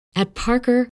At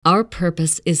Parker, our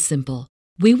purpose is simple.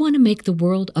 We want to make the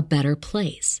world a better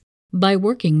place by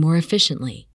working more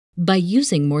efficiently, by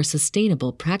using more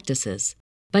sustainable practices,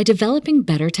 by developing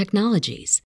better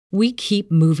technologies. We keep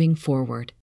moving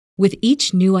forward. With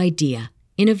each new idea,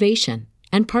 innovation,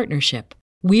 and partnership,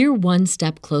 we're one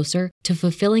step closer to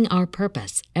fulfilling our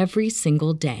purpose every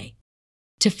single day.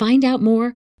 To find out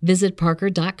more, visit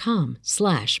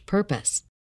parker.com/purpose.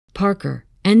 Parker,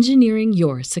 engineering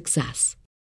your success.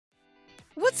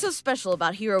 What's so special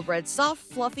about Hero Bread's soft,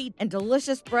 fluffy, and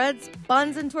delicious breads,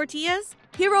 buns, and tortillas?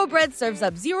 Hero Bread serves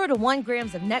up 0 to 1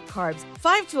 grams of net carbs,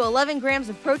 5 to 11 grams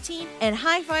of protein, and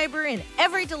high fiber in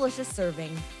every delicious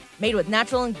serving. Made with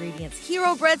natural ingredients,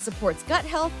 Hero Bread supports gut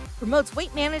health, promotes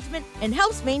weight management, and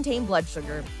helps maintain blood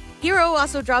sugar. Hero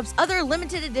also drops other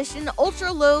limited edition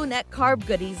ultra-low net carb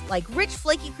goodies like rich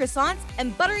flaky croissants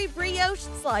and buttery brioche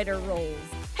slider rolls.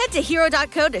 Head to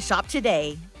hero.co to shop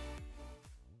today.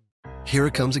 Here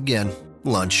it comes again.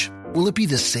 Lunch. Will it be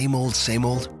the same old, same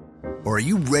old? Or are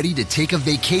you ready to take a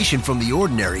vacation from the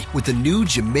ordinary with the new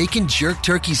Jamaican Jerk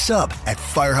Turkey Sub at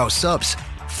Firehouse Subs?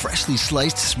 Freshly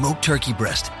sliced smoked turkey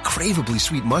breast, craveably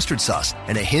sweet mustard sauce,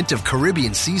 and a hint of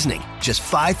Caribbean seasoning. Just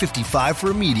 $5.55 for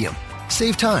a medium.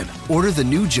 Save time. Order the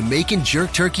new Jamaican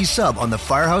Jerk Turkey Sub on the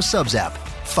Firehouse Subs app.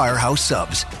 Firehouse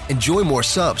Subs. Enjoy more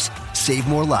subs. Save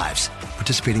more lives.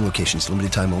 Participating locations.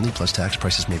 Limited time only, plus tax.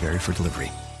 Prices may vary for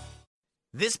delivery.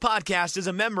 This podcast is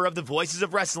a member of the Voices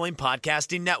of Wrestling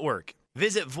Podcasting Network.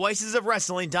 Visit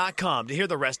voicesofwrestling.com to hear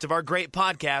the rest of our great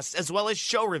podcasts, as well as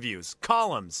show reviews,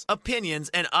 columns, opinions,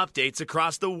 and updates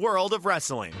across the world of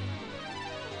wrestling.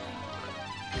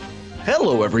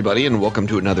 Hello, everybody, and welcome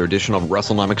to another edition of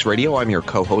WrestleNomics Radio. I'm your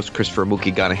co-host, Christopher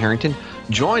Mookie Ghana Harrington,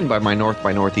 joined by my North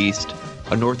by Northeast,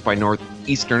 a North by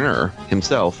Northeasterner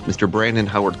himself, Mr. Brandon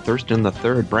Howard Thurston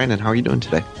III. Brandon, how are you doing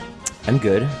today? I'm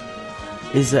good.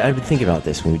 I've been thinking about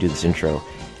this when we do this intro.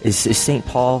 Is St.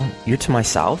 Paul, you're to my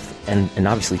south, and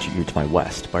obviously you're to my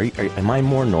west. But am I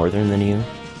more northern than you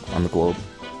on the globe?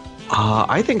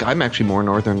 I think I'm actually more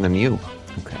northern than you.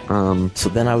 Okay. So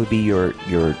then I would be your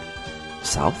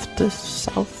south to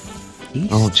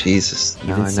southeast? Oh, Jesus.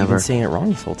 You've been saying it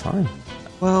wrong this whole time.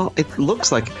 Well, it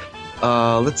looks like,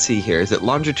 let's see here. Is it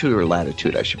longitude or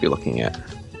latitude I should be looking at?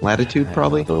 Latitude,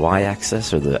 probably? The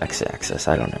y-axis or the x-axis?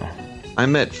 I don't know.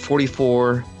 I'm at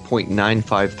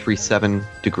 44.9537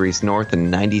 degrees north and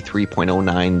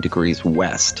 93.09 degrees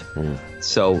west.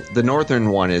 So the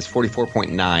northern one is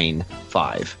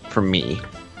 44.95 for me.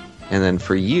 And then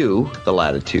for you, the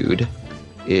latitude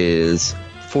is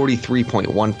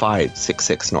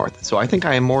 43.1566 north. So I think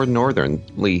I am more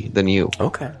northernly than you.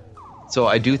 Okay. So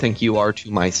I do think you are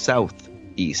to my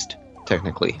southeast,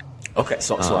 technically. Okay,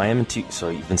 so I am so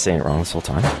you've been saying it wrong this whole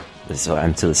time? So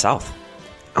I'm to the south.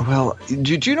 Well,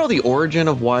 do you know the origin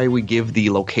of why we give the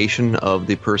location of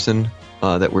the person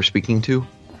that we're speaking to?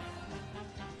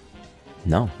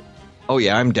 No. Oh,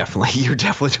 yeah, you're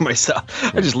definitely to my south.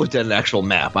 I just looked at an actual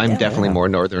map. I'm definitely more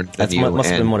northern than you. That must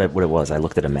have been what it was. I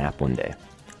looked at a map one day.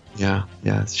 Yeah,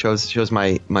 it shows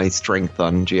my strength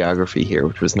on geography here,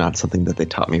 which was not something that they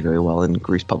taught me very well in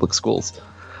Greece public schools.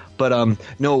 But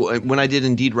no, when I did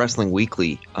Indeed Wrestling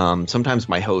Weekly, sometimes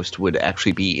my host would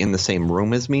actually be in the same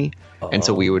room as me. And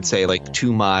so we would say, like,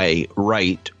 to my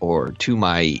right or to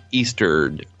my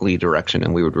easterly direction,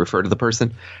 and we would refer to the person.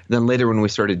 And then later when we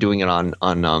started doing it on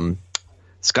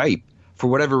Skype, for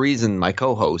whatever reason, my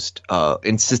co-host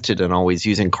insisted on always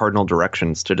using cardinal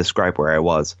directions to describe where I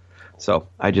was. So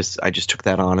I just took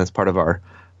that on as part of our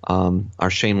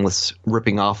shameless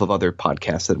ripping off of other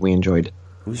podcasts that we enjoyed.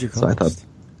 Who's your co-host? So I thought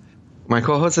my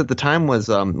co-host at the time was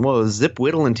Zip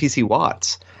Whittle and TC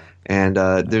Watts. And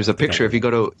there's a picture. If you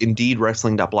go to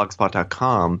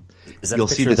indeedwrestling.blogspot.com, is that you'll a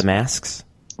picture see of the masks?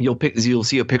 You'll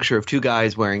see a picture of two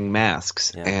guys wearing masks,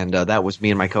 and that was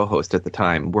me and my co-host at the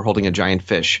time. We're holding a giant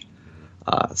fish.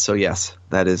 So yes,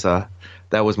 that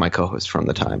was my co-host from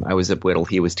the time. I was Zip Whittle,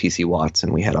 he was TC Watts,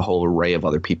 and we had a whole array of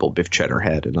other people, Biff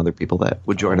Cheddarhead, and other people that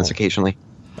would join us occasionally.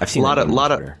 I've seen I was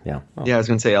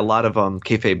going to say a lot of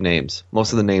kayfabe names.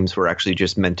 Most of the names were actually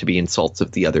just meant to be insults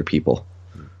of the other people.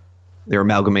 They're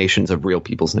amalgamations of real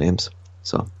people's names.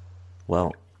 So,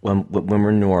 well, when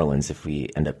we're in New Orleans, if we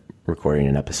end up recording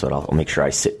an episode, I'll make sure I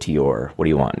sit to your. What do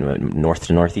you want? North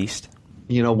to northeast?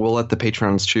 We'll let the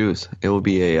patrons choose. It will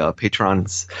be a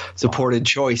patrons supported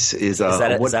choice. Is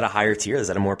that a higher tier? Is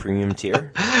that a more premium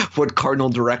tier? What cardinal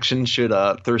direction should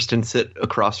Thurston sit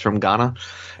across from Ghana?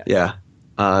 Yeah.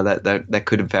 That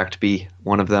could in fact be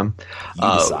one of them.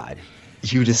 You decide.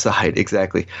 You decide,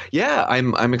 exactly. Yeah,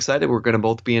 I'm excited. We're going to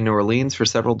both be in New Orleans for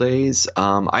several days.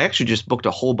 I actually just booked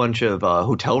a whole bunch of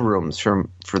hotel rooms for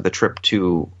the trip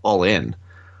to All In.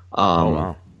 Oh,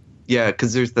 wow. Yeah,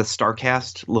 because there's the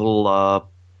StarCast little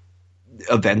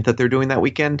event that they're doing that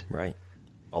weekend. Right.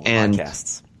 All the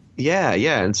podcasts.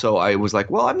 Yeah. And so I was like,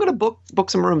 well, I'm going to book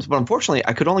some rooms. But unfortunately,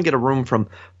 I could only get a room from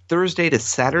Thursday to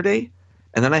Saturday.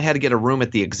 And then I had to get a room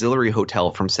at the auxiliary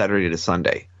hotel from Saturday to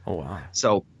Sunday. Oh, wow.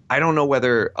 So I don't know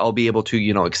whether I'll be able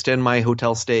to, extend my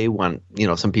hotel stay when,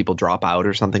 some people drop out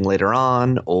or something later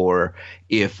on, or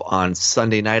if on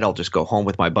Sunday night I'll just go home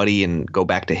with my buddy and go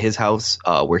back to his house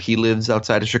where he lives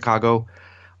outside of Chicago,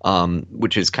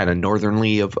 which is kind of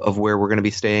northernly of where we're going to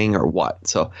be staying or what.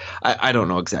 So I don't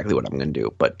know exactly what I'm going to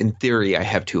do. But in theory, I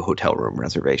have 2 hotel room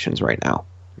reservations right now.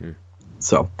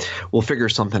 So we'll figure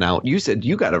something out. You said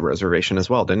you got a reservation as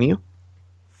well, didn't you?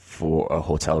 For a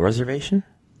hotel reservation?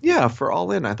 Yeah, for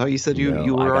All In. I thought you said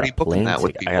you were already booking that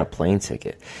with people. I got a plane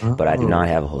ticket, but I do not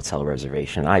have a hotel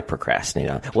reservation. I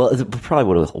procrastinate on. Well, probably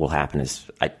what will happen is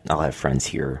I'll have friends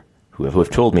here who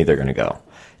have told me they're going to go,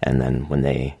 and then when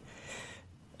they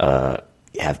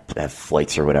have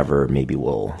flights or whatever, maybe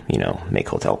we'll make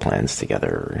hotel plans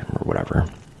together or whatever.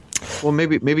 Well,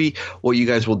 maybe what you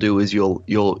guys will do is you'll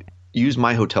use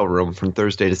my hotel room from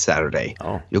Thursday to Saturday.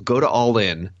 Oh. You'll go to All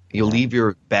In. You'll leave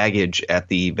your baggage at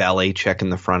the valet check in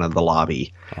the front of the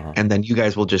lobby, and then you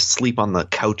guys will just sleep on the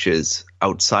couches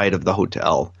outside of the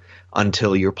hotel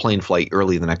until your plane flight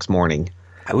early the next morning.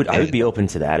 I would be open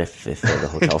to that if the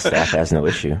hotel staff has no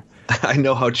issue. I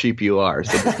know how cheap you are,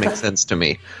 so this makes sense to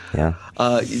me. Yeah.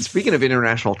 Speaking of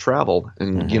international travel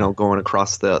and going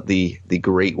across the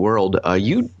great world,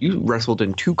 you wrestled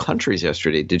in 2 countries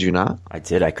yesterday, did you not? I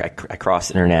did. I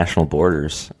crossed international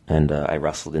borders, and I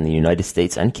wrestled in the United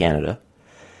States and Canada.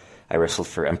 I wrestled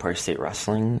for Empire State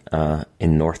Wrestling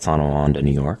in North Tonawanda,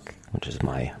 New York, which is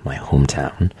my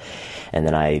hometown. And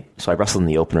then I wrestled in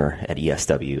the opener at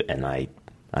ESW, and I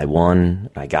won.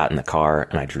 I got in the car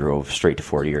and I drove straight to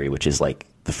Fort Erie, which is like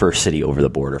the first city over the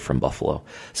border from Buffalo.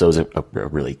 So it was a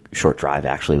really short drive.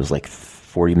 Actually, it was like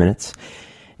 40 minutes,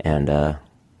 and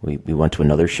we went to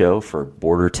another show for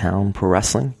Border Town Pro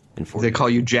Wrestling. They call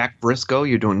you Jack Briscoe.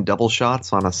 You're doing double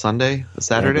shots on a Saturday.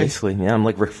 Yeah, basically, yeah. I'm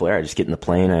like Ric Flair. I just get in the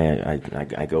plane.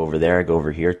 I go over there. I go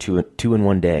over here. Two in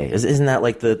one day. Isn't that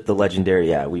like the legendary?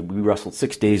 Yeah, we wrestled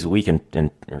 6 days a week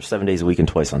or 7 days a week and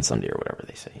twice on Sunday or whatever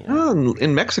they say.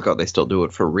 In Mexico, they still do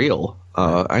it for real.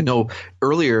 I know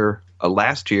earlier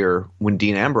last year when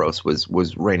Dean Ambrose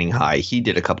was reigning high, he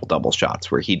did a couple double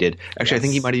shots where he did. Actually, yes. I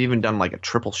think he might have even done like a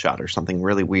triple shot or something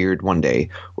really weird one day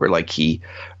where like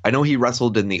I know he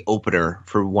wrestled in the opener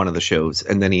for one of the shows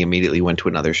and then he immediately went to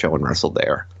another show and wrestled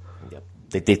there. Yep.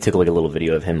 They took like a little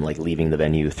video of him like leaving the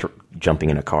venue,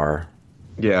 jumping in a car.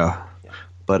 Yeah.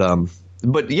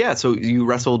 But yeah, so you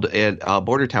wrestled at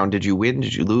Border Town. Did you win?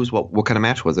 Did you lose? What kind of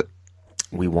match was it?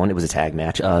 We won. It was a tag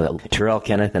match. Terrell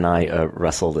Kenneth and I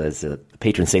wrestled as a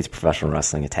Patron Saints Professional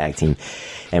Wrestling, a tag team,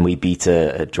 and we beat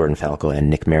Jordan Falco and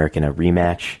Nick Merrick in a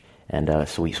rematch. And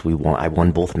so we won. I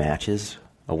won both matches.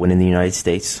 A win in the United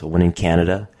States, a win in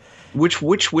Canada. Which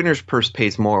winner's purse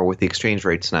pays more with the exchange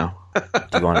rates now?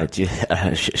 Do you want to?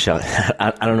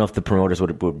 I don't know if the promoters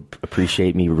would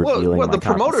appreciate me revealing my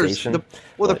compensation.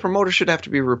 The promoters should have to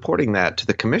be reporting that to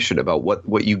the commission about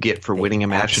what you get for winning a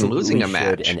match and losing a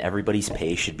match. And everybody's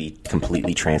pay should be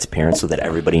completely transparent so that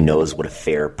everybody knows what a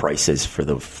fair price is for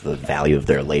the value of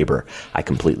their labor. I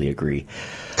completely agree.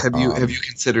 Have you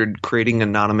considered creating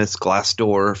anonymous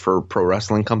Glassdoor for pro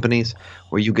wrestling companies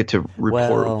where you get to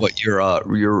report what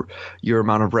your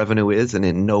amount of revenue is, and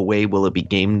in no way will it be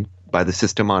gamed by the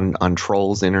system on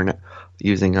trolls internet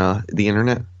using the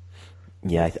internet?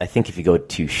 Yeah, I think if you go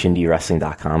to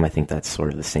shindywrestling.com, I think that's sort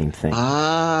of the same thing.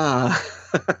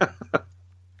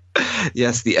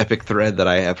 Yes, the epic thread that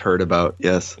I have heard about.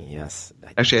 Yes.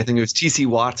 Actually, I think it was TC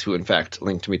Watts who, in fact,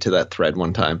 linked me to that thread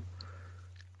one time.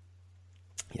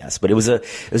 Yes, but it was a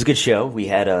good show. We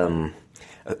had a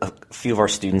few of our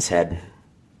students had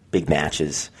big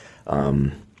matches.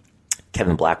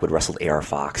 Kevin Blackwood wrestled AR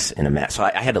Fox in a match, so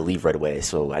I had to leave right away,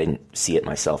 so I didn't see it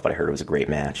myself, but I heard it was a great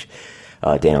match.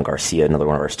 Daniel Garcia, another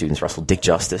one of our students, wrestled Dick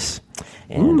Justice,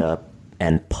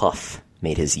 and Puff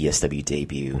made his ESW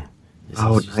debut.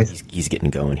 Nice. He's getting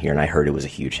going here, and I heard it was a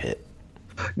huge hit.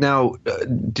 Now,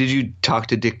 did you talk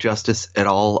to Dick Justice at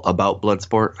all about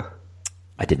Bloodsport?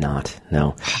 I did not.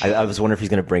 No, I was wondering if he's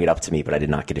going to bring it up to me, but I did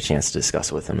not get a chance to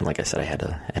discuss it with him. And like I said, I had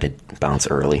to bounce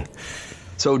early.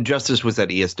 So Justice was at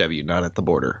ESW, not at the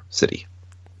Border City.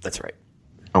 That's right.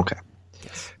 Okay.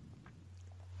 Yes.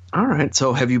 All right.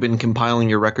 So have you been compiling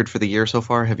your record for the year so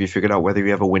far? Have you figured out whether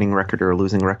you have a winning record or a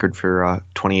losing record for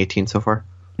 2018 so far?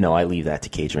 No, I leave that to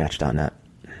cagematch.net.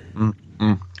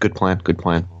 Good plan. Good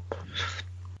plan.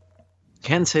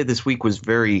 Can say this week was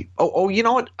very. Oh, you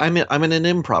know what? I'm in an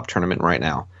improv tournament right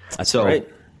now. That's right.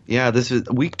 Yeah, this is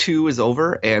week 2 is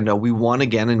over, and we won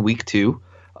again in week 2.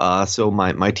 So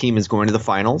my team is going to the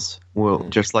finals. Well,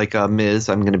 just like Miz,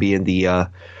 I'm going to be in the.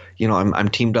 I'm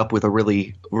teamed up with a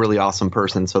really, really awesome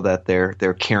person, so that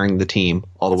they're carrying the team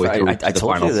all the way through. I the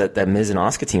told finals. you that Miz and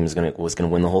Asuka team was gonna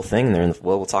win the whole thing. And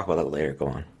we'll talk about that later. Go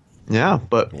on. Yeah,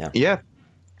 but yeah.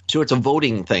 So it's a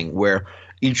voting thing where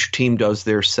each team does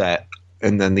their set,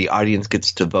 and then the audience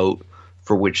gets to vote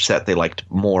for which set they liked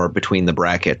more between the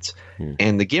brackets.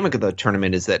 And the gimmick of the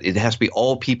tournament is that it has to be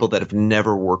all people that have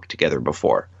never worked together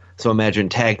before. So imagine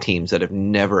tag teams that have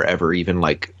never ever even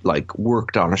like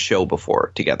worked on a show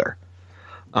before together.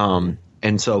 And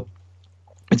so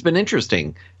it's been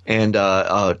interesting and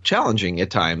challenging at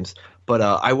times. But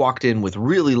I walked in with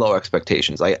really low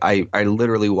expectations. I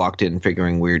literally walked in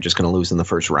figuring we were just going to lose in the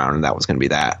first round, and that was going to be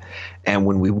that. And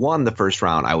when we won the first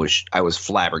round, I was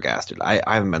flabbergasted. I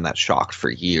haven't been that shocked for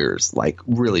years, like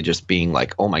really just being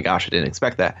like, oh my gosh, I didn't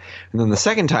expect that. And then the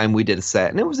second time we did a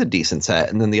set, and it was a decent set.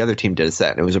 And then the other team did a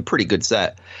set, and it was a pretty good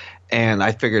set. And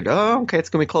I figured, oh, okay, it's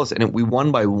going to be close. And we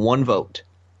won by 1 vote.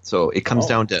 So it comes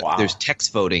down to there's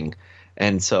text voting.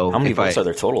 And so how many votes are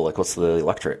there total? Like, what's the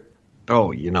electorate?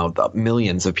 Oh, the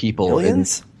millions of people in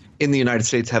the United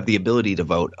States have the ability to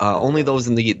vote. Only those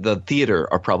in the theater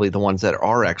are probably the ones that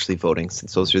are actually voting,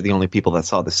 since those are the only people that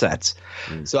saw the sets.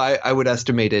 So I would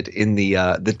estimate it in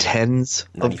the tens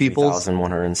of people.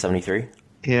 93,173.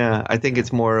 Yeah, I think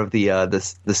it's more of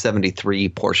the 73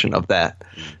 portion of that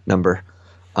number.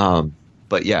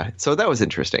 But yeah, so that was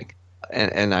interesting.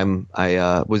 And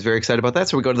I was very excited about that.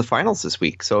 So we go to the finals this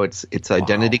week. So it's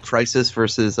Identity Crisis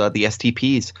versus the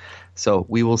STPs. So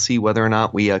we will see whether or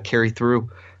not we carry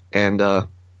through. And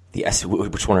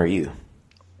which one are you?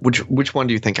 Which one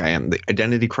do you think I am? The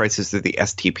Identity Crisis or the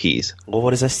STPs? Well,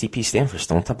 what does STP stand for?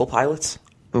 Stone Temple Pilots?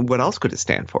 What else could it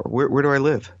stand for? Where do I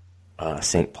live?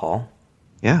 St. Paul.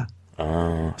 Yeah.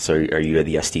 So are you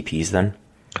the STPs then?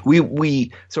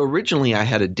 So originally I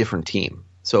had a different team.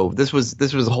 So this was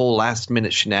a whole last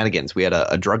minute shenanigans. We had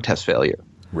a drug test failure.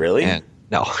 Really? And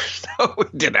no, we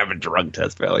didn't have a drug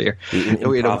test failure. We had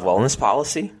a wellness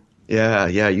policy? Yeah.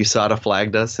 USADA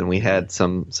flagged us, and we had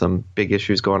some big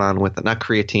issues going on with not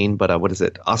creatine, but what is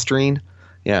it? Osterine?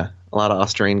 Yeah, a lot of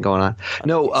Osterine going on.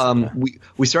 No,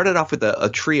 we started off with a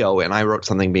trio, and I wrote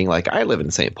something being like, I live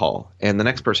in St. Paul. And the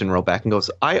next person wrote back and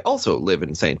goes, I also live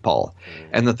in St. Paul.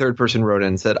 And the third person wrote in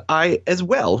and said, I as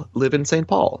well live in St.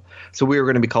 Paul. So we were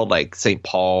going to be called like St.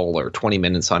 Paul or 20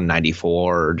 Minutes on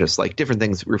 94 or just like different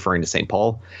things referring to St.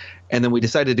 Paul. And then we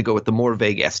decided to go with the more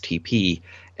vague STP.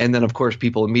 And then, of course,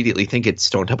 people immediately think it's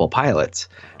Stone Temple Pilots,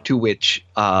 to which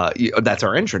that's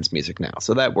our entrance music now.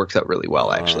 So that works out really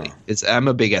well, actually. I'm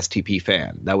a big STP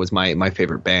fan. That was my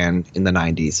favorite band in the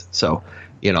 90s. So,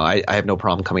 I have no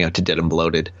problem coming out to Dead and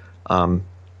Bloated for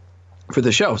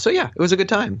the show. So, yeah, it was a good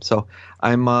time. So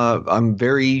I'm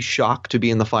very shocked to be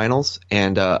in the finals,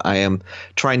 and I am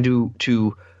trying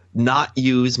to not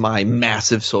use my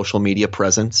massive social media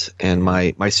presence and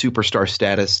my superstar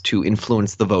status to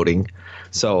influence the voting.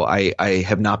 So I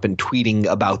have not been tweeting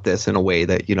about this in a way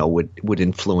that, would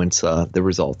influence the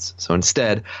results. So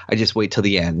instead, I just wait till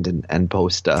the end and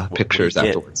post pictures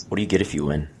afterwards. What do you get if you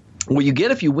win? What you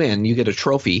get if you win, you get a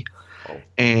trophy. Oh.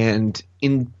 And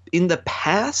in the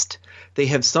past, they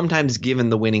have sometimes given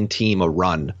the winning team a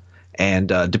run. And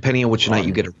depending on which night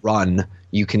you get a run,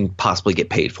 you can possibly get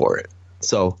paid for it.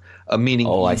 So, meaning,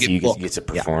 you get to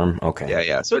perform. Yeah. Okay,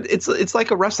 yeah. So it's like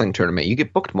a wrestling tournament. You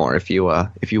get booked more if you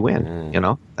win.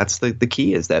 That's the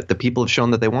key, is that the people have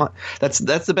shown that they want. That's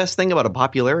the best thing about a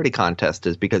popularity contest,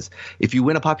 is because if you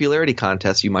win a popularity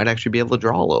contest, you might actually be able to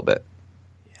draw a little bit.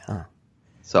 Yeah.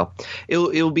 So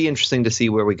it'll be interesting to see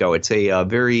where we go. It's a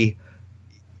very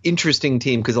interesting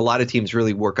team, because a lot of teams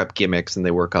really work up gimmicks, and they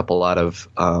work up a lot of.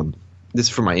 This is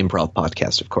for my improv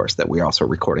podcast, of course, that we're also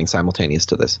recording simultaneous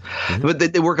to this. Mm-hmm.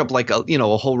 But they work up like a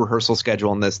whole rehearsal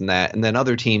schedule and this and that. And then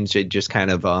other teams, they just kind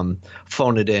of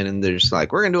phone it in, and they're just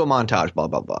like, we're going to do a montage, blah,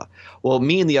 blah, blah. Well,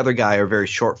 me and the other guy are very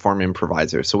short form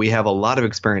improvisers. So we have a lot of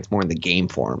experience more in the game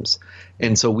forms.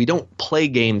 And so we don't play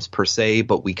games per se,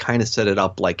 but we kind of set it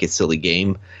up like a silly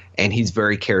game. And he's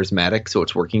very charismatic, so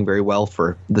it's working very well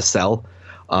for the cell.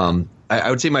 I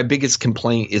would say my biggest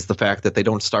complaint is the fact that they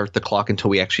don't start the clock until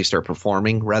we actually start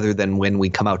performing, rather than when we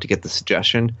come out to get the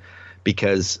suggestion,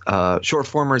 because short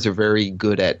formers are very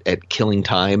good at killing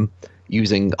time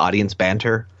using audience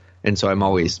banter. And so I'm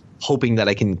always hoping that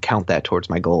I can count that towards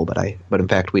my goal, but in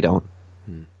fact we don't.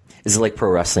 Is it like pro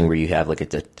wrestling where you have like a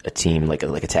team, like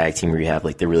a tag team where you have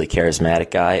like the really charismatic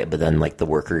guy, but then like the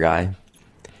worker guy?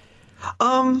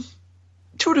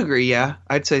 To a degree, yeah,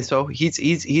 I'd say so.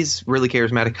 He's really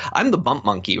charismatic. I'm the bump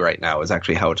monkey right now is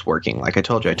actually how it's working. Like I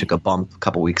told you, I took a bump a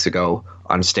couple weeks ago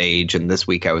on stage, and this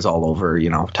week I was all over,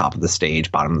 top of the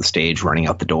stage, bottom of the stage, running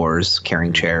out the doors,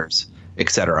 carrying chairs,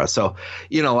 etc. So,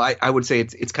 I would say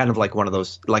it's kind of like one of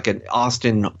those, like an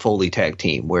Austin Foley tag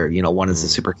team where, one is the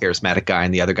super charismatic guy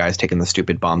and the other guy's taking the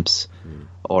stupid bumps,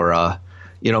 or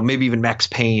maybe even Max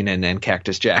Payne and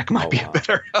Cactus Jack might be a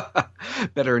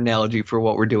better analogy for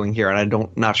what we're doing here.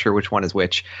 And not sure which one is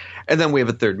which. And then we have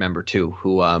a third member too,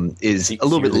 who is a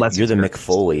little bit less. You're the Mick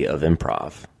Foley of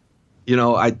improv.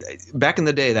 Back in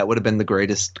the day, that would have been the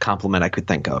greatest compliment I could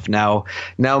think of. Now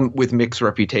with Mick's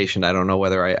reputation, I don't know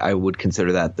whether I would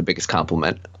consider that the biggest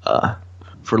compliment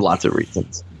for lots of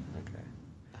reasons.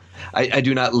 I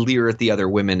do not leer at the other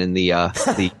women in the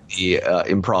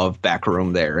improv back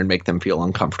room there and make them feel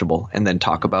uncomfortable and then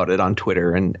talk about it on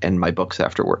Twitter and my books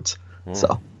afterwards. So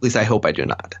at least I hope I do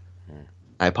not.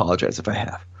 I apologize if I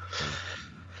have.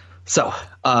 So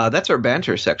that's our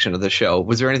banter section of the show.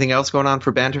 Was there anything else going on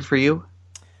for banter for you?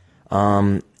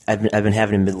 I've been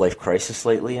having a midlife crisis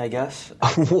lately, I guess.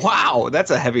 Wow,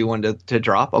 that's a heavy one to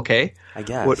drop. Okay, I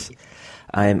guess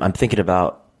I'm thinking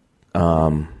about.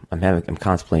 I'm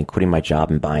contemplating quitting my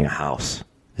job and buying a house.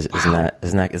 Isn't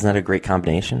that a great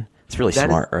combination? It's really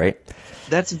smart, right?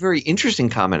 That's a very interesting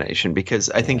combination because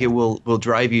I think it will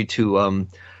drive you to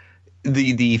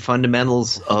the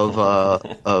fundamentals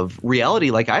of reality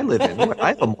like I live in. I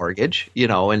have a mortgage,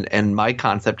 and my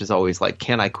concept is always like,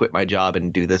 can I quit my job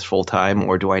and do this full time,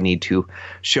 or do I need to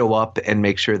show up and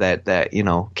make sure that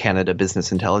Canada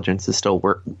Business Intelligence is still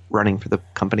running for the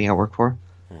company I work for?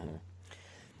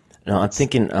 No, I'm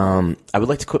thinking I would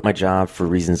like to quit my job for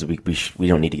reasons we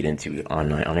don't need to get into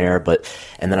on air.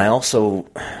 And then I also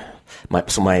my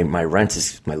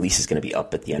lease is going to be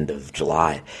up at the end of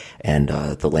July, and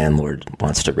the landlord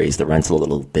wants to raise the rent a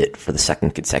little bit for the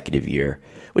second consecutive year,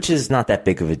 which is not that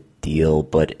big of a deal,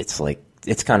 but it's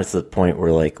kind of to the point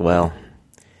where like, well,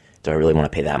 do I really want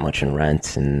to pay that much in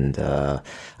rent? And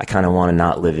I kind of want to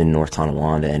not live in North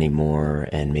Tonawanda anymore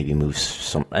and maybe move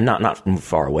not move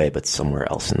far away, but somewhere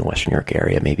else in the Western New York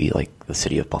area, maybe like the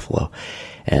city of Buffalo.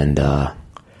 And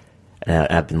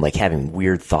I've been like having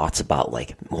weird thoughts about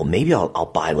like, well, maybe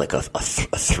I'll buy like a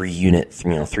 3-unit,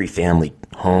 3-family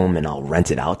home and I'll rent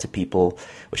it out to people,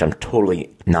 which I'm totally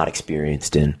not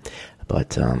experienced in.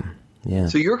 But yeah.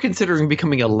 So you're considering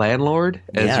becoming a landlord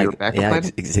as your backup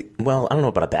plan? Well, I don't know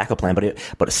about a backup plan,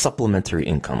 but a supplementary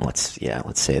income. Let's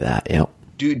say that. Yeah.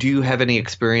 Do you have any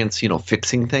experience,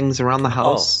 fixing things around the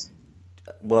house?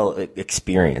 Oh. Well,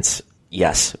 experience,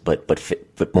 yes, but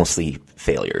mostly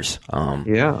failures.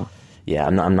 Yeah.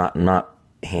 I'm not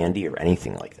handy or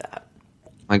anything like that.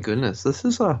 My goodness, this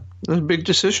is a big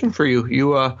decision for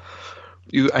you.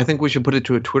 I think we should put it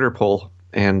to a Twitter poll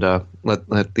and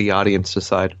let the audience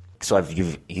decide. So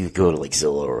you go to like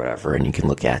Zillow or whatever, and you can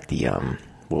look at the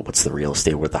what's the real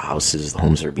estate where the houses, the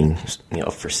homes are being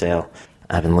up for sale.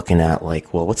 I've been looking at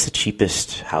like, well, what's the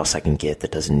cheapest house I can get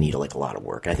that doesn't need like a lot of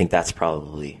work? I think that's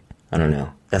probably, I don't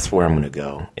know, that's where I'm going to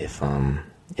go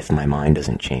if my mind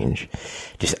doesn't change.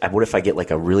 What if I get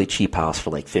like a really cheap house for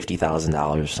like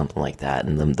 $50,000 or something like that,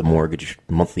 and the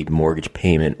monthly mortgage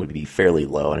payment would be fairly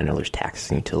low, and I know there's taxes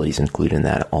and utilities included in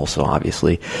that also,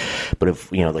 obviously. But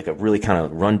if like a really kind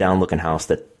of rundown looking house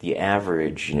that the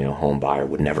average home buyer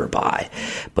would never buy,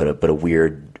 but a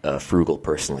weird frugal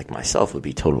person like myself would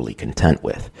be totally content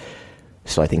with.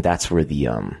 So I think that's where the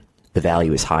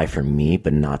value is high for me,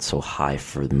 but not so high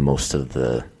for most of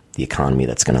the economy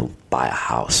that's going to buy a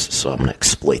house. So I'm going to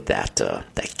exploit that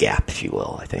gap, if you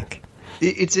will, I think.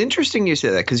 It's interesting you say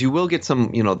that because you will get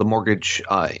some, the mortgage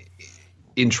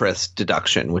interest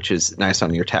deduction, which is nice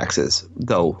on your taxes,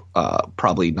 though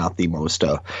probably not the most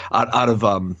out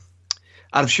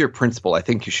of sheer principle. I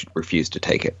think you should refuse to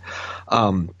take it.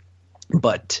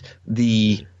 But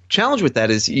the challenge with that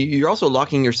is you're also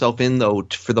locking yourself in, though,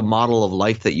 for the model of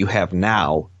life that you have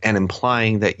now and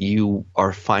implying that you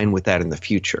are fine with that in the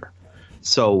future.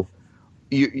 So,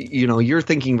 you're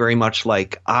thinking very much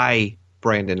like I,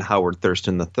 Brandon Howard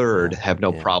Thurston III, have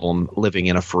no problem living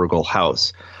in a frugal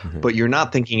house. Mm-hmm. But you're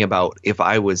not thinking about if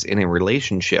I was in a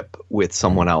relationship with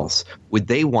someone else, would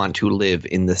they want to live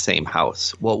in the same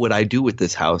house? What would I do with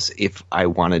this house if I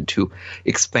wanted to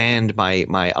expand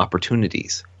my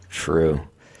opportunities? True.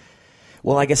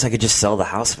 Well, I guess I could just sell the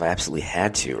house if I absolutely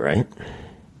had to, right?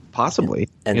 Possibly.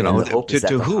 And the hope is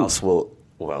that the house will,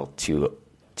 to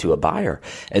to a buyer.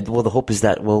 And, well, the hope is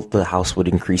that, well, the house would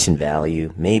increase in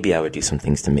value. Maybe I would do some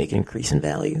things to make it increase in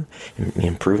value,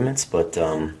 improvements. But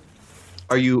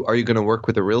are you going to work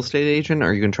with a real estate agent, or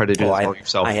are you going to try to do this all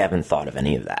yourself? I haven't thought of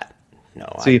any of that. No.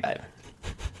 See,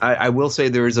 I will say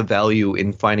there is a value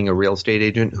in finding a real estate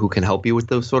agent who can help you with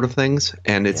those sort of things,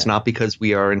 and it's not because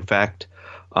we are in fact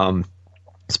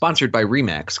sponsored by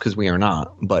Remax, because we are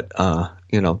not, but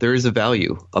there is a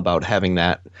value about having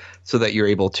that, so that you're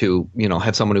able to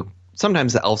have someone who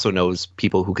sometimes also knows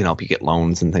people who can help you get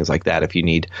loans and things like that if you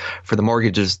need for the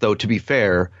mortgages. Though, to be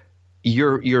fair,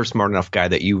 you're a smart enough guy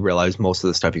that you realize most of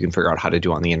the stuff you can figure out how to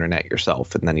do on the internet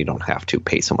yourself, and then you don't have to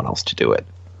pay someone else to do it.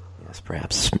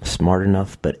 Perhaps smart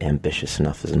enough, but ambitious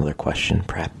enough is another question.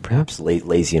 Perhaps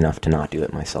lazy enough to not do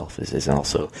it myself is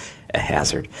also a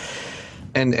hazard.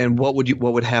 And what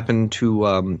would happen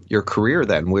to your career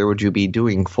then? Where would you be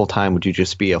doing full time? Would you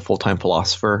just be a full time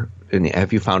philosopher? And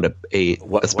have you found a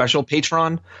special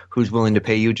patron who's willing to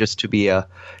pay you just to be a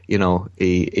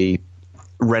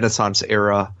Renaissance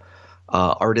era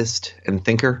artist and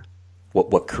thinker?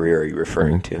 What career are you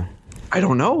referring to? I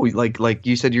don't know. Like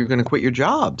you said, you're going to quit your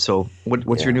job. So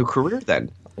what's your new career then?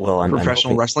 Well, I'm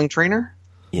professional wrestling trainer.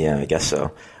 Yeah, I guess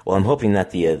so. Well, I'm hoping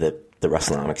that the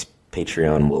WrestleNomics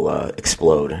Patreon will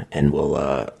explode and will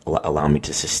allow me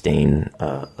to sustain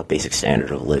a basic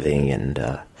standard of living. And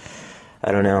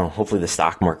I don't know. Hopefully, the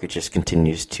stock market just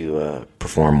continues to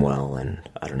perform well. And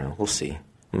I don't know. We'll see.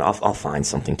 I'll find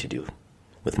something to do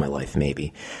with my life,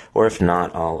 maybe, or if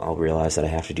not, I'll realize that I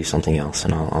have to do something else,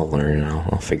 and I'll learn and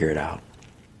I'll figure it out.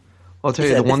 I'll tell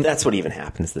you that's what even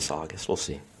happens this August. We'll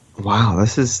see. Wow,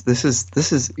 this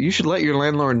is. You should let your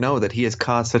landlord know that he has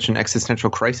caused such an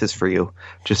existential crisis for you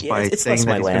just by saying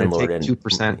that he's going to take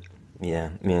 2%. Yeah,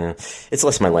 it's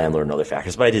less my landlord and other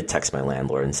factors, but I did text my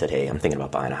landlord and said, "Hey, I'm thinking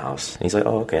about buying a house." And he's like,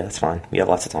 "Oh, okay, that's fine. We have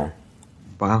lots of time."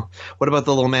 Wow. What about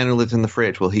the little man who lives in the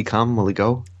fridge? Will he come? Will he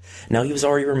go? No, he was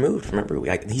already removed. Remember,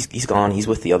 he's gone. He's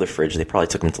with the other fridge. They probably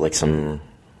took him to like some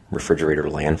refrigerator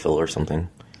landfill or something.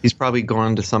 He's probably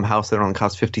gone to some house that only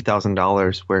costs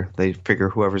 $50,000 where they figure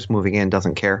whoever's moving in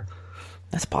doesn't care.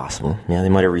 That's possible. Yeah, they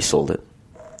might have resold it.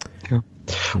 Yeah.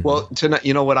 Well, tonight,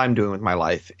 what I'm doing with my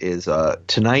life is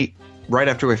tonight, right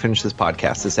after I finish this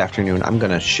podcast this afternoon, I'm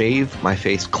going to shave my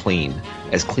face clean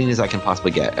as I can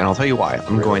possibly get. And I'll tell you why.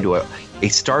 I'm going to a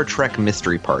Star Trek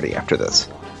mystery party after this.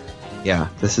 Yeah,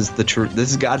 this is the truth. This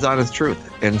is God's honest truth.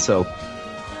 And so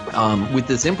with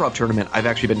this improv tournament, I've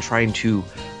actually been trying to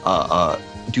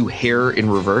do hair in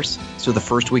reverse. So the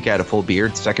first week I had a full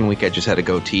beard. Second week I just had a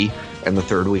goatee. And the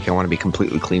third week I want to be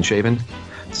completely clean shaven,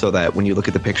 so that when you look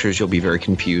at the pictures, you'll be very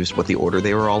confused what the order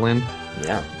they were all in.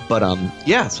 Yeah. But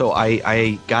so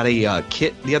I got a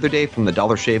kit the other day from the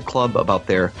Dollar Shave Club about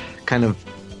their kind of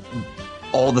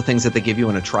all the things that they give you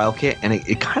in a trial kit, and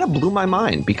it kind of blew my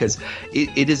mind because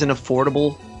it is an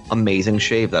affordable, amazing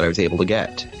shave that I was able to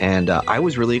get. And I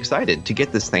was really excited to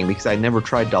get this thing because I never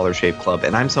tried Dollar Shave Club,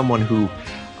 and I'm someone who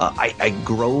I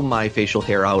grow my facial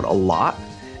hair out a lot,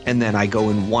 and then I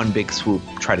go in one big swoop,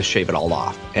 try to shave it all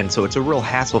off. And so it's a real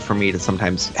hassle for me to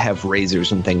sometimes have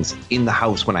razors and things in the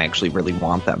house when I actually really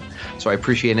want them. So I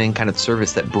appreciate any kind of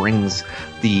service that brings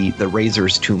the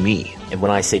razors to me. And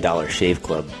when I say Dollar Shave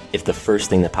Club, if the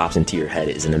first thing that pops into your head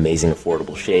is an amazing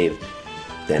affordable shave,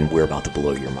 then we're about to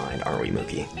blow your mind, aren't we,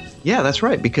 Mookie? Yeah, that's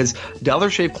right, because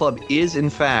Dollar Shave Club is, in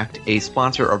fact, a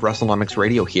sponsor of WrestleNomics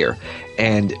Radio here.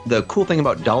 And the cool thing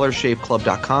about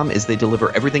DollarShaveClub.com is they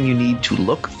deliver everything you need to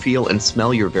look, feel, and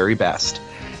smell your very best.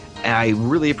 And I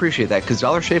really appreciate that, because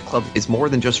Dollar Shave Club is more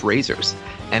than just razors.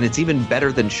 And it's even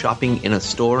better than shopping in a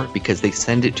store because they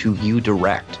send it to you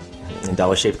direct. And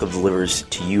Dollar Shave Club delivers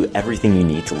to you everything you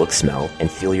need to look, smell,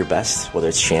 and feel your best, whether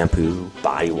it's shampoo,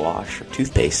 body wash, or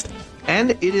toothpaste.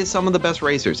 And it is some of the best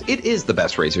razors. It is the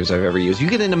best razors I've ever used. You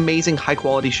get an amazing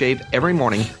high-quality shave every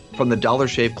morning from the Dollar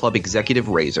Shave Club Executive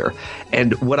Razor.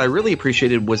 And what I really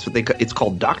appreciated was it's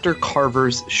called Dr.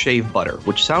 Carver's Shave Butter,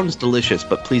 which sounds delicious,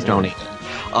 but please don't eat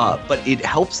it. But it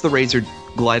helps the razor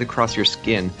glide across your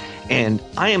skin. And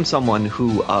I am someone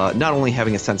who, not only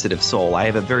having a sensitive soul, I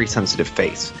have a very sensitive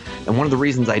face. And one of the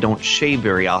reasons I don't shave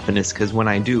very often is because when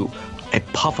I do, I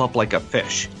puff up like a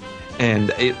fish.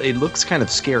 And it looks kind of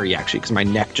scary, actually, because my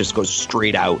neck just goes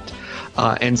straight out.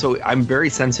 And so I'm very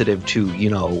sensitive to,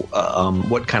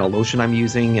 what kind of lotion I'm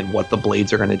using and what the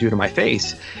blades are going to do to my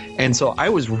face. And so I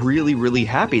was really, really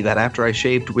happy that after I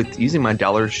shaved with using my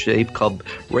Dollar Shave Club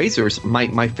razors,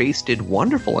 my face did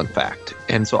wonderful, in fact.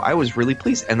 And so I was really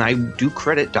pleased. And I do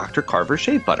credit Dr. Carver's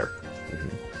Shave Butter.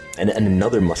 And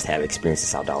another must-have experience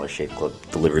is how Dollar Shave Club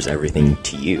delivers everything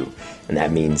to you. And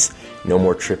that means no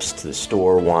more trips to the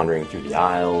store, wandering through the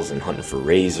aisles and hunting for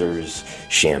razors,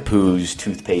 shampoos,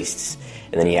 toothpastes,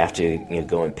 and then you have to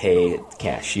go and pay at the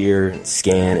cashier, and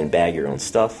scan and bag your own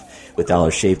stuff. With Dollar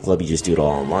Shave Club, you just do it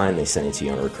all online. They send it to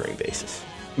you on a recurring basis.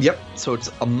 Yep, so it's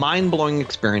a mind-blowing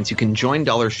experience. You can join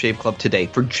Dollar Shave Club today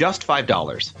for just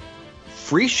 $5.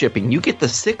 Free shipping. You get the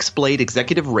 6-blade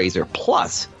executive razor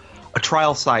plus a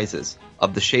trial sizes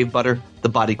of the shave butter, the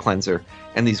body cleanser,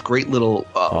 and these great little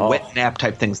wet nap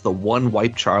type things, the One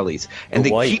Wipe Charlies. And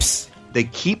they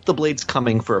keep the blades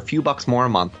coming for a few bucks more a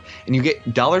month. And you get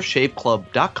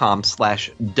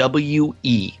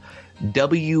dollarshaveclub.com/WE.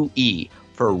 WE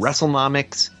for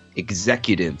WrestleNomics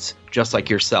executives just like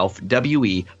yourself.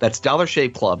 WE. That's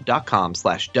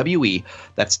dollarshaveclub.com/WE.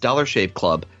 That's Dollar Shave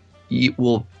Club. You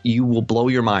will blow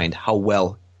your mind how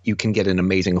well you can get an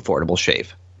amazing affordable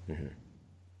shave. Mm-hmm.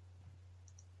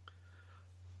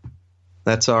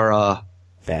 That's our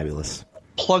fabulous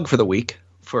plug for the week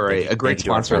for a great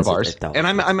sponsor of ours. And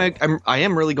I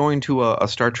am really going to a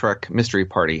Star Trek mystery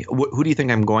party. Who do you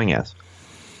think I'm going as?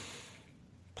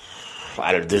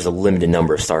 There's a limited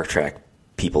number of Star Trek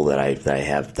people that I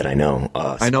know.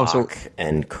 Spock I know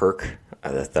and Kirk.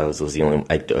 That was the only.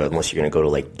 Unless you're going to go to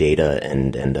like Data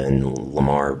and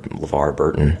LeVar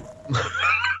Burton.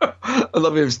 I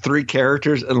love it. There's 3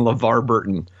 characters and LeVar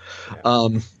Burton.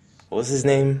 What was his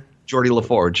name? Geordi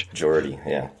LaForge. Geordi,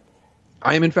 yeah.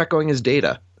 I am in fact going as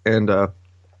Data, and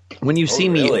when you see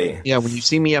me, when you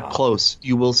see me up close,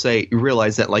 you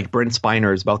realize that like Brent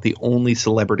Spiner is about the only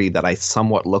celebrity that I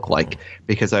somewhat look like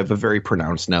because I have a very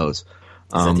pronounced nose.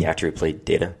 Is that the actor who played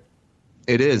Data?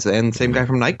 It is, and same guy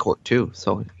from Night Court too.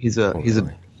 So he's a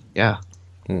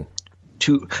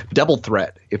double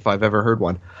threat if I've ever heard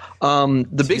one.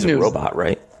 Big news: a robot,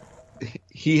 right?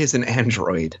 He is an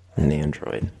android. An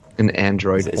android.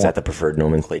 Is that the preferred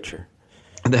nomenclature?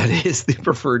 That is the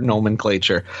preferred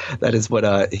nomenclature. That is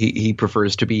what he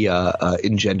prefers to be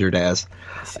engendered as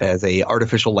a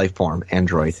artificial life form,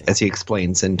 android, as he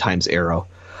explains in Times Arrow.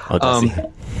 Oh, does he?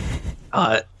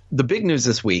 The big news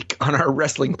this week on our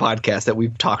wrestling podcast that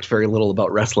we've talked very little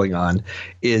about wrestling on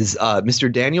is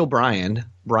Mr. Daniel Bryan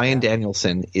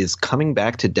Danielson is coming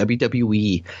back to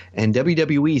WWE, and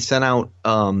WWE sent out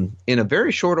in a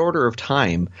very short order of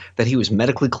time that he was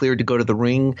medically cleared to go to the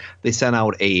ring. They sent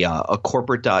out a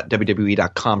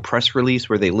corporate.wwe.com press release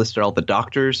where they listed all the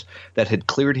doctors that had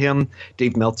cleared him.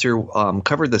 Dave Meltzer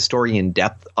covered the story in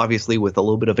depth, obviously with a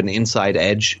little bit of an inside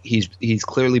edge. He's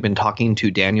clearly been talking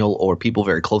to Daniel or people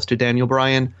very close to Daniel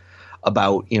Bryan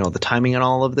about the timing and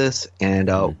all of this, and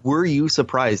were you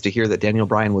surprised to hear that Daniel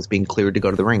Bryan was being cleared to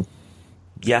go to the ring?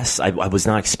 Yes, I was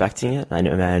not expecting it. I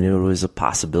knew it was a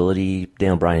possibility.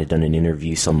 Daniel Bryan had done an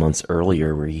interview some months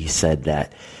earlier where he said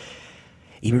that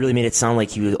he really made it sound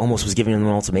like he almost was giving them an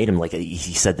ultimatum. Like he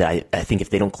said that I think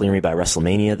if they don't clear me by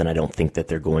WrestleMania, then I don't think that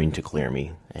they're going to clear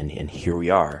me. And here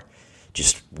we are,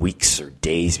 just weeks or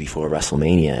days before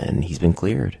WrestleMania, and he's been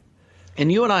cleared.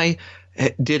 And you and I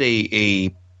did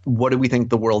a what do we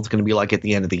think the world's going to be like at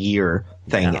the end of the year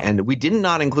thing. Yeah. And we did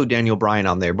not include Daniel Bryan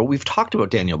on there, but we've talked about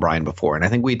Daniel Bryan before. And I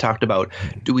think we talked about,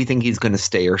 do we think he's going to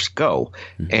stay or go?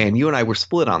 Mm-hmm. And you and I were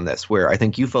split on this, where I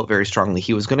think you felt very strongly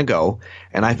he was going to go,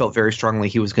 and I felt very strongly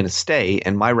he was going to stay.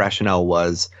 And my rationale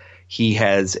was he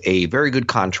has a very good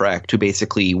contract to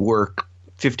basically work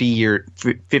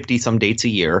 50 some dates a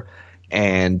year.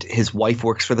 And his wife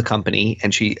works for the company,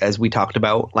 and she, as we talked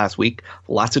about last week,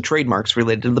 lots of trademarks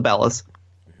related to the Bellas.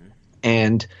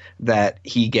 And that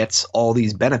he gets all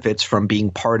these benefits from being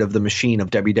part of the machine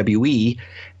of WWE.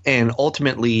 And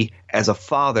ultimately, as a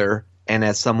father and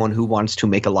as someone who wants to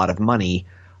make a lot of money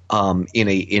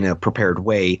in a prepared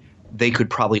way, they could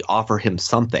probably offer him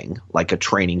something like a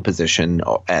training position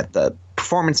at the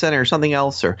Performance Center or something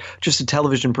else, or just a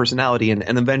television personality.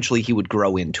 And eventually he would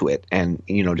grow into it and,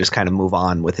 just kind of move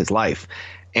on with his life.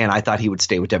 And I thought he would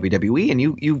stay with WWE. And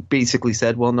you basically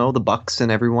said, well, no, the Bucks and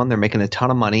everyone, they're making a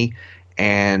ton of money.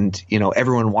 And,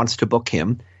 everyone wants to book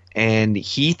him. And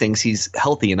he thinks he's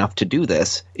healthy enough to do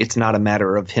this. It's not a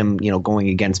matter of him, going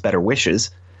against better wishes.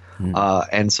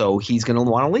 And so he's going to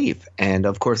want to leave. And,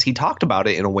 of course, he talked about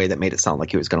it in a way that made it sound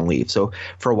like he was going to leave. So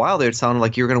for a while there, it sounded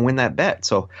like you were going to win that bet.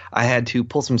 So I had to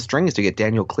pull some strings to get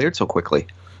Daniel cleared so quickly.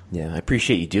 Yeah, I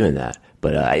appreciate you doing that.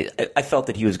 But I felt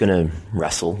that he was going to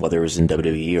wrestle, whether it was in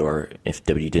WWE or if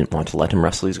WWE didn't want to let him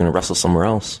wrestle, he was going to wrestle somewhere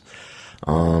else.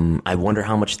 I wonder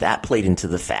how much that played into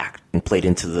the fact and played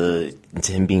into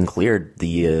him being cleared.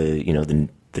 The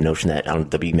notion that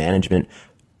WWE management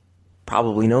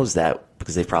probably knows that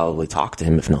because they probably talked to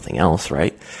him, if nothing else,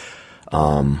 right?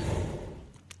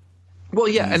 Well,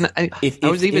 yeah, and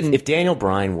if Daniel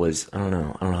Bryan was, I don't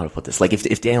know how to put this. Like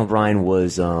if Daniel Bryan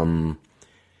was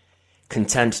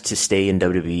content to stay in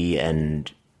WWE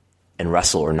and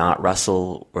wrestle or not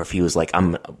wrestle, or if he was like,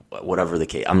 whatever the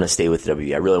case, I'm going to stay with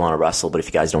WWE. I really want to wrestle, but if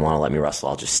you guys don't want to let me wrestle,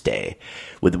 I'll just stay.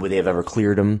 Would they have ever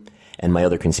cleared him? And my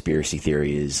other conspiracy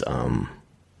theory is,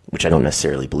 which I don't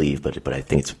necessarily believe, but I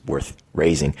think it's worth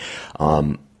raising.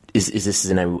 Is this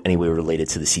in any way related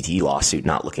to the CTE lawsuit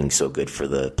not looking so good for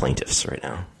the plaintiffs right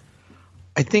now?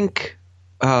 I think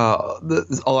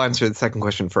I'll answer the second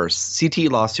question first. CTE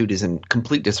lawsuit is in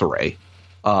complete disarray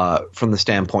from the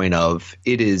standpoint of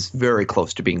it is very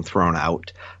close to being thrown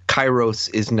out. Kairos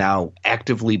is now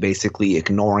actively basically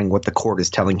ignoring what the court is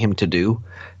telling him to do.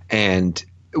 And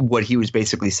what he was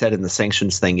basically said in the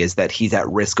sanctions thing is that he's at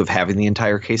risk of having the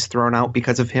entire case thrown out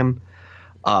because of him,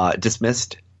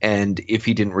 dismissed. And if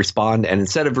he didn't respond, and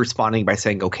instead of responding by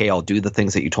saying, okay, I'll do the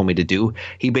things that you told me to do,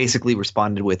 he basically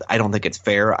responded with, I don't think it's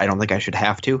fair. I don't think I should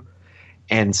have to.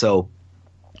 And so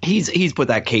he's put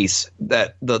that case,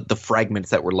 that the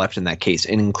fragments that were left in that case,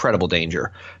 in incredible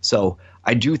danger. So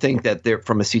I do think that they're,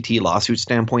 from a CT lawsuit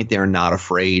standpoint, they're not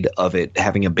afraid of it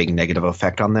having a big negative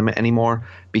effect on them anymore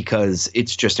because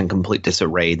it's just in complete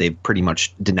disarray. They've pretty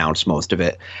much denounced most of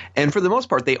it. And for the most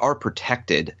part, they are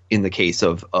protected in the case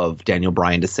of Daniel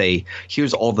Bryan to say,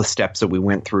 here's all the steps that we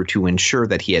went through to ensure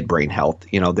that he had brain health.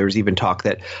 You know, there's even talk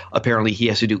that apparently he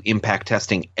has to do impact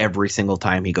testing every single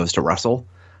time he goes to wrestle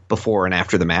before and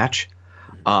after the match.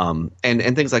 And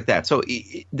things like that. So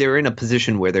they're in a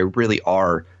position where they really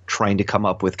are trying to come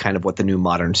up with kind of what the new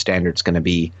modern standard's going to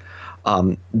be.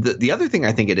 The other thing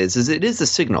I think it is a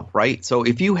signal, right? So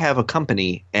if you have a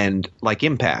company and like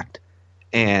Impact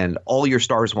and all your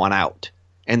stars want out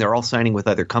and they're all signing with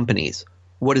other companies,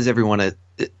 what does everyone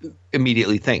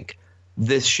immediately think?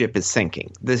 This ship is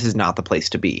sinking. This is not the place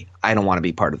to be. I don't want to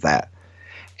be part of that.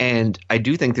 And I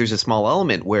do think there's a small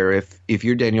element where if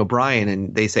you're Daniel Bryan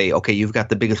and they say, okay, you've got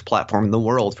the biggest platform in the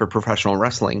world for professional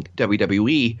wrestling,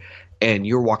 WWE, and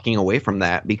you're walking away from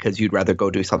that because you'd rather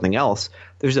go do something else,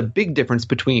 there's a big difference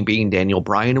between being Daniel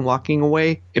Bryan and walking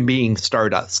away and being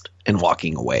Stardust and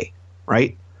walking away,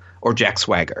 right? Or Jack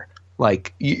Swagger.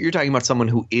 Like, you're talking about someone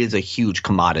who is a huge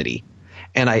commodity.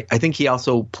 And I think he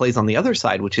also plays on the other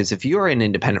side, which is if you're an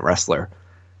independent wrestler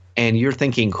and you're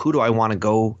thinking, who do I want to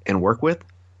go and work with?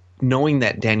 Knowing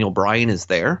that Daniel Bryan is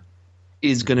there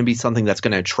is going to be something that's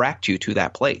going to attract you to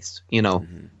that place. You know,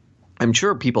 I'm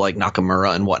sure people like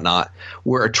Nakamura and whatnot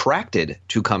were attracted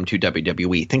to come to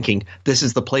WWE thinking this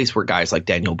is the place where guys like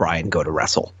Daniel Bryan go to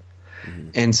wrestle.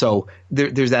 And so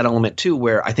there's that element too,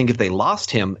 where I think if they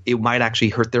lost him, it might actually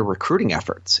hurt their recruiting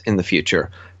efforts in the future,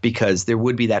 because there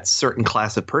would be that certain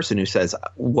class of person who says,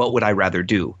 what would I rather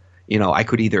do? You know, I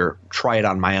could either try it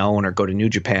on my own or go to New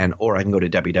Japan, or I can go to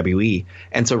WWE.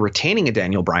 And so retaining a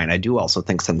Daniel Bryan, I do also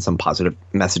think sends some positive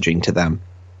messaging to them.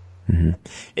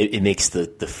 It makes the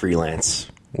freelance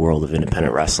world of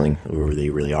independent wrestling, where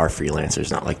they really are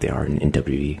freelancers, not like they are in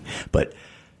WWE, but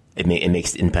it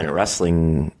makes independent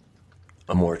wrestling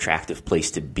a more attractive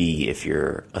place to be if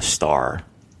you're a star,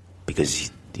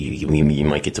 because you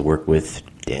might get to work with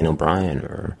Daniel Bryan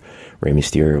or Rey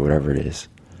Mysterio or whatever it is.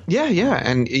 Yeah.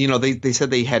 And, you know, they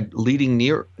said they had leading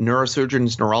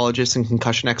neurosurgeons, neurologists, and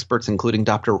concussion experts, including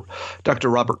Dr.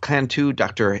 Robert Cantu,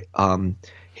 Dr.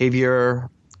 Javier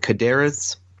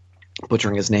Caderas,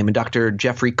 butchering his name, and Dr.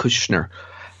 Jeffrey Kushner.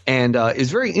 And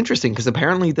it's very interesting because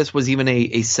apparently this was even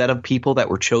a set of people that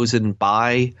were chosen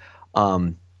by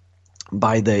the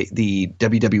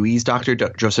WWE's doctor,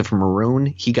 Joseph Maroon.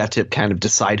 He got to kind of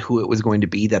decide who it was going to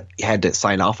be that had to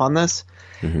sign off on this.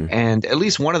 And at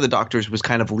least one of the doctors was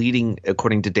kind of leading,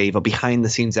 according to Dave, a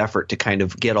behind-the-scenes effort to kind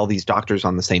of get all these doctors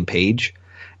on the same page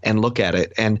and look at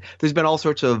it. And there's been all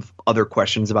sorts of other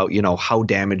questions about, you know, how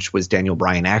damaged was Daniel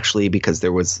Bryan actually, because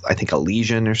there was, I think, a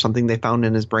lesion or something they found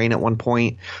in his brain at one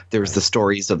point. There was the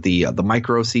stories of the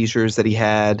micro seizures that he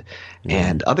had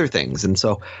and other things. And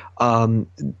so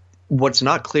what's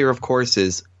not clear, of course,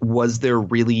 is was there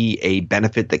really a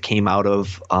benefit that came out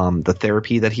of the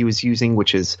therapy that he was using,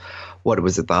 which is what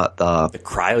was it? The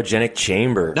cryogenic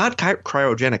chamber. Not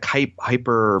cryogenic,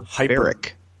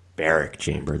 hyperbaric. Baric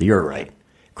chamber. You're right.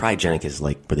 Cryogenic is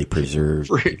like where they preserve.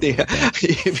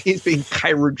 If he's being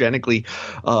cryogenically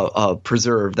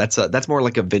preserved, that's more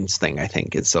like a Vince thing, I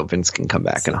think. It's so Vince can come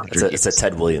back in 100 years. It's a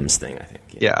Ted Williams thing, I think.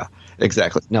 Yeah,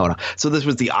 exactly. No. So this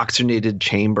was the oxygenated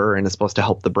chamber, and it's supposed to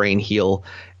help the brain heal.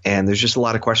 And there's just a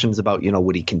lot of questions about, you know,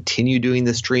 would he continue doing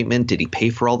this treatment? Did he pay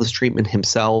for all this treatment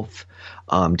himself?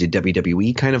 Did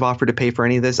WWE kind of offer to pay for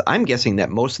any of this? I'm guessing that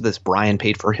most of this Bryan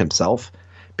paid for himself,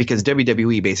 because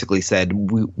WWE basically said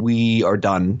we are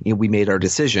done. We made our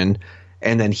decision,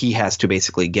 and then he has to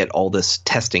basically get all this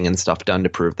testing and stuff done to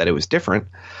prove that it was different.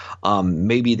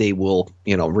 Maybe they will,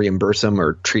 reimburse him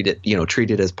or treat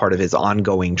it as part of his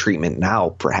ongoing treatment now,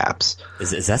 perhaps.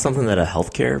 Is that something that a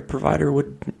healthcare provider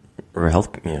would, or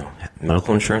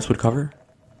medical insurance would cover?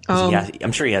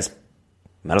 I'm sure he has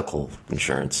medical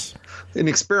insurance. An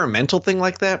experimental thing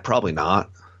like that, probably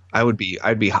not. I'd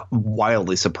be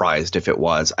wildly surprised if it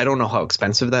was. I don't know how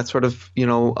expensive that sort of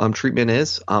treatment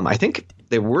is. I think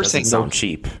they were saying sound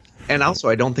cheap. And also,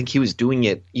 I don't think he was doing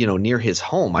it, near his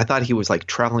home. I thought he was like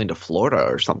traveling to Florida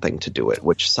or something to do it,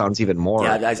 which sounds even more.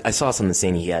 Yeah, I saw something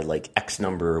saying he had like X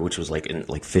number, which was like in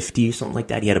like 50 or something like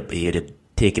that. He had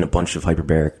taken a bunch of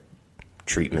hyperbaric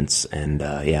treatments and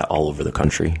all over the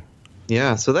country.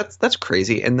 Yeah, so that's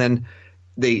crazy. And then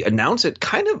they announce it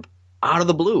kind of out of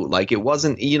the blue. Like, it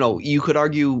wasn't, you could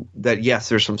argue that, yes,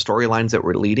 there's some storylines that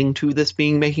were leading to this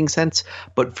making sense.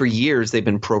 But for years, they've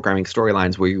been programming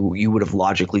storylines where you would have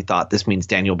logically thought this means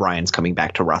Daniel Bryan's coming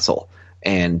back to wrestle.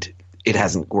 And it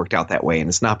hasn't worked out that way. And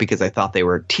it's not because I thought they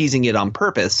were teasing it on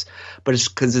purpose, but it's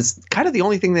because it's kind of the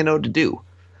only thing they know to do.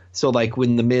 So like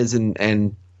when The Miz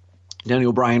and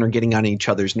Daniel Bryan are getting on each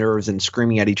other's nerves and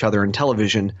screaming at each other on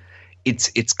television,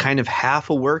 it's kind of half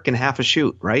a work and half a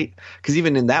shoot, right? Because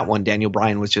even in that one, Daniel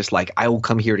Bryan was just like, I will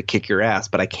come here to kick your ass,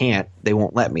 but I can't. They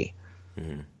won't let me.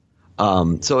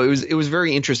 Mm-hmm. So it was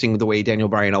very interesting the way Daniel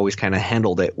Bryan always kind of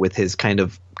handled it, with his kind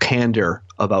of candor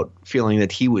about feeling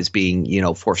that he was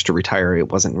being, forced to retire.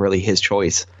 It wasn't really his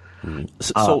choice.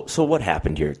 Mm-hmm. So what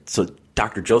happened here? So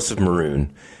Dr. Joseph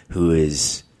Maroon, who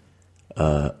is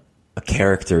a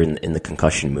character in the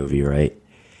Concussion movie, right?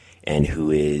 And who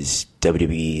is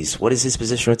WWE's, what is his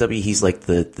position with WWE? He's like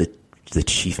the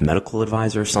chief medical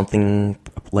advisor or something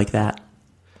like that?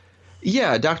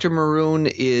 Yeah, Dr. Maroon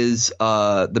is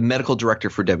the medical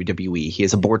director for WWE. He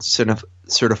is a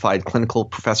board-certified clinical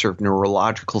professor of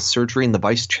neurological surgery and the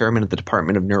vice chairman of the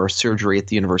Department of Neurosurgery at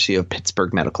the University of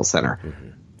Pittsburgh Medical Center. Mm-hmm.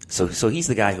 So he's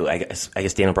the guy who, I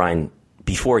guess Daniel Bryan,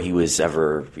 before he was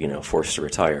ever forced to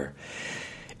retire,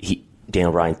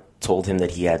 Daniel Bryan told him that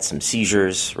he had some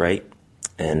seizures, right?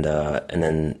 And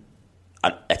then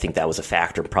I think that was a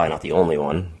factor, probably not the only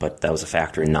one, but that was a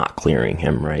factor in not clearing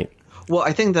him, right? Well,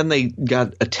 I think then they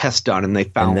got a test done and they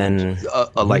found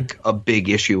a big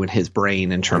issue in his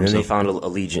brain in terms of... And then they found a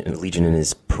lesion in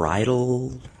his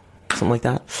parietal, something like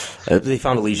that. They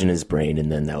found a lesion in his brain,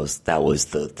 and then that was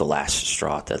the last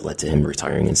straw that led to him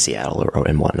retiring in Seattle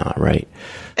and whatnot, right?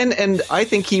 And I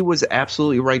think he was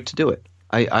absolutely right to do it.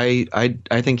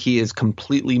 I think he is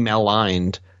completely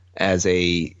maligned as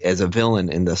a villain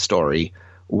in this story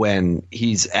when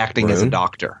he's acting as a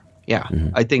doctor. Yeah, mm-hmm.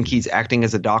 I think he's acting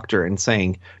as a doctor and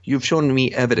saying, you've shown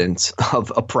me evidence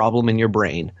of a problem in your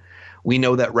brain. We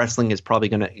know that wrestling is probably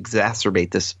going to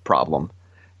exacerbate this problem.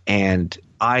 And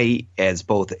I, as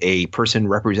both a person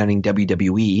representing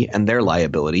WWE and their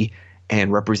liability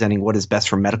and representing what is best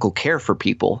for medical care for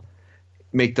people,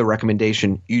 make the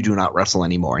recommendation, you do not wrestle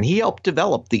anymore. And he helped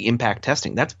develop the impact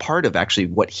testing. That's part of actually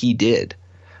what he did.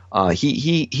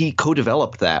 He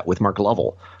co-developed that with Mark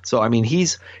Lovell. So, I mean,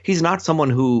 he's not someone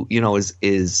who,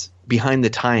 is behind the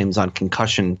times on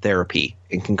concussion therapy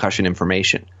and concussion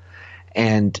information.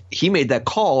 And he made that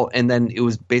call, and then it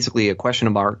was basically a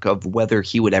question mark of whether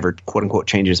he would ever, quote unquote,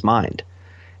 change his mind.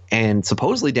 And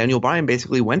supposedly Daniel Bryan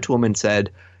basically went to him and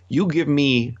said, you give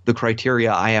me the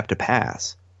criteria I have to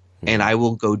pass, and I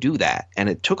will go do that. And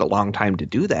it took a long time to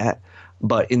do that.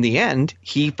 But in the end,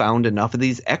 he found enough of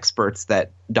these experts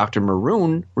that Dr.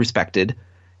 Maroon respected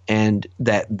and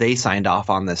that they signed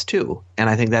off on this too. And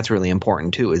I think that's really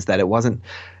important too, is that it wasn't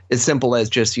as simple as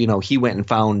just, he went and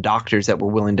found doctors that were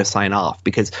willing to sign off.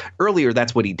 Because earlier,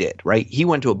 that's what he did, right? He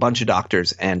went to a bunch of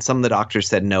doctors, and some of the doctors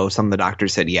said no, some of the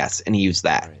doctors said yes, and he used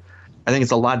that. Right. I think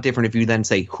it's a lot different if you then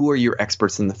say, who are your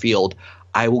experts in the field?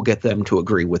 I will get them to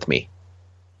agree with me.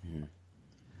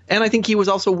 And I think he was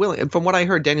also willing, from what I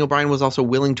heard, Daniel Bryan was also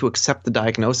willing to accept the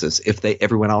diagnosis if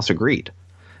everyone else agreed.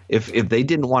 If they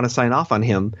didn't want to sign off on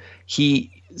him,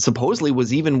 he supposedly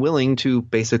was even willing to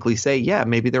basically say, yeah,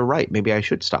 maybe they're right. Maybe I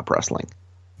should stop wrestling.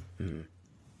 Mm.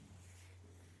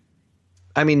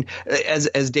 I mean,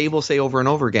 as Dave will say over and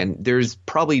over again, there's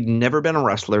probably never been a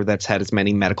wrestler that's had as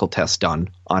many medical tests done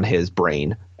on his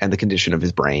brain and the condition of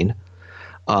his brain.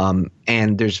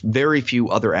 And there's very few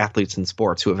other athletes in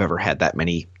sports who have ever had that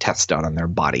many tests done on their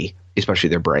body, especially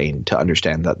their brain, to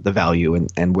understand the value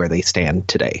and where they stand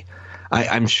today.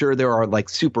 I'm sure there are like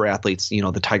super athletes,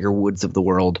 the Tiger Woods of the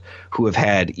world, who have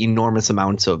had enormous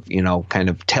amounts of, kind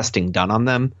of testing done on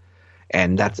them.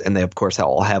 and they of course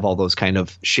all have all those kind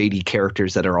of shady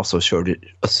characters that are also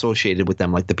associated with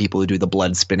them, like the people who do the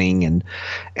blood spinning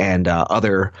and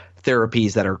other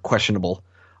therapies that are questionable.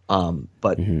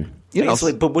 But you know,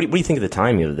 but what do you think of the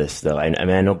timing of this, though? I mean,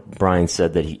 I know Brian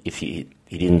said that if he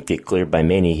didn't get cleared by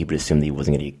Mania, he would assume that he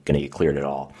wasn't going to get cleared at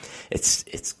all.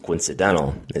 It's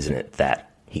coincidental, isn't it,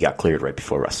 that he got cleared right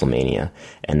before WrestleMania,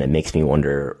 and that makes me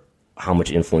wonder how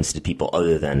much influence did people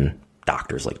other than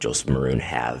doctors like Joseph Maroon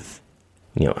have?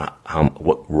 You know,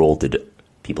 what role did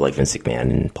people like Vince McMahon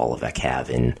and Paul Levesque have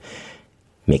in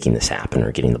making this happen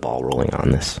or getting the ball rolling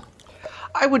on this?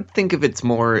 I would think of it's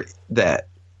more that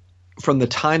from the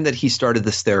time that he started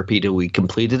this therapy till we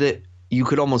completed it, you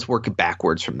could almost work it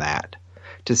backwards from that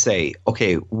to say,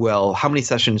 okay, well, how many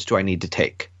sessions do I need to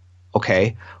take?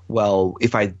 Okay, well,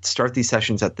 if I start these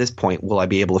sessions at this point, will I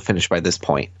be able to finish by this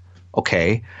point?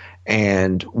 Okay,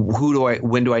 and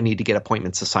when do I need to get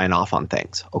appointments to sign off on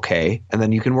things? Okay, and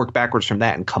then you can work backwards from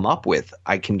that and come up with,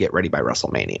 I can get ready by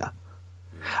WrestleMania.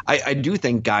 I do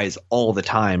think guys all the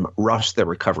time rush their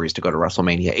recoveries to go to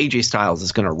WrestleMania. AJ Styles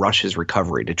is going to rush his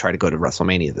recovery to try to go to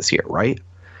WrestleMania this year, right?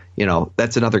 You know,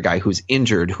 that's another guy who's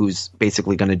injured, who's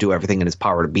basically going to do everything in his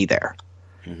power to be there.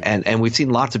 Mm-hmm. And we've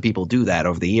seen lots of people do that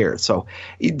over the years. So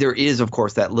there is, of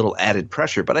course, that little added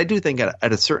pressure. But I do think at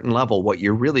a certain level, what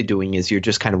you're really doing is you're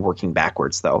just kind of working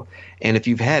backwards, though. And if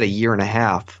you've had a year and a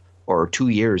half or 2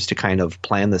 years to kind of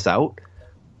plan this out,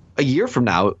 a year from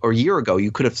now or a year ago,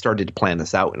 you could have started to plan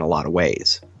this out in a lot of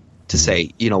ways to say,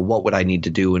 you know, what would I need to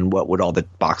do and what would all the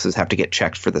boxes have to get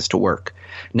checked for this to work?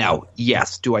 Now,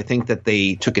 yes, do I think that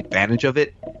they took advantage of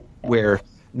it where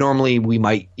normally we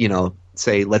might, you know,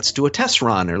 say, let's do a test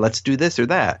run or let's do this or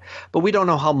that. But we don't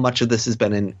know how much of this has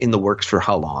been in the works for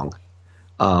how long.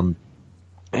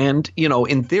 And, you know,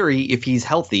 in theory, if he's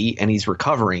healthy and he's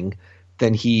recovering,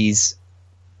 then he's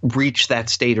reached that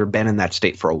state or been in that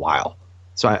state for a while.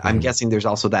 So I'm guessing there's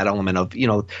also that element of, you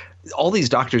know, all these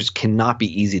doctors cannot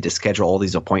be easy to schedule all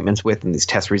these appointments with and these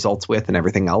test results with and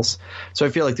everything else. So I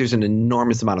feel like there's an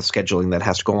enormous amount of scheduling that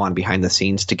has to go on behind the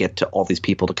scenes to get to all these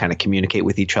people to kind of communicate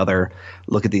with each other,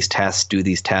 look at these tests, do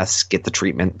these tests, get the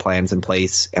treatment plans in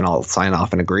place, and all sign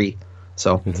off and agree.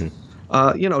 So,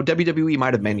 you know, WWE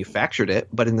might have manufactured it,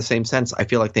 but in the same sense, I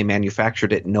feel like they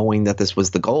manufactured it knowing that this was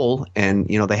the goal and,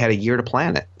 you know, they had a year to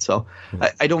plan it. So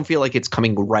I don't feel like it's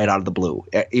coming right out of the blue.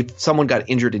 If someone got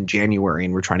injured in January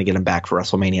and we're trying to get him back for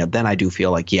WrestleMania, then I do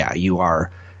feel like, yeah, you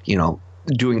are, you know,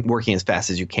 working as fast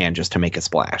as you can just to make a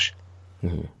splash.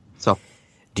 Mm-hmm. So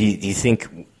do you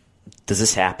think, does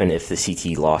this happen if the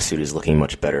CTE lawsuit is looking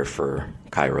much better for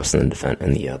Kairos and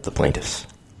the plaintiffs?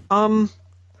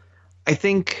 I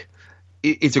think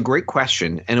it's a great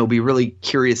question, and it'll be really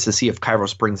curious to see if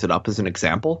Kairos brings it up as an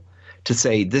example to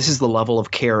say this is the level of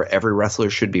care every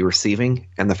wrestler should be receiving,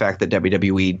 and the fact that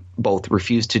WWE both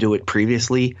refused to do it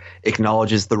previously,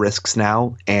 acknowledges the risks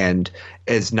now, and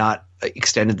has not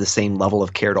extended the same level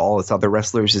of care to all its other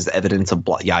wrestlers is evidence of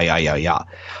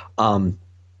I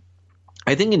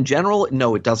think in general,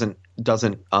 no, it doesn't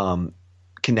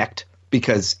connect,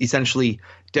 because essentially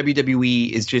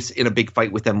WWE is just in a big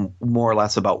fight with them more or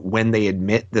less about when they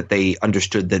admit that they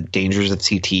understood the dangers of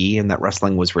CTE and that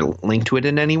wrestling was linked to it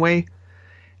in any way.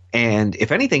 And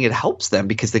if anything, it helps them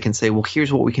because they can say, well,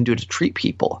 here's what we can do to treat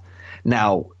people.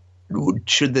 Now,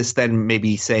 should this then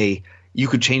maybe say you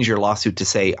could change your lawsuit to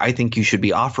say, I think you should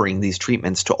be offering these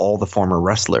treatments to all the former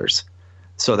wrestlers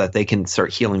so that they can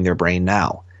start healing their brain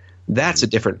now? That's a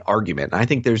different argument. I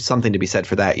think there's something to be said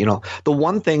for that. You know, the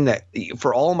one thing that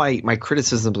for all my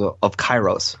criticisms of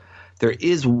Kairos, there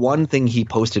is one thing he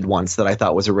posted once that I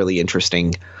thought was a really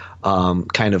interesting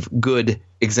kind of good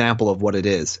example of what it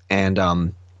is. And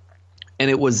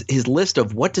it was his list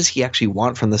of what does he actually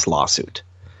want from this lawsuit.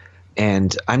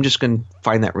 And I'm just going to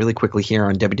find that really quickly here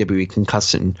on WWE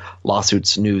Concussion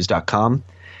Lawsuitsnews.com.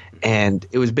 And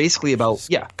it was basically about,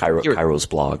 Kairos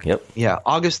blog. Yep. Yeah.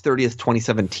 August 30th,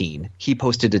 2017, he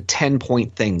posted a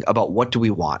 10-point thing about what do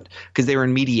we want, because they were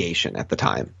in mediation at the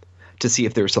time to see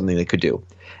if there was something they could do.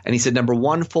 And he said, number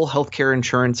one, full health care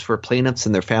insurance for plaintiffs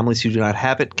and their families who do not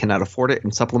have it, cannot afford it,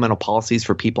 and supplemental policies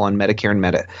for people on Medicare and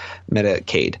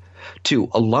Medicaid. 2,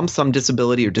 a lump sum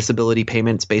disability or disability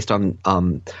payments based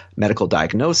on medical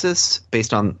diagnosis,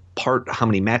 based on part how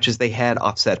many matches they had,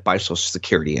 offset by Social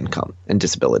Security income and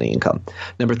disability income.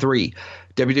 Number 3,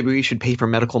 WWE should pay for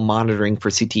medical monitoring for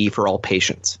CTE for all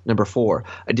patients. Number 4,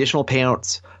 additional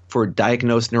payouts for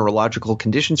diagnosed neurological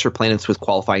conditions for plaintiffs with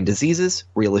qualifying diseases,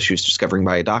 real issues discovering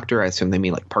by a doctor. I assume they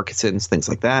mean like Parkinson's, things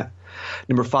like that.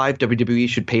 Number 5, WWE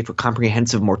should pay for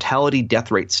comprehensive mortality death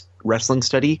rates wrestling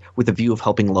study with a view of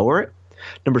helping lower it.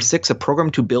 Number 6, a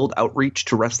program to build outreach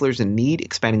to wrestlers in need,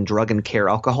 expanding drug and care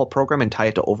alcohol program and tie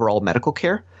it to overall medical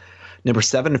care. Number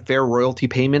 7, fair royalty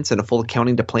payments and a full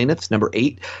accounting to plaintiffs. Number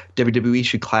 8, WWE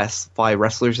should classify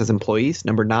wrestlers as employees.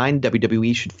 Number 9,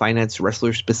 WWE should finance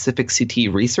wrestler-specific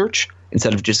CTE research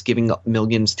instead of just giving up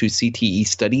millions to CTE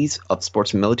studies of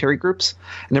sports and military groups.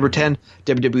 And number 10,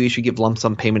 WWE should give lump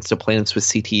sum payments to plaintiffs with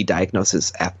CTE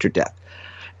diagnosis after death.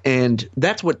 And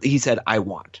that's what he said I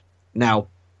want. Now,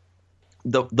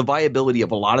 the viability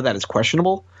of a lot of that is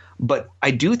questionable, but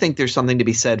I do think there's something to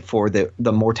be said for the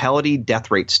mortality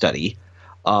death rate study,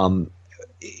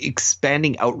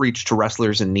 expanding outreach to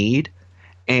wrestlers in need,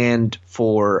 and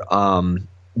for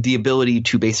the ability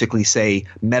to basically say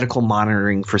medical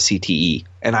monitoring for CTE.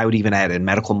 And I would even add in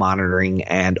medical monitoring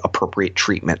and appropriate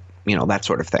treatment, that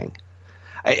sort of thing.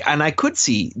 And I could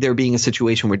see there being a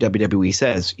situation where WWE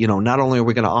says, not only are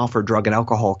we going to offer drug and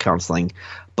alcohol counseling,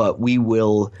 but we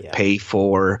will pay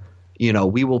for,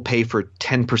 we will pay for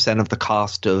 10% of the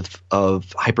cost of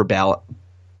hyperbaric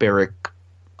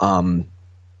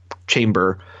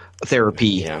chamber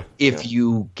therapy if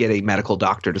you get a medical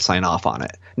doctor to sign off on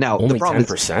it. Now, only the problem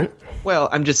 10%? Well,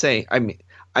 I'm just saying,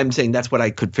 I'm saying that's what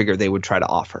I could figure they would try to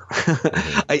offer.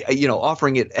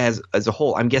 Offering it as a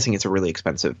whole, I'm guessing it's a really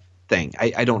expensive thing.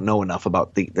 I don't know enough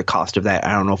about the cost of that.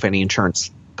 I don't know if any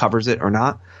insurance covers it or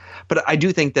not. But I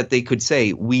do think that they could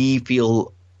say we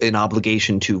feel an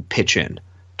obligation to pitch in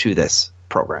to this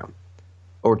program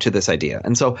or to this idea.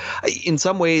 And so in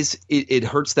some ways it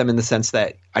hurts them in the sense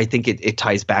that I think it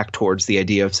ties back towards the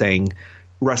idea of saying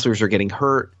wrestlers are getting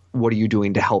hurt. What are you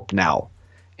doing to help now?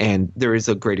 And there is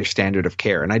a greater standard of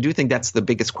care. And I do think that's the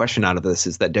biggest question out of this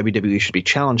is that WWE should be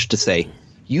challenged to say,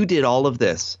 you did all of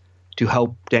this to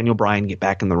help Daniel Bryan get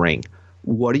back in the ring.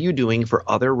 What are you doing for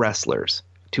other wrestlers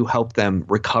to help them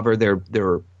recover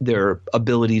their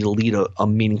ability to lead a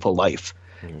meaningful life?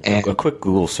 And a quick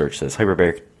Google search says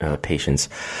hyperbaric patients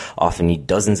often need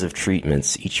dozens of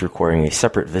treatments, each requiring a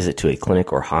separate visit to a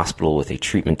clinic or hospital with a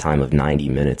treatment time of 90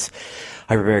 minutes.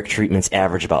 Hyperbaric treatments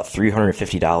average about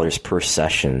 $350 per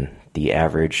session. The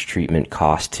average treatment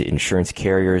cost to insurance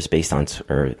carriers based on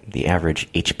the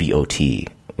average HBOT,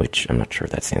 which I'm not sure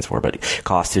what that stands for, but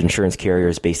cost to insurance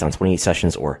carriers based on 28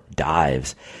 sessions or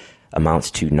dives amounts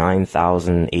to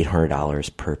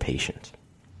 $9,800 per patient.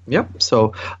 Yep.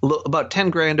 So about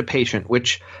 $10,000 a patient,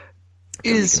 which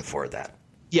is can afford that.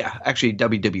 Yeah, actually,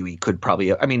 WWE could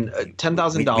probably. I mean,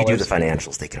 $10,000. We do the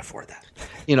financials; they can afford that.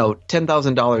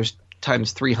 $10,000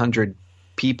 times 300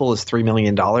 people is $3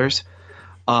 million.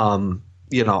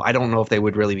 I don't know if they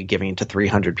would really be giving it to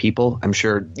 300 people. I'm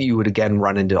sure you would again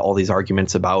run into all these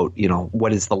arguments about,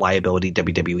 what is the liability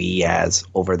WWE has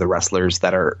over the wrestlers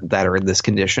that are in this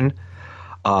condition.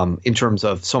 In terms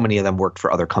of so many of them worked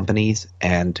for other companies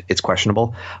and it's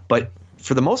questionable. But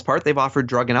for the most part, they've offered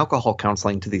drug and alcohol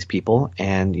counseling to these people,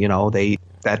 and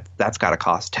that's got to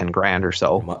cost $10,000 or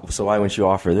so. So why wouldn't you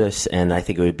offer this? And I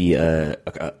think it would be a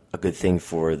good thing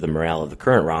for the morale of the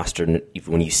current roster.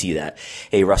 When you see that,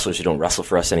 hey, wrestlers who don't wrestle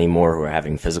for us anymore, who are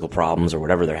having physical problems or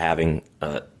whatever they're having,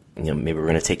 maybe we're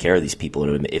going to take care of these people.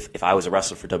 And if I was a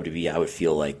wrestler for WWE, I would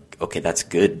feel like, okay, that's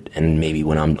good. And maybe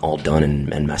when I'm all done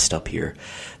and messed up here,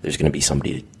 there's going to be some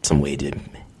way to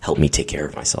help me take care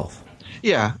of myself.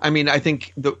 Yeah, I mean, I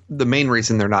think the main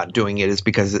reason they're not doing it is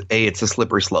because it's a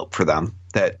slippery slope for them.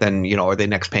 That then, are they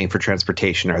next paying for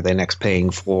transportation? Are they next paying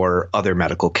for other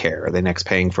medical care? Are they next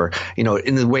paying for,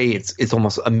 in the way it's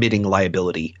almost admitting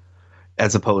liability,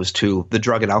 as opposed to the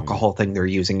drug and alcohol thing they're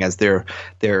using as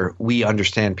we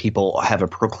understand people have a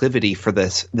proclivity for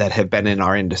this that have been in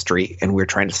our industry, and we're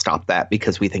trying to stop that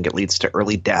because we think it leads to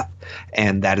early death,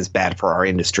 and that is bad for our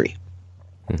industry.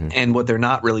 Mm-hmm. And what they're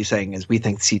not really saying is we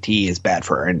think CTE is bad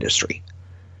for our industry.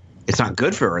 It's not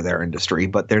good for their industry,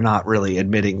 but they're not really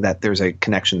admitting that there's a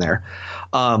connection there.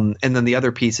 And then the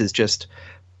other piece is just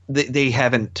they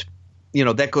haven't,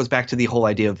 that goes back to the whole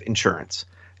idea of insurance.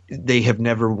 They have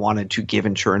never wanted to give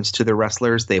insurance to their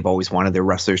wrestlers. They've always wanted their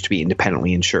wrestlers to be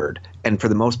independently insured. And for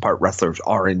the most part, wrestlers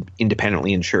are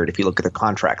independently insured. If you look at the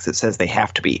contracts, it says they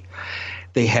have to be.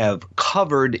 They have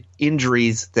covered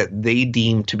injuries that they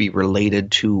deem to be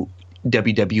related to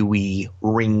WWE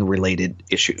ring-related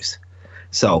issues.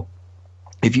 So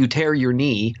if you tear your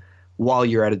knee while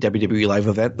you're at a WWE live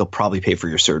event, they'll probably pay for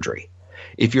your surgery.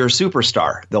 If you're a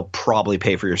superstar, they'll probably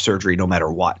pay for your surgery no matter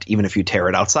what, even if you tear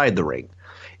it outside the ring.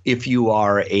 If you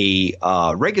are a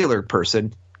regular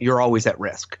person, you're always at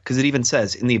risk, because it even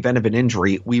says in the event of an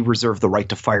injury, we reserve the right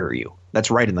to fire you. That's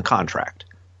right in the contract.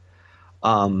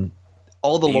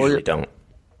 All the lawyers don't.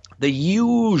 They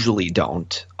usually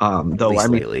don't. Though I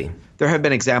mean, lately. there have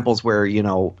been examples where,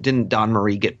 didn't Dawn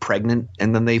Marie get pregnant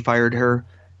and then they fired her?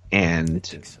 And, I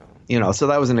think so. So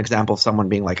that was an example of someone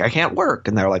being like, I can't work.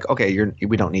 And they're like, okay,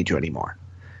 we don't need you anymore.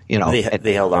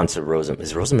 They held on to Rosa.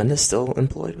 Is Rosa Mendes still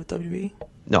employed with WB?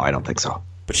 No, I don't think so.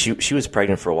 But she was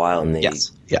pregnant for a while, and they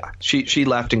Yes, yeah, she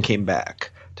left and came back,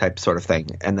 type sort of thing,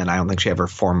 and then I don't think she ever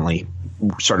formally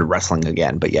started wrestling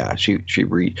again. But yeah, she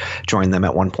rejoined them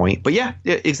at one point. But yeah,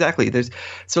 exactly. There's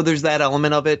that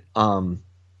element of it.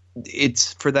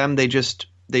 It's for them.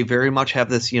 They very much have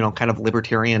this kind of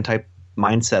libertarian type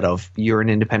mindset of, you're an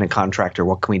independent contractor.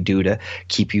 What can we do to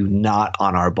keep you not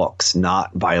on our books,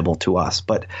 not viable to us?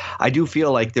 But I do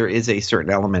feel like there is a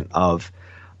certain element of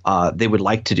they would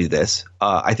like to do this.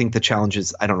 I think the challenge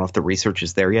is, I don't know if the research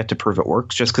is there yet to prove it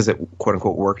works. Just because it quote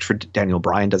unquote worked for Daniel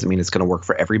Bryan doesn't mean it's going to work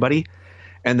for everybody.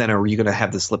 And then are you going to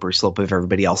have the slippery slope of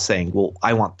everybody else saying, well,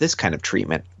 I want this kind of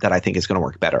treatment that I think is going to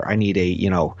work better. I need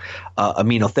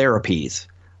aminotherapies,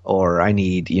 or I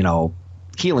need,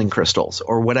 healing crystals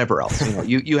or whatever else.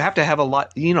 You have to have a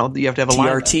lot, you have to have a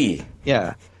TRT.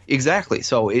 Yeah, exactly.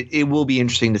 So it will be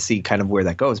interesting to see kind of where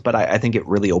that goes. But I think it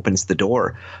really opens the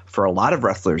door for a lot of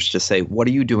wrestlers to say, what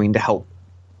are you doing to help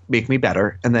make me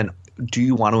better? And then, do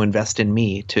you want to invest in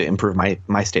me to improve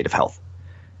my state of health?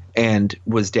 And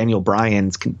was Daniel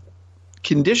Bryan's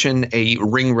condition a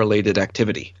ring-related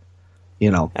activity?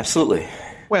 Absolutely.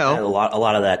 Well, and a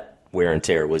lot of that wear and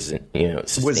tear was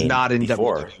not in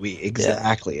before. WWE.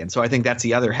 Exactly. Yeah. And so I think that's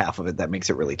the other half of it that makes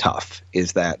it really tough,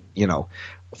 is that,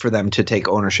 for them to take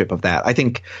ownership of that. I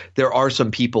think there are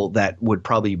some people that would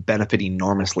probably benefit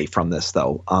enormously from this,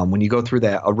 though. When you go through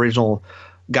the original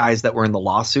guys that were in the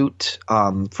lawsuit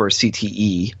for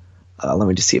CTE, let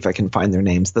me just see if I can find their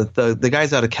names. The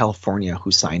guys out of California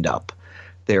who signed up,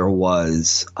 there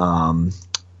was Evan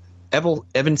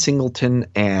Singleton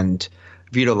and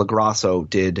Vito LaGrasso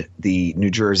did the New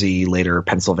Jersey, later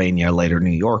Pennsylvania, later New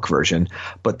York version.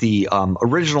 But the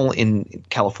original in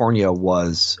California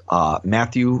was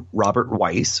Matthew Robert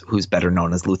Weiss, who's better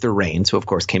known as Luther Reigns, who, of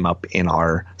course, came up in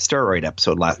our steroid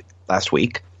episode last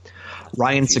week.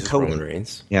 Ryan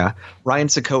Sakota. Yeah. Ryan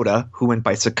Sakota, who went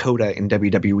by Sakota in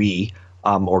WWE,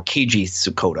 or KG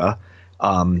Sakota,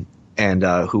 and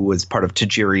who was part of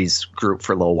Tajiri's group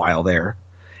for a little while there.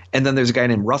 And then there's a guy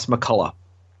named Russ McCullough.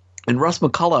 And Russ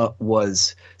McCullough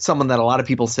was someone that a lot of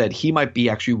people said he might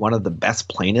be actually one of the best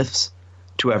plaintiffs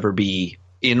to ever be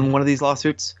in one of these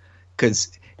lawsuits,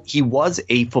 because he was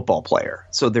a football player.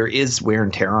 So there is wear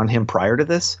and tear on him prior to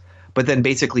this. But then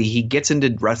basically he gets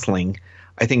into wrestling.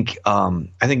 I think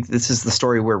this is the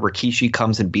story where Rikishi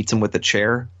comes and beats him with a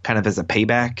chair, kind of as a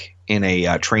payback in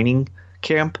a training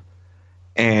camp.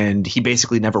 And he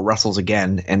basically never wrestles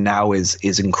again, and now is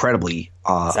incredibly.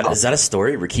 Is that a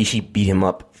story? Rikishi beat him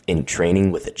up in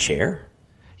training with a chair?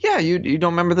 Yeah, you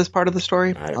don't remember this part of the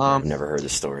story? I've never heard the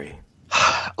story.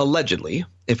 Allegedly,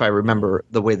 if I remember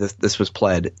the way this was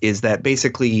pled, is that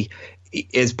basically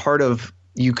as part of,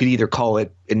 you could either call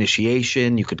it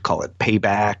initiation, you could call it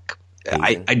payback.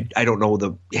 I don't know,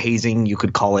 the hazing, you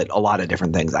could call it a lot of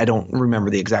different things. I don't remember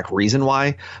the exact reason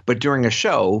why, but during a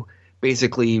show,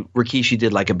 basically Rikishi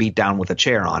did like a beat down with a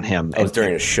chair on him. It was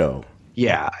during a show.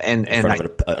 Yeah, and in front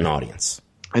of an audience.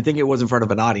 I think it was in front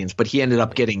of an audience, but he ended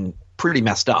up getting pretty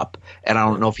messed up, and I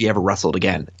don't know if he ever wrestled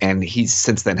again. And he's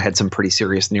since then had some pretty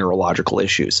serious neurological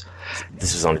issues.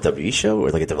 This was on a WWE show, or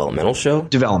like a developmental show?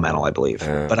 Developmental, I believe.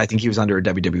 But I think he was under a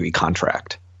WWE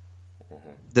contract.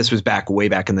 This was way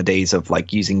back in the days of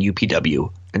like using UPW,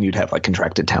 and you'd have like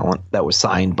contracted talent that was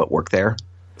signed but worked there.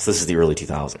 So this is the early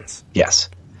 2000s? Yes.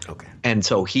 Okay. And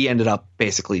so he ended up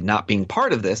basically not being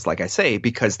part of this, like I say,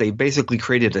 because they basically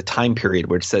created a time period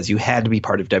where it says you had to be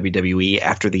part of WWE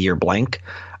after the year blank.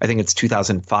 I think it's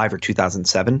 2005 or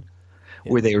 2007,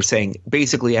 where they were saying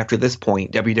basically after this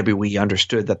point, WWE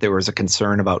understood that there was a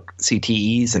concern about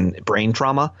CTEs and brain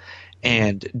trauma,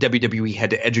 and WWE had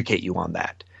to educate you on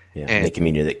that. Yeah, and they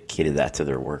communicated that to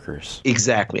their workers.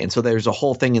 Exactly. And so there's a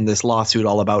whole thing in this lawsuit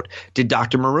all about, did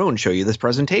Dr. Maroon show you this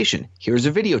presentation? Here's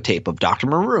a videotape of Dr.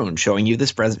 Maroon showing you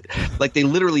this like they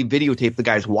literally videotape the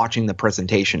guys watching the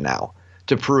presentation now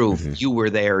to prove you were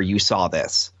there, you saw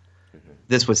this.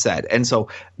 This was said. And so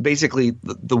basically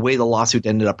the way the lawsuit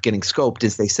ended up getting scoped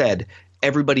is they said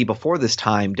everybody before this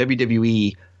time,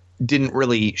 WWE didn't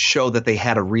really show that they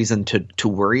had a reason to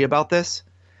worry about this.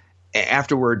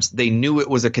 Afterwards, they knew it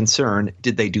was a concern.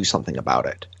 Did they do something about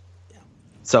it? Yeah.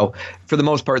 So for the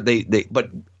most part, Russ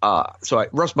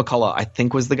McCullough, I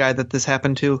think, was the guy that this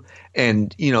happened to.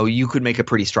 And, you could make a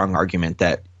pretty strong argument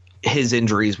that his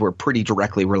injuries were pretty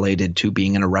directly related to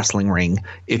being in a wrestling ring,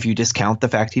 if you discount the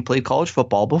fact he played college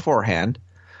football beforehand,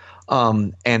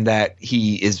 and that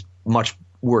he is much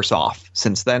worse off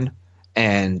since then.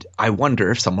 And I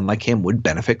wonder if someone like him would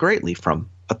benefit greatly from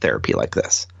a therapy like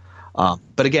this.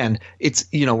 But again, it's,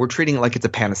 we're treating it like it's a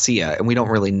panacea, and we don't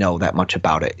really know that much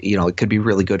about it. It could be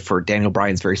really good for Daniel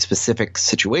Bryan's very specific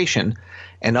situation,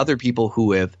 and other people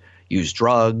who have used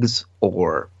drugs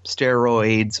or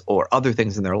steroids or other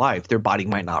things in their life, their body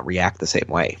might not react the same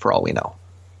way, for all we know.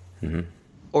 Mm-hmm.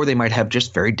 Or they might have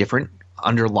just very different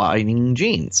underlying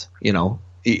genes.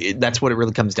 That's what it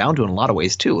really comes down to in a lot of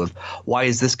ways too, of why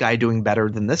is this guy doing better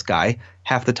than this guy?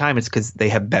 Half the time it's because they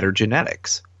have better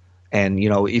genetics. And,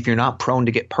 if you're not prone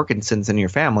to get Parkinson's in your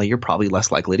family, you're probably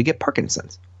less likely to get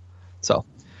Parkinson's. So,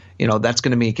 that's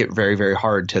going to make it very, very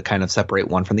hard to kind of separate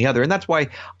one from the other. And that's why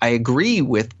I agree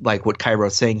with like what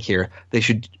Kairo's saying here. They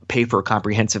should pay for a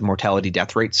comprehensive mortality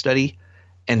death rate study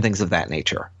and things of that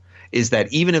nature. Is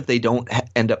that even if they don't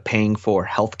end up paying for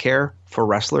health care for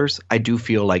wrestlers, I do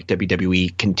feel like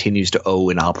WWE continues to owe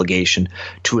an obligation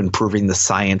to improving the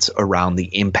science around the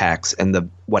impacts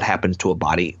and what happens to a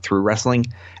body through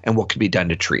wrestling and what can be done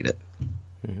to treat it.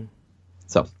 Mm-hmm.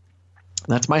 So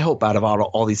that's my hope out of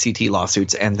all these CT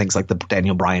lawsuits and things like the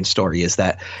Daniel Bryan story, is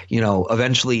that,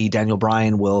 eventually Daniel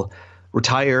Bryan will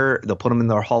retire, they'll put him in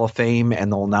their Hall of Fame,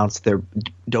 and they'll announce they're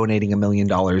donating $1 million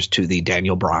to the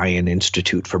Daniel Bryan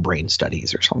Institute for Brain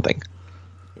Studies or something.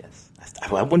 Yes.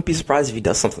 I wouldn't be surprised if he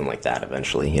does something like that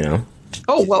eventually,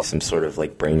 Oh, well. Some sort of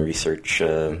like brain research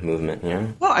movement,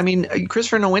 Well, I mean,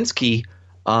 Christopher Nowinski,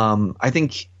 I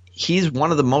think he's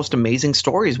one of the most amazing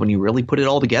stories when you really put it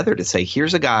all together, to say,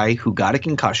 here's a guy who got a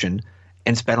concussion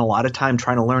and spent a lot of time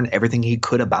trying to learn everything he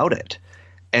could about it,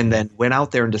 and then went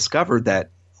out there and discovered that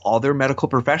all their medical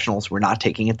professionals were not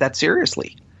taking it that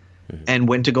seriously, and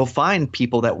went to go find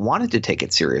people that wanted to take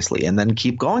it seriously, and then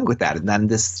keep going with that. And then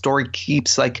this story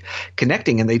keeps like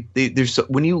connecting. And there's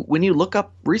when you look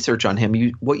up research on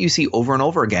him, what you see over and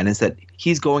over again is that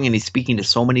he's going and he's speaking to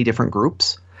so many different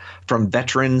groups, from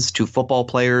veterans to football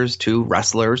players to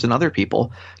wrestlers and other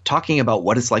people, talking about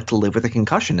what it's like to live with a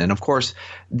concussion. And of course,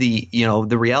 the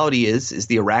reality is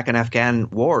the Iraq and Afghan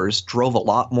wars drove a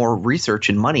lot more research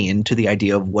and money into the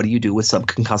idea of what do you do with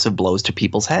subconcussive blows to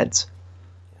people's heads.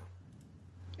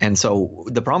 And so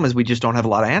the problem is we just don't have a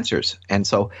lot of answers. And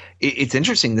so it's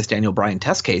interesting, this Daniel Bryan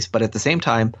test case, but at the same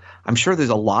time, I'm sure there's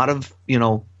a lot of,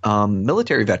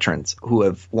 military veterans who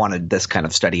have wanted this kind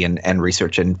of study and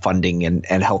research and funding and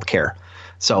healthcare.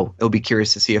 So it'll be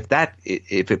curious to see if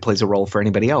it plays a role for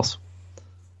anybody else.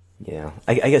 Yeah,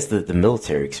 I guess the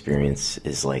military experience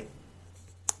is like,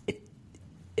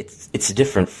 it's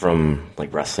different from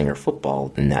like wrestling or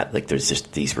football in that like there's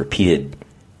just these repeated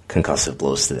concussive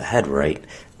blows to the head, right?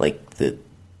 Like the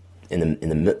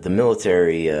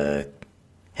military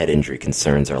head injury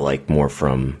concerns are like more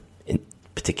from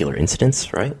particular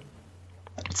incidents, right?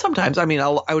 Sometimes, I mean,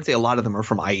 I would say a lot of them are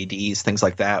from IEDs, things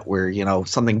like that, where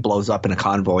something blows up in a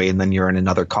convoy and then you're in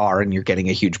another car and you're getting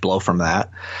a huge blow from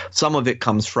that. Some of it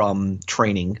comes from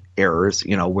training errors,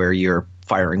 where you're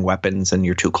firing weapons and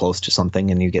you're too close to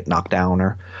something and you get knocked down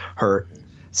or hurt.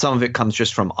 Some of it comes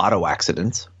just from auto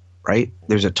accidents. Right?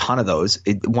 There's a ton of those.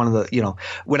 One of the,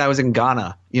 when I was in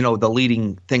Ghana, the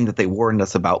leading thing that they warned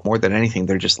us about more than anything,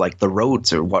 they're just like, the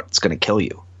roads are what's going to kill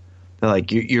you. They're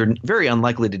like, you're very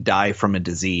unlikely to die from a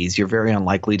disease. You're very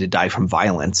unlikely to die from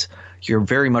violence. You're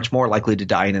very much more likely to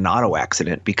die in an auto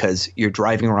accident because you're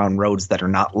driving around roads that are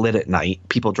not lit at night.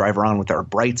 People drive around with their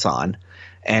brights on.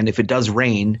 And if it does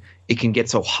rain, it can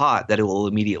get so hot that it will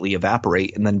immediately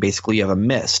evaporate. And then basically you have a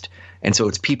mist. And so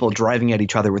it's people driving at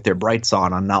each other with their brights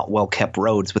on not well-kept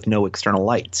roads with no external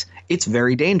lights. It's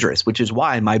very dangerous, which is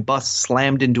why my bus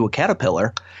slammed into a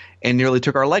Caterpillar and nearly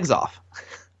took our legs off.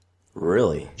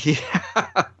 Really?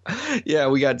 Yeah. Yeah,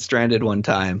 we got stranded one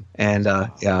time. And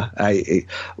luckily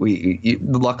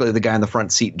the guy in the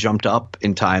front seat jumped up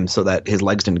in time so that his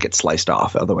legs didn't get sliced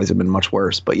off. Otherwise it would have been much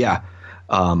worse. But yeah,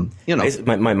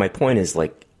 My point is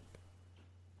like,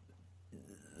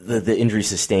 the injury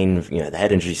sustained, the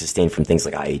head injury sustained from things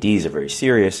like IEDs are very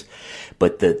serious,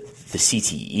 but the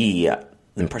CTE,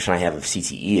 the impression I have of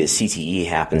CTE is CTE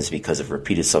happens because of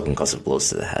repeated subconcussive blows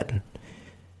to the head.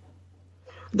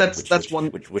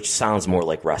 Which sounds more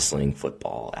like wrestling,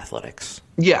 football, athletics.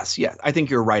 Yes, I think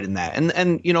you're right in that.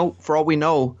 And for all we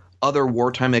know, other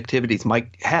wartime activities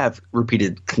might have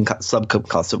repeated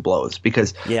subconcussive blows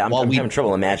because I'm having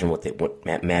trouble imagining what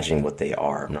they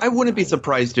are. I wouldn't be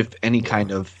surprised if any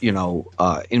kind of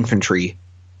infantry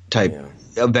type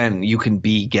event you can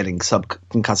be getting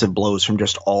subconcussive blows from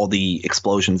just all the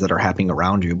explosions that are happening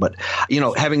around you. But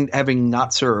having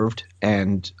not served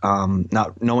and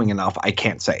not knowing enough, I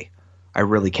can't say. I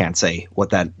really can't say what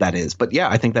that is. But yeah,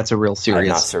 I think that's a real serious.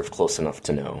 I've not served close enough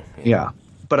to know. Yeah.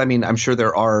 But I mean, I'm sure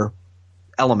there are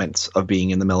elements of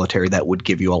being in the military that would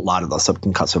give you a lot of the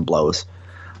subconcussive blows.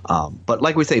 But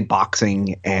like we say,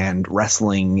 boxing and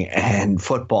wrestling and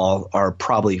football are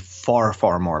probably far,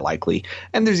 far more likely.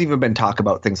 And there's even been talk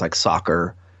about things like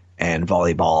soccer and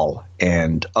volleyball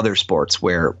and other sports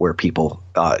where people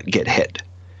get hit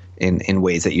in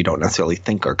ways that you don't necessarily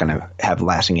think are going to have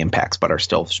lasting impacts, but are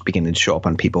still beginning to show up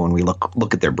on people when we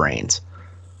look at their brains.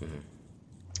 Mm-hmm.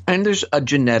 And there's a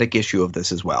genetic issue of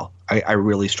this as well. I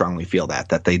really strongly feel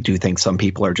that they do think some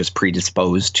people are just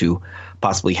predisposed to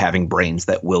possibly having brains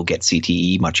that will get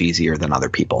CTE much easier than other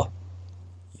people.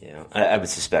 Yeah, I would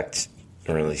suspect,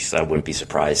 or at least I wouldn't be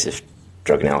surprised if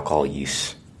drug and alcohol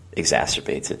use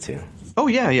exacerbates it too. Oh,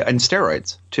 yeah, and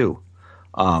steroids too.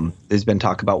 There's been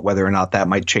talk about whether or not that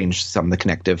might change some of the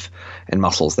connective and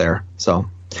muscles there. So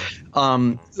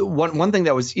one thing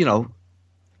that was,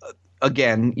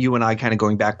 again, you and I kind of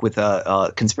going back with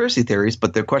conspiracy theories,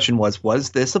 but the question was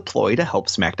this a ploy to help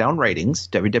SmackDown ratings?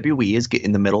 WWE is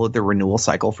in the middle of their renewal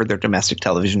cycle for their domestic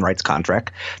television rights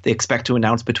contract. They expect to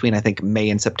announce between, I think, May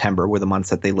and September were the months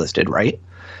that they listed, right?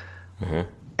 Mm-hmm.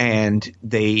 And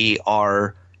they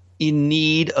are in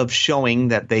need of showing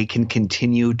that they can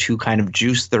continue to kind of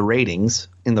juice their ratings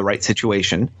in the right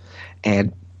situation.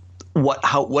 And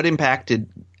what impact did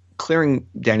clearing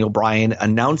Daniel Bryan,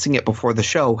 announcing it before the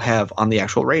show, have on the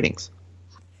actual ratings?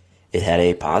 It had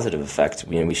a positive effect.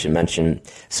 We should mention.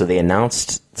 So they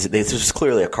announced this was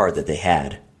clearly a card that they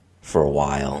had for a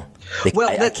while.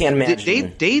 I can't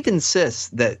imagine. Dave insists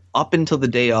that up until the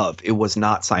day of, it was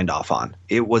not signed off on.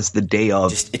 It was the day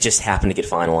of. It just happened to get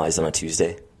finalized on a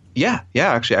Tuesday. Yeah,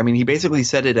 actually. I mean, he basically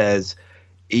said it as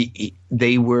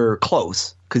they were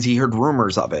close because he heard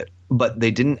rumors of it, but they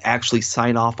didn't actually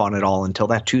sign off on it all until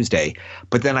that Tuesday.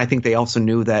 But then I think they also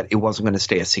knew that it wasn't going to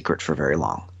stay a secret for very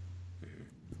long.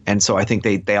 And so I think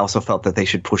they also felt that they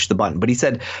should push the button. But he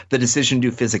said the decision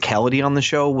to do physicality on the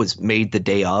show was made the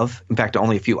day of. In fact,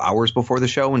 only a few hours before the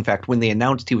show. In fact, when they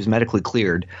announced he was medically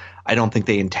cleared, I don't think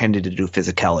they intended to do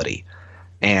physicality.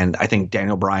 And I think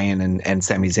Daniel Bryan and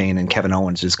Sami Zayn and Kevin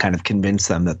Owens just kind of convinced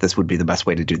them that this would be the best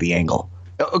way to do the angle.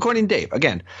 According to Dave,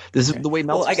 again, this is the way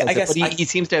Meltzer says it, but he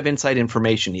seems to have inside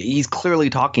information. He's clearly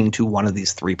talking to one of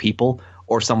these three people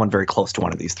or someone very close to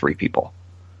one of these three people.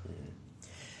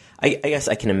 I guess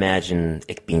I can imagine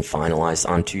it being finalized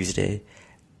on Tuesday.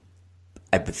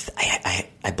 I have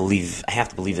to believe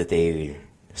that they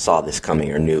saw this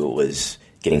coming or knew it was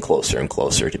getting closer and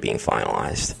closer to being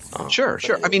finalized. Sure.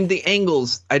 I mean, the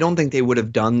angles, I don't think they would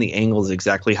have done the angles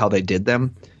exactly how they did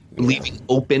them, leaving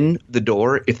open the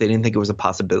door if they didn't think it was a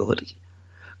possibility.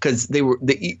 Because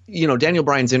Daniel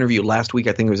Bryan's interview last week,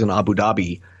 I think it was in Abu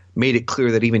Dhabi, made it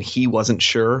clear that even he wasn't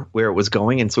sure where it was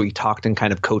going. And so he talked in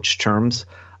kind of coach terms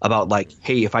about like,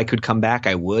 hey, if I could come back,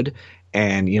 I would.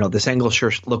 And, this angle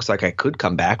sure looks like I could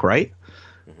come back, right?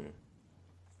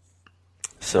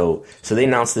 So they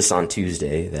announced this on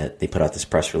Tuesday, that they put out this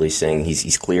press release saying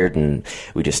he's cleared, and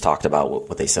we just talked about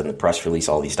what they said in the press release.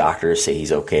 All these doctors say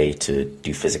he's okay to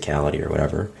do physicality or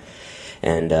whatever.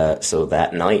 And so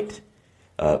that night,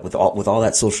 with all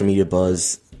that social media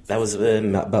buzz, that was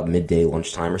about midday,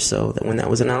 lunchtime or so, that when that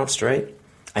was announced, right?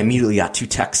 I immediately got 2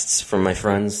 texts from my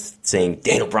friends saying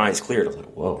Daniel Bryan's cleared. I was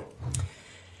like, whoa.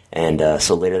 And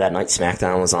so later that night,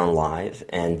 SmackDown was on live,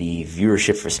 and the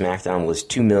viewership for SmackDown was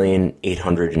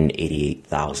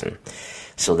 2,888,000.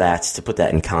 So that's, to put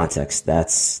that in context,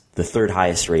 that's the third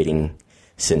highest rating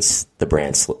since the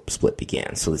brand split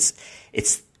began. So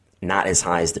it's not as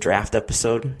high as the draft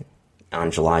episode on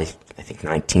July, I think,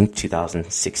 19th,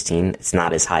 2016. It's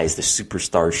not as high as the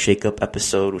Superstar Shakeup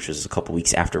episode, which was a couple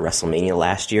weeks after WrestleMania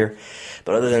last year.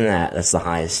 But other than that, that's the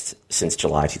highest since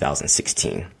July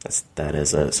 2016.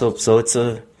 So it's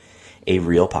a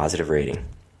real positive rating.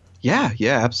 Yeah,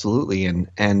 absolutely. And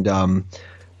I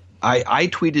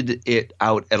tweeted it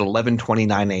out at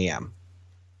 11:29 a.m.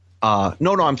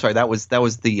 No, I'm sorry. That was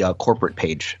the corporate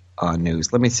page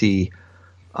news. Let me see.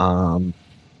 I'm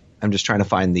just trying to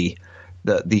find the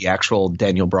actual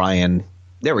Daniel Bryan.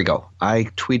 There we go. I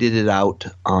tweeted it out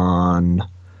on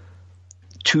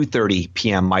 2:30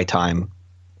 p.m. my time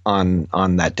on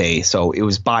that day. So it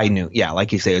was by noon. Yeah,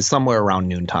 like you say, it was somewhere around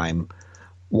noontime,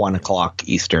 1 o'clock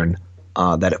Eastern,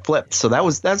 that it flipped. So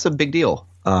that's a big deal.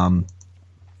 And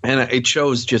it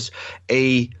shows just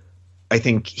I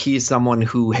think he's someone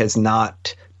who has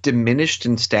not diminished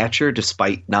in stature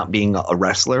despite not being a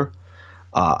wrestler.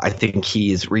 I think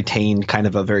he's retained kind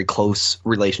of a very close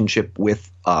relationship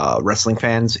with wrestling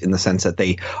fans in the sense that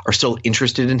they are still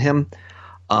interested in him.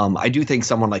 I do think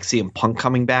someone like CM Punk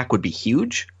coming back would be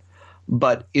huge.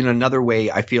 But in another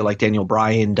way, I feel like Daniel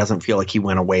Bryan doesn't feel like he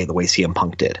went away the way CM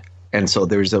Punk did. And so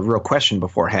there's a real question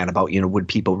beforehand about, would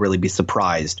people really be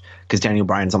surprised? Because Daniel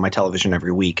Bryan's on my television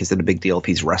every week. Is it a big deal if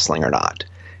he's wrestling or not?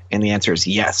 And the answer is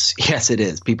yes. Yes, it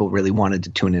is. People really wanted to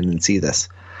tune in and see this.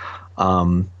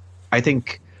 I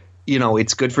think,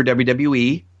 it's good for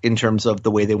WWE in terms of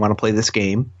the way they want to play this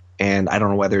game. And I don't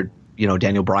know whether,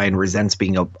 Daniel Bryan resents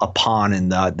being a pawn in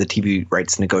the TV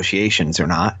rights negotiations or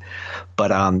not.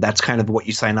 But that's kind of what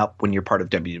you sign up when you're part of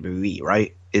WWE,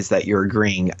 right? Is that you're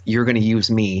agreeing you're going to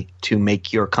use me to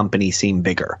make your company seem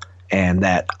bigger and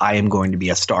that I am going to be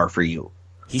a star for you.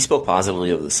 He spoke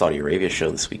positively of the Saudi Arabia show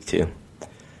this week, too.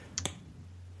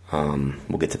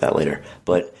 We'll get to that later.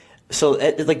 But so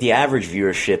the average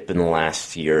viewership in the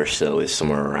last year or so is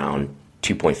somewhere around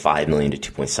 2.5 million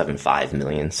to 2.75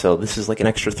 million. So this is like an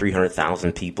extra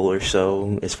 300,000 people or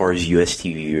so as far as US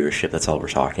TV viewership. That's all we're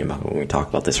talking about when we talk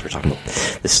about this. We're talking about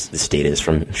this data is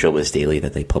from Showbiz Daily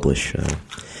that they publish.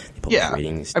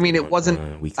 Ratings. I mean, it wasn't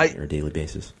on a weekly or daily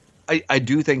basis. I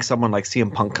do think someone like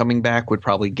CM Punk coming back would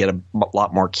probably get a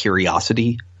lot more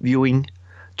curiosity viewing,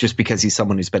 just because he's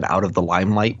someone who's been out of the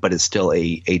limelight but is still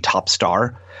a top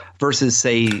star. Versus,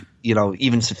 say,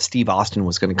 even if Steve Austin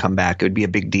was going to come back, it would be a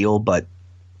big deal. But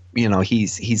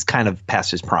he's kind of past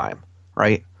his prime,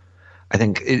 right? I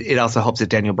think it also helps that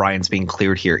Daniel Bryan's being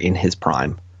cleared here in his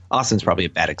prime. Austin's probably a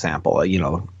bad example.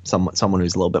 Someone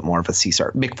who's a little bit more of a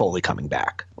C-star. Mick Foley coming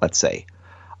back, let's say.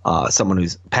 Someone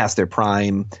who's past their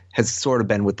prime, has sort of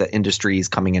been with the industries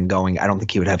coming and going. I don't think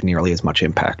he would have nearly as much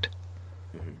impact.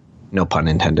 No pun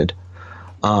intended.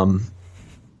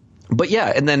 But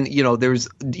yeah, and then, there's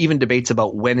even debates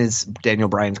about when is Daniel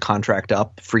Bryan's contract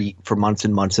up. For months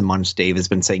and months and months, Dave has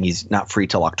been saying he's not free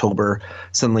till October.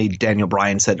 Suddenly Daniel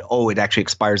Bryan said, it actually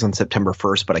expires on September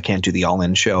 1st, but I can't do the All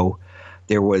In show.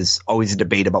 There was always a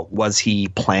debate about, was he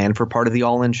planned for part of the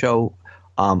All In show?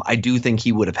 I do think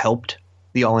he would have helped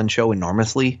the All In show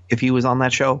enormously if he was on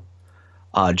that show.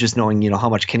 Just knowing, how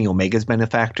much Kenny Omega's been a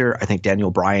factor. I think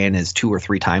Daniel Bryan is 2 or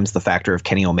 3 times the factor of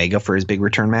Kenny Omega for his big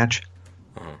return match.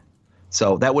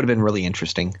 So that would have been really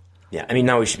interesting. Yeah, I mean,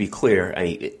 now we should be clear.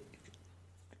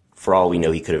 For all we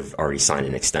know, he could have already signed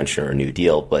an extension or a new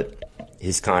deal, but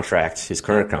his current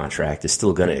contract, is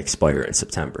still going to expire in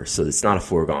September. So it's not a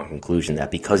foregone conclusion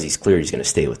that because he's cleared, he's going to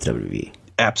stay with WWE.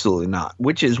 Absolutely not.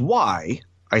 Which is why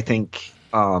I think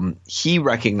he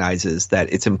recognizes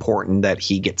that it's important that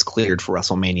he gets cleared for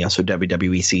WrestleMania so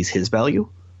WWE sees his value.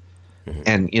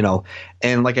 Mm-hmm.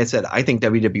 And like I said, I think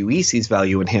WWE sees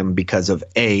value in him because of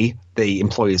A, they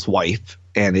employ his wife,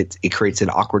 and it creates an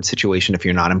awkward situation if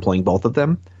you're not employing both of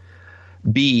them.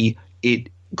 B, it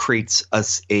creates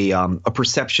us a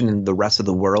perception in the rest of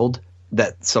the world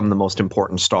that some of the most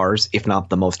important stars, if not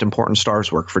the most important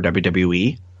stars, work for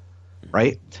WWE,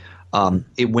 right?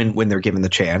 When they're given the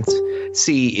chance.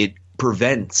 C, it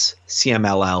prevents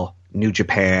CMLL, New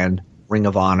Japan, Ring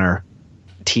of Honor,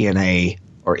 TNA,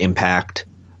 or Impact,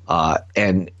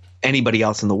 and anybody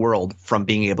else in the world from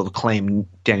being able to claim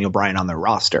Daniel Bryan on their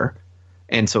roster.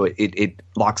 And so it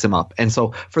locks him up. And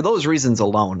so for those reasons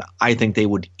alone, I think they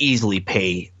would easily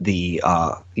pay the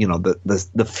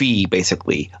fee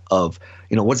basically of,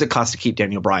 what does it cost to keep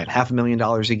Daniel Bryan?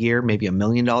 $500,000 a year, maybe $1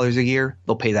 million a year.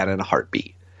 They'll pay that in a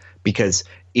heartbeat because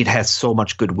it has so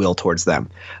much goodwill towards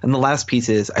them. And the last piece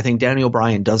is I think Daniel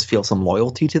Bryan does feel some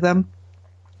loyalty to them,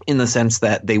 in the sense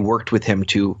that they worked with him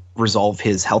to resolve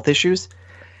his health issues.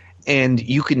 And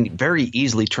you can very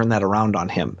easily turn that around on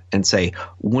him and say,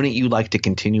 wouldn't you like to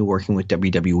continue working with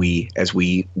WWE as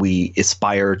we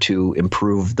aspire to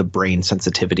improve the brain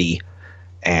sensitivity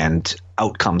and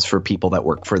outcomes for people that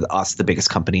work for us, the biggest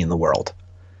company in the world?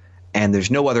 And there's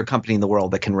no other company in the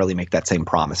world that can really make that same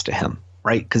promise to him,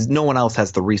 right? Because no one else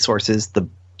has the resources, the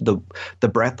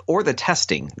breadth, or the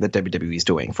testing that WWE is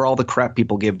doing. For all the crap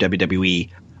people give WWE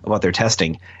about their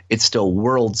testing, it's still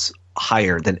worlds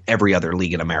higher than every other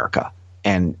league in America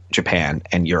and Japan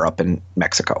and Europe and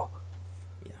Mexico.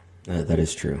 Yeah, that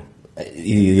is true.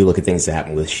 You look at things that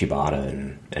happen with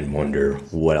Shibata and wonder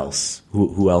what else,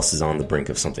 who else is on the brink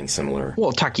of something similar.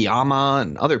 Well, Takayama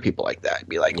and other people like that.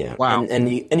 Be like, yeah. Wow.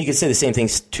 And you could say the same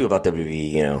things too about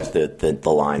WWE. The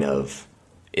line of,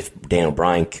 if Daniel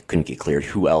Bryan couldn't get cleared,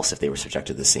 who else, if they were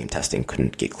subjected to the same testing,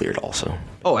 couldn't get cleared also?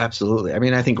 Oh, absolutely. I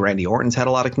mean, I think Randy Orton's had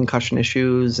a lot of concussion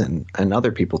issues and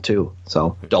other people too.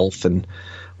 So Dolph and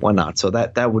whatnot. So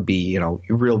that would be,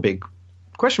 real big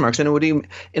question marks. And it would even,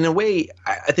 in a way,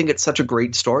 I think it's such a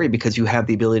great story because you have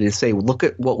the ability to say, look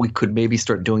at what we could maybe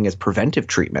start doing as preventive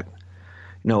treatment.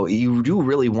 No, you do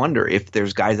really wonder if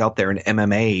there's guys out there in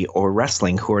MMA or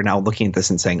wrestling who are now looking at this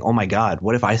and saying, oh my God,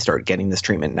 what if I start getting this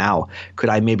treatment now? Could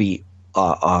I maybe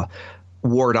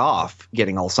ward off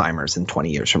getting Alzheimer's in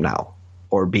 20 years from now,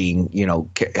 or being,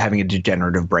 having a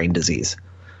degenerative brain disease?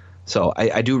 So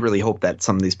I do really hope that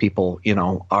some of these people,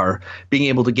 are being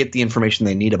able to get the information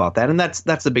they need about that. And that's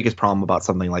the biggest problem about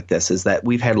something like this, is that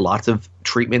we've had lots of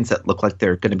treatments that look like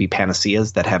they're going to be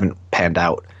panaceas that haven't panned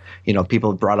out.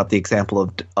 People brought up the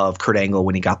example of Kurt Angle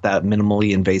when he got that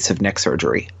minimally invasive neck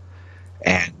surgery.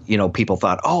 And, people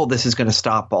thought, oh, this is going to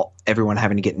stop everyone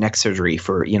having to get neck surgery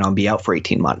for, and be out for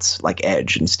 18 months, like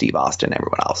Edge and Steve Austin and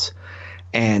everyone else.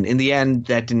 And in the end,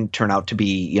 that didn't turn out to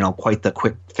be, quite the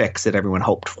quick fix that everyone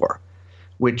hoped for,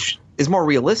 which is more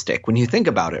realistic when you think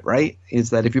about it, right? Is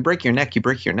that if you break your neck, you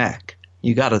break your neck.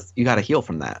 You gotta heal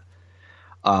from that.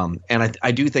 And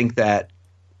I do think that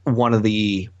one of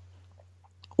the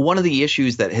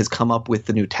issues that has come up with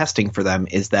the new testing for them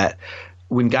is that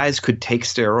when guys could take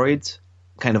steroids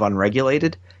kind of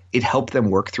unregulated, it helped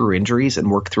them work through injuries and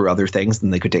work through other things.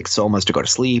 And they could take somas to go to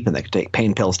sleep, and they could take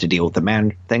pain pills to deal with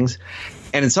the things.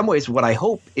 And in some ways, what I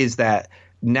hope is that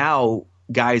now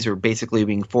guys are basically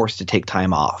being forced to take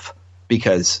time off,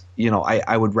 because,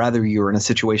 I would rather you're in a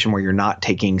situation where you're not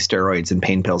taking steroids and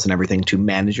pain pills and everything to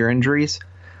manage your injuries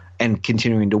and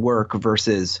continuing to work,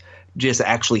 versus just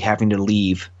actually having to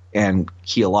leave and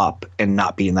heal up and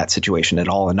not be in that situation at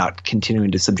all, and not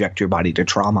continuing to subject your body to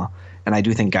trauma. And I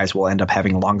do think guys will end up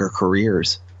having longer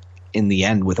careers in the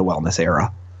end with a wellness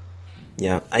era.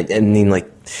 Yeah, I mean, like,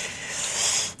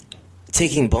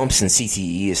 taking bumps in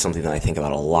CTE is something that I think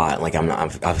about a lot. Like, I'm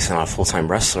obviously not a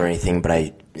full-time wrestler or anything,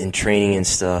 but in training and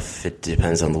stuff, it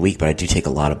depends on the week, but I do take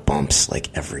a lot of bumps, like,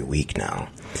 every week now.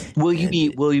 Will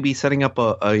you be setting up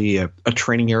a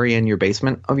training area in your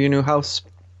basement of your new house?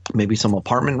 Maybe some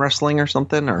apartment wrestling or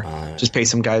something, or just pay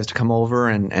some guys to come over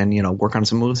and work on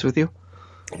some moves with you?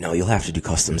 No, you'll have to do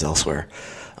customs elsewhere.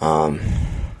 But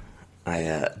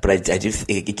I do.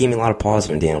 It gave me a lot of pause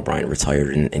when Daniel Bryan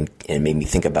retired, and it made me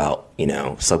think about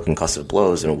subconcussive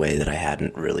blows in a way that I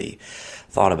hadn't really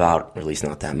thought about, or at least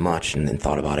not that much, and then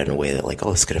thought about it in a way that, like,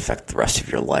 oh, this could affect the rest of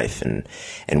your life,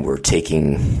 and we're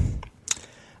taking.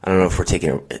 I don't know if we're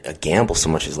taking a gamble so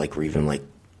much as, like, we're even, like,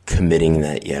 committing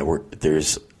that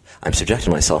I'm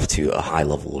subjecting myself to a high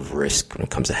level of risk when it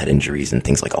comes to head injuries and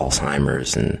things like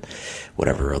Alzheimer's and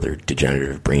whatever other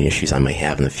degenerative brain issues I might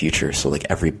have in the future. So, like,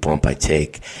 every bump I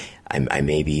take, I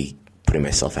may be putting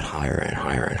myself at higher and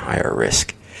higher and higher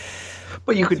risk.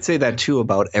 But you could say that too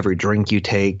about every drink you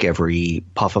take, every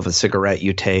puff of a cigarette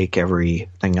you take,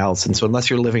 everything else. And so unless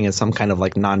you're living as some kind of,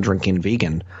 like, non-drinking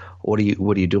vegan, what are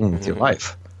you doing with your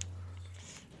life?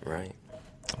 Right.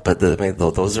 But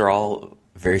those are all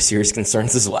very serious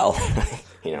concerns as well.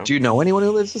 Do you know anyone who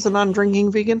lives as a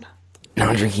non-drinking vegan?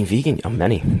 Non-drinking vegan? Oh,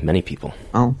 many people.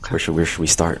 Oh, okay. Where should we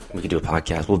start? We could do a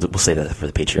podcast. We'll say that for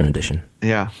the Patreon edition.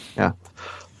 Yeah.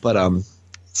 But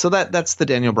so that's the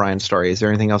Daniel Bryan story. Is there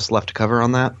anything else left to cover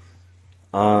on that?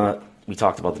 We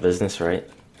talked about the business, right?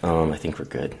 I think we're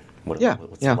good. What's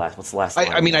the last line?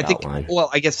 I mean, I think. Outline? Well,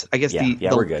 I guess.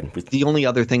 We're good. The only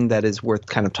other thing that is worth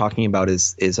kind of talking about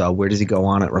is where does he go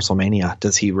on at WrestleMania?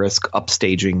 Does he risk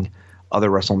upstaging other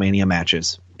WrestleMania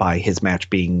matches by his match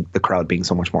being the crowd being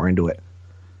so much more into it?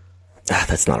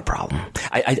 That's not a problem.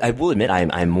 I will admit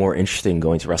I'm more interested in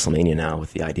going to WrestleMania now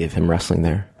with the idea of him wrestling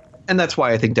there. And that's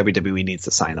why I think WWE needs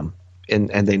to sign him,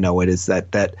 and they know it is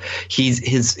that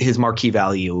his marquee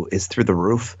value is through the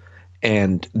roof.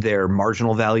 And their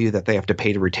marginal value that they have to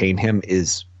pay to retain him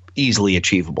is easily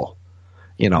achievable.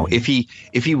 If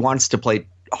he wants to play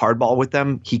hardball with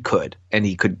them, he could, and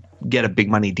he could get a big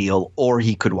money deal, or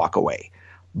he could walk away.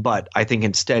 But I think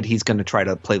instead he's going to try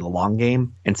to play the long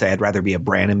game and say, I'd rather be a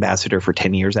brand ambassador for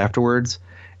 10 years afterwards,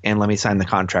 and let me sign the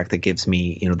contract that gives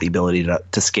me, the ability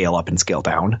to scale up and scale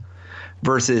down.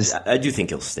 Versus, I do think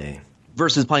he'll stay.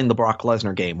 Versus playing the Brock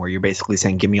Lesnar game, where you're basically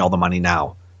saying, give me all the money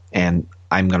now, and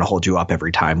I'm going to hold you up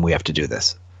every time we have to do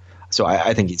this. So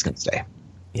I think he's going to stay.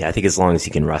 Yeah, I think as long as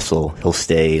he can wrestle, he'll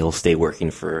stay. He'll stay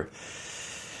working for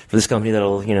this company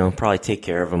that'll, probably take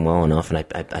care of him well enough. And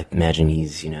I imagine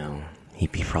he's, he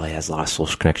probably has a lot of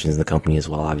social connections in the company as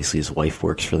well. Obviously, his wife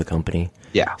works for the company.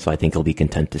 Yeah. So I think he'll be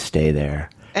content to stay there.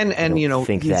 And I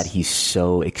think that he's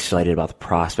so excited about the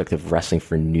prospect of wrestling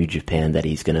for New Japan that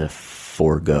he's going to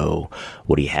forego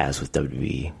what he has with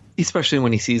WWE. Especially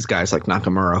when he sees guys like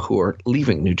Nakamura who are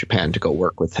leaving New Japan to go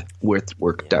work with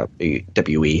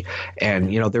WWE,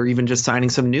 and they're even just signing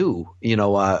some new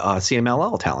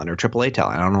CMLL talent or AAA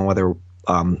talent. I don't know whether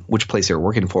which place they're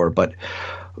working for, but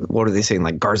what are they saying?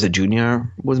 Like Garza Jr.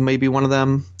 was maybe one of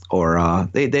them, or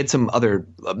they had some other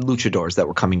luchadors that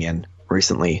were coming in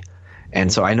recently. And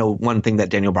so I know one thing that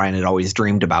Daniel Bryan had always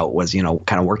dreamed about was, kind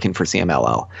of working for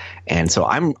CMLL. And so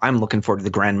I'm looking forward to the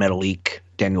Grand Metalik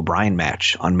Daniel Bryan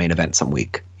match on Main Event some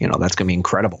week. That's going to be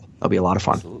incredible. That'll be a lot of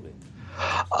fun. Absolutely.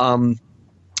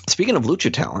 Speaking of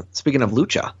lucha talent, speaking of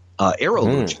lucha, Arrow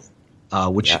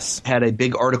Lucha, which had a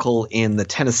big article in the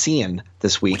Tennessean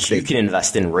this week. Which you can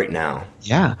invest in right now.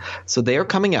 Yeah. So they are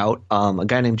coming out. A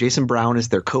guy named Jason Brown is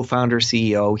their co-founder,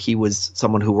 CEO. He was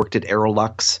someone who worked at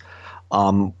Aerolux.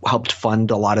 Helped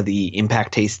fund a lot of the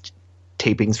Impact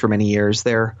tapings for many years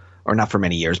there, or not for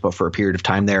many years, but for a period of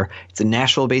time there. It's a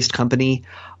Nashville-based company,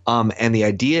 and the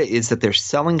idea is that they're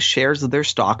selling shares of their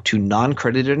stock to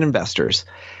non-credited investors,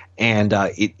 and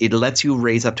it lets you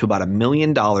raise up to about $1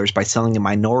 million by selling a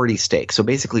minority stake. So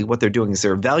basically what they're doing is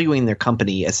they're valuing their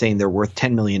company as saying they're worth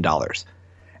 $10 million,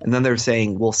 and then they're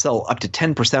saying we'll sell up to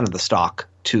 10% of the stock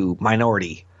to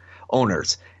minority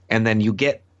owners, and then you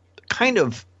get kind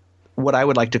of what I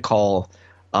would like to call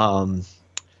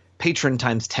patron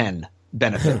times 10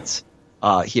 benefits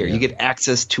here. Yeah. You get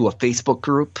access to a Facebook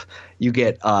group. You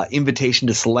get invitation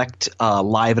to select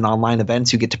live and online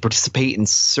events. You get to participate in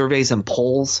surveys and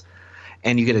polls.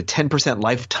 And you get a 10%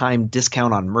 lifetime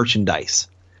discount on merchandise.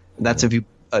 That's if you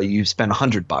spend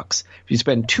 $100. If you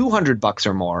spend $200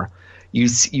 or more,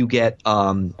 you get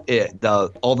all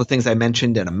the things I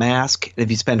mentioned and a mask. And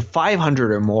if you spend $500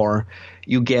 or more,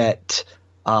 you get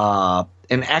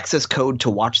an access code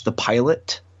to watch the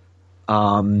pilot.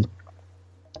 That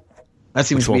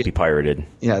seems which won't be pirated.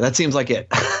 Yeah, that seems like it.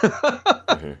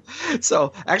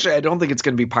 So actually, I don't think it's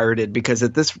going to be pirated because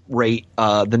at this rate,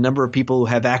 the number of people who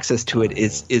have access to it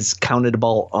is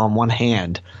countable on one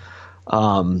hand.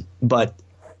 But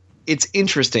it's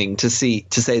interesting to say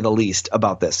the least,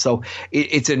 about this. So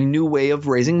it's a new way of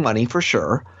raising money for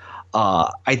sure.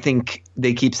 I think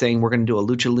they keep saying we're going to do a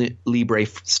lucha libre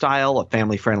style, a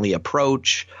family-friendly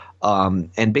approach.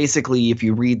 And basically, if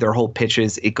you read their whole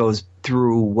pitches, it goes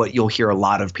through what you'll hear a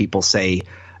lot of people say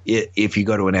if you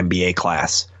go to an MBA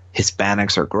class.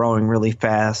 Hispanics are growing really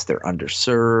fast. They're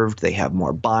underserved. They have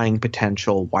more buying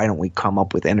potential. Why don't we come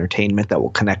up with entertainment that will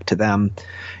connect to them?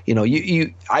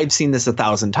 I've seen this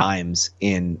 1,000 times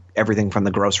in everything from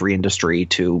the grocery industry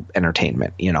to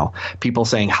entertainment. People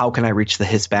saying, how can I reach the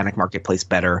Hispanic marketplace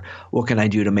better? What can I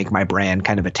do to make my brand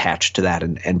kind of attached to that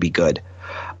and be good?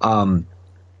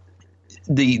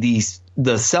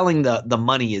 The selling the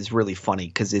money is really funny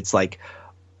because it's like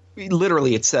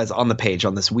literally it says on the page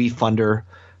on this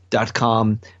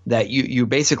WeFunder.com that you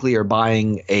basically are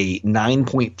buying a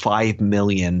 $9.5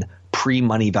 million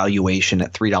pre-money valuation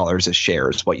at $3 a share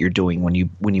is what you're doing when you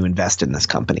invest in this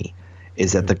company.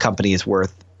 Is that the company is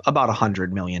worth about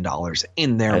 $100 million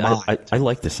in their mind. I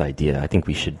like this idea. I think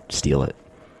we should steal it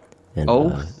and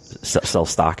sell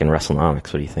stock in WrestleNomics.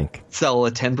 What do you think? Sell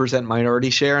a 10% minority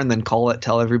share and then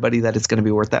tell everybody that it's going to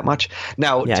be worth that much.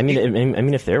 Now, yeah, I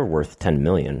mean, if they're worth $10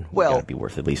 million, well, gotta be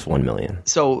worth at least $1 million.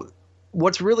 So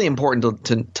what's really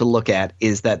important to look at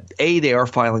is that they are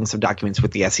filing some documents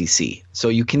with the SEC. So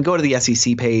you can go to the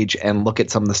SEC page and look at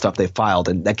some of the stuff they filed,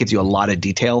 and that gives you a lot of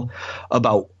detail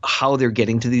about how they're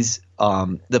getting to these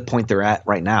the point they're at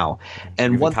right now.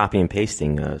 And one copy and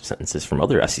pasting sentences from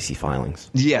other SEC filings.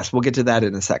 Yes, we'll get to that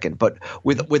in a second. But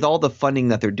with all the funding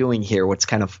that they're doing here, what's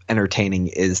kind of entertaining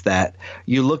is that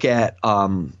you look at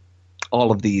all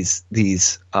of these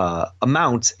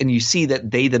amounts, and you see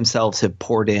that they themselves have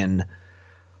poured in.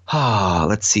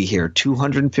 Let's see here,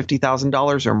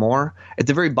 $250,000 or more. At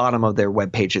the very bottom of their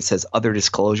webpage, it says other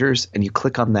disclosures, and you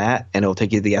click on that, and it'll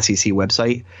take you to the SEC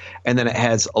website. And then it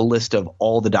has a list of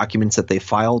all the documents that they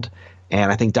filed.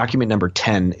 And I think document number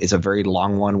 10 is a very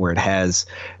long one where it has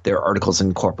their articles of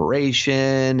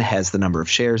incorporation, has the number of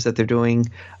shares that they're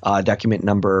doing. Document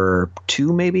number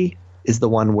 2 maybe is the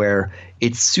one where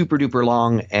it's super duper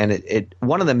long, and it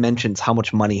one of them mentions how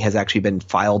much money has actually been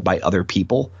filed by other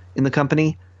people in the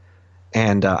company.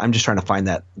 And I'm just trying to find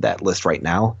that list right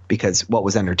now, because what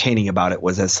was entertaining about it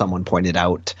was, as someone pointed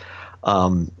out,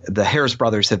 the Harris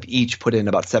brothers have each put in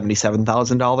about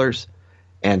 $77,000.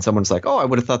 And someone's like, oh, I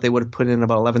would have thought they would have put in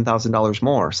about $11,000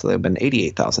 more. So they've been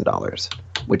 $88,000,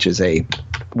 which is a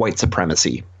white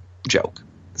supremacy joke,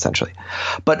 essentially.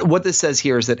 But what this says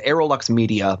here is that Aerolux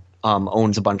Media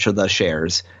owns a bunch of the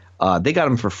shares. They got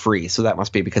them for free, so that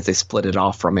must be because they split it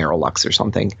off from Aerolux or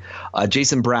something.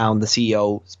 Jason Brown, the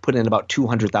CEO, put in about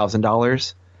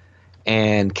 $200,000.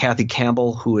 And Kathy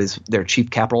Campbell, who is their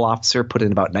chief capital officer, put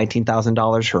in about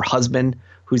 $19,000. Her husband,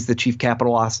 who's the chief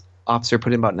capital officer,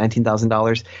 put in about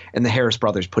 $19,000. And the Harris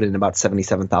brothers put in about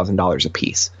 $77,000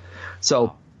 apiece.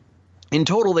 So In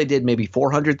total, they did maybe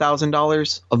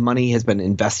 $400,000 of money has been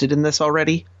invested in this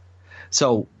already.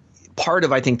 So part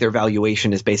of, I think, their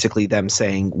valuation is basically them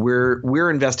saying we're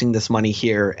investing this money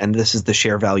here, and this is the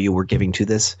share value we're giving to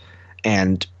this,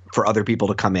 and for other people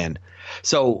to come in.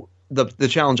 So the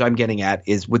challenge I'm getting at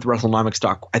is with WrestleNomics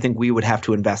stock, I think we would have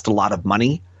to invest a lot of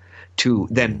money to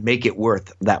then make it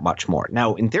worth that much more.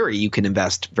 Now, in theory, you can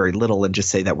invest very little and just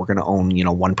say that we're going to own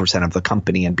 1% of the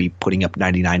company and be putting up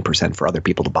 99% for other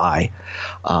people to buy.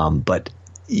 But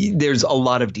there's a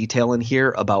lot of detail in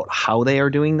here about how they are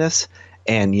doing this.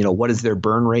 And, what is their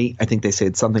burn rate? I think they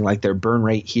said something like their burn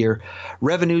rate here.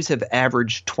 Revenues have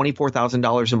averaged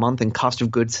 $24,000 a month, and cost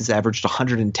of goods has averaged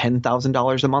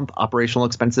 $110,000 a month. Operational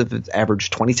expenses have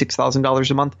averaged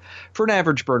 $26,000 a month for an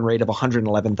average burn rate of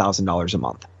 $111,000 a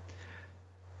month.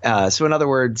 So in other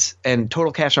words, and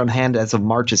total cash on hand as of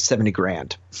March is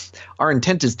 $70,000. Our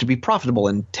intent is to be profitable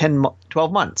in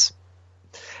 12 months.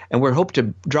 And we're hope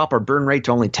to drop our burn rate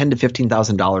to only $10,000 to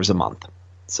 $15,000 a month.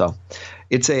 So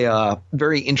it's a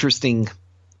very interesting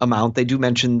amount. They do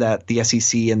mention that the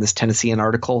SEC in this Tennessean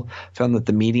article found that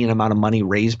the median amount of money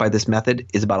raised by this method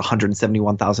is about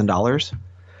 $171,000.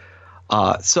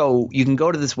 So you can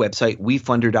go to this website,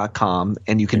 wefunder.com,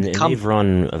 and you can become. They've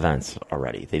run events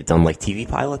already. They've done like TV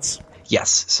pilots.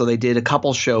 Yes. So they did a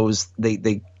couple shows.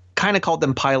 They kind of called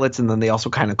them pilots, and then they also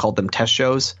kind of called them test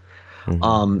shows.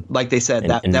 Mm-hmm. Like they said,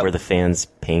 and were the fans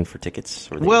paying for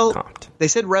tickets? Or comped? They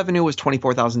said revenue was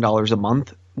 $24,000 a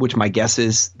month, which my guess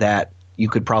is that you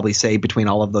could probably say between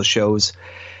all of those shows,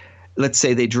 let's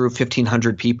say they drew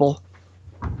 1,500 people.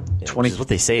 Yeah, which is what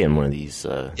they say in one of these.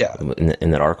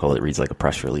 In that article, it reads like a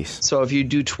press release. So if you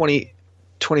do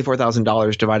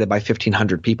 $24,000 divided by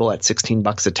 1,500 people at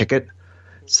 $16 a ticket.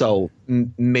 So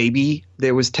maybe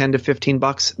there was $10 to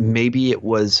 $15. Maybe it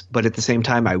was, but at the same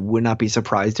time, I would not be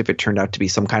surprised if it turned out to be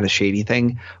some kind of shady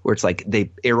thing where it's like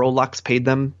Aerolux paid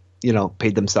them,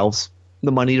 paid themselves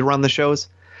the money to run the shows.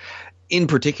 In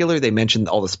particular, they mentioned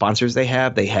all the sponsors they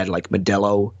have. They had like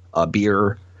Modelo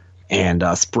beer and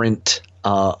Sprint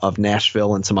of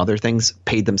Nashville and some other things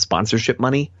paid them sponsorship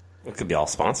money. It could be all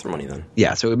sponsor money then.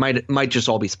 Yeah, so it might just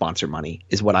all be sponsor money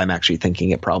is what I'm actually thinking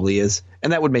it probably is.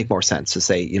 And that would make more sense to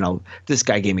say, this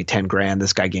guy gave me $10,000,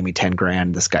 this guy gave me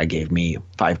 $10,000, this guy gave me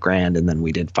 $5,000, and then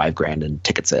we did $5,000 in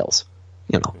ticket sales,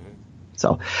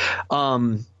 So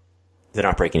they're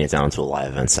not breaking it down to a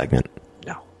live event segment.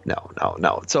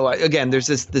 No. So again, there's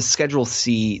this Schedule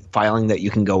C filing that you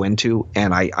can go into,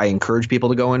 and I encourage people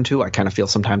to go into. I kind of feel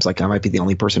sometimes like I might be the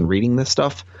only person reading this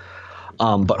stuff.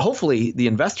 But hopefully the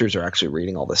investors are actually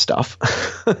reading all this stuff.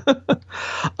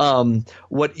 And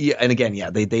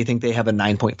again, they think they have a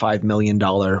 $9.5 million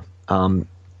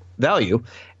value.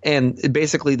 And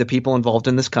basically the people involved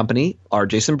in this company are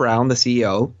Jason Brown, the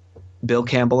CEO, Bill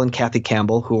Campbell and Kathy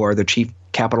Campbell, who are the chief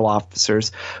capital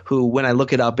officers, who, when I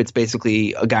look it up, it's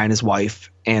basically a guy and his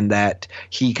wife, and that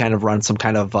he kind of runs some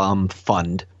kind of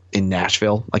fund in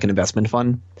Nashville, like an investment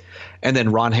fund. And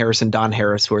then Ron Harris and Don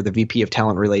Harris, who are the VP of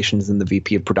Talent Relations and the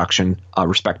VP of Production,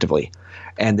 respectively.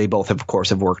 And they both, of course,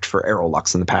 have worked for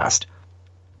Aerolux in the past.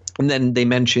 And then they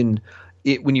mention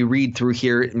it when you read through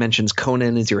here, it mentions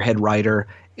Conan as your head writer.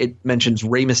 It mentions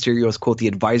Rey Mysterio as, quote, the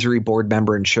advisory board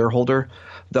member and shareholder.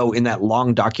 Though in that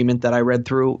long document that I read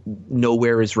through,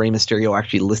 nowhere is Rey Mysterio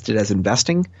actually listed as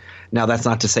investing. Now, that's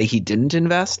not to say he didn't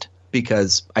invest,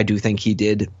 because I do think he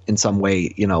did in some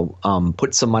way,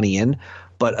 put some money in.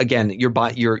 But again, your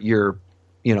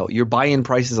buy-in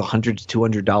price is $100 to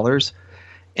 $200,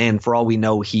 and for all we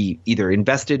know, he either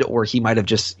invested or he might have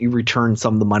just returned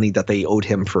some of the money that they owed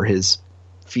him for his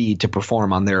fee to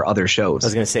perform on their other shows. I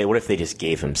was going to say, what if they just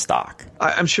gave him stock?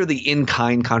 I'm sure the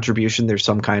in-kind contribution, there's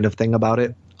some kind of thing about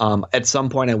it. At some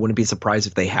point, I wouldn't be surprised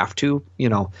if they have to,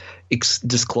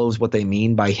 disclose what they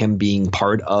mean by him being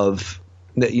part of.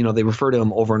 They refer to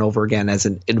him over and over again as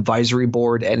an advisory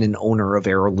board and an owner of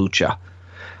Aerolucha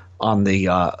on the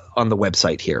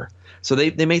website here. So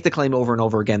they make the claim over and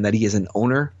over again that he is an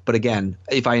owner. But again,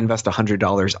 if I invest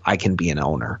 $100, I can be an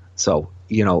owner. So,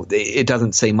 it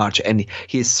doesn't say much. And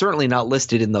he is certainly not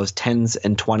listed in those tens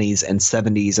and 20s and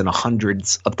 70s and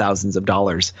hundreds of thousands of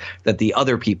dollars that the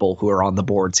other people who are on the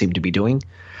board seem to be doing.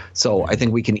 So I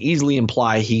think we can easily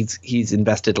imply he's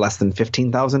invested less than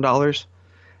 $15,000,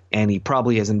 and he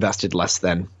probably has invested less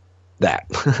than that.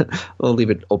 We'll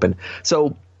leave it open.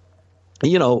 So,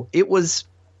 it was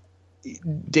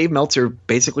Dave Meltzer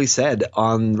basically said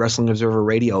on Wrestling Observer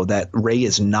Radio that Rey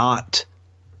is not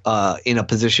in a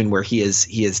position where he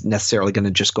is necessarily going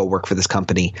to just go work for this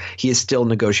company. He is still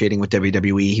negotiating with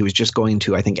WWE. He was just going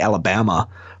to, I think, Alabama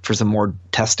for some more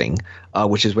testing,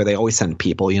 which is where they always send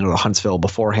people, to Huntsville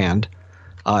beforehand,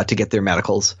 to get their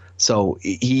medicals. So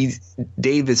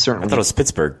Dave is certainly. I thought it was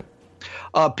Pittsburgh.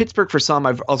 Pittsburgh for some.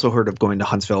 I've also heard of going to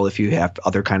Huntsville if you have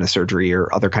other kind of surgery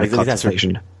or other kind of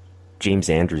consultation.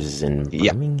 James Andrews is in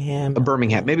Birmingham.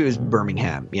 Birmingham. Maybe it was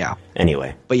Birmingham. Yeah.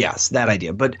 Anyway. But yes, that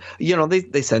idea. But,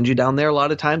 they send you down there a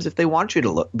lot of times if they want you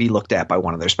to be looked at by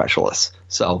one of their specialists.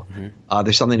 So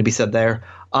there's something to be said there.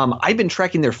 I've been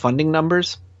tracking their funding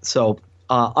numbers. So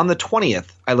on the 20th,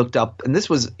 I looked up, and this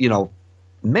was,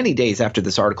 many days after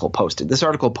this article posted. This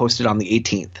article posted on the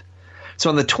 18th.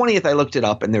 So on the 20th, I looked it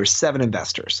up, and there were 7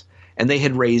 investors, and they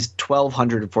had raised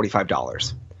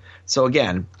 $1,245. So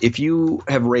again, if you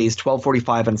have raised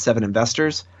 $1,245 on 7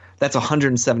 investors, that's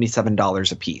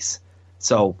 $177 a piece.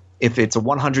 So if it's a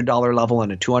 $100 level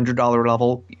and a $200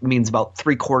 level, it means about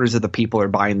 3/4 of the people are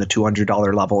buying the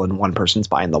 $200 level and one person's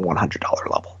buying the $100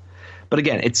 level. But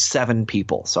again, it's 7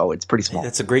 people, so it's pretty small. Hey,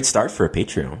 that's a great start for a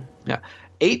Patreon. Yeah,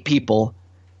 8 people.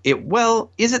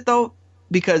 Is it though?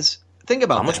 Because think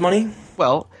about how much money?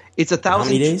 Well, it's $1,000. How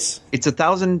many days? It's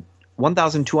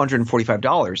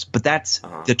 $1,245, but that's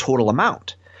the total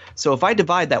amount. So if I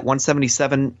divide that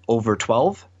 177 over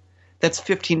 12, that's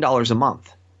 $15 a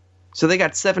month. So they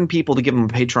got 7 people to give them a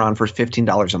Patreon for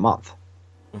 $15 a month.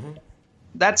 Mm-hmm.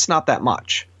 That's not that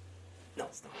much. No,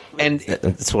 it's not. And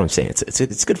that's what I'm saying.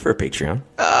 It's good for a Patreon.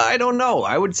 I don't know.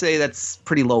 I would say that's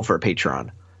pretty low for a Patreon,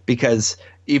 because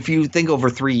if you think over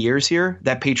 3 years here,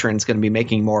 that Patreon's going to be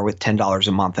making more with $10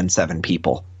 a month and 7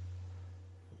 people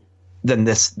than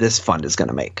this fund is going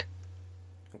to make.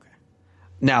 Okay.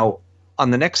 Now,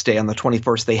 on the next day, on the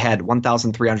 21st, they had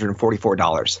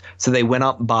 $1,344. So they went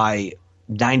up by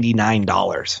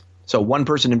 $99. So one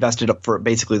person invested up for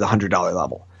basically the $100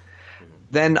 level.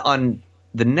 Then on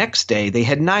the next day, they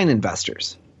had 9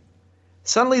 investors.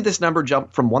 Suddenly, this number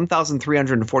jumped from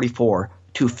 1,344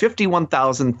 to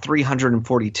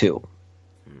 51,342.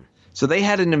 So they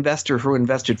had an investor who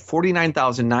invested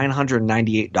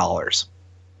 $49,998.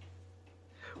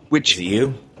 Which is it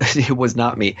you? It was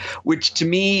not me. Which to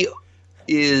me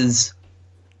is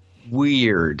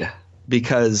weird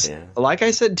because, like I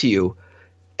said to you,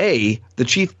 the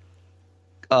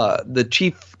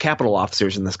chief capital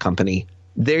officers in this company,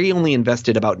 they only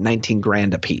invested about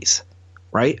 $19,000 a piece,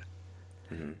 right?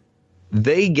 Mm-hmm.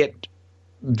 They get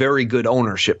very good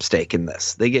ownership stake in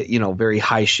this. They get, very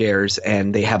high shares,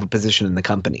 and they have a position in the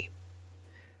company.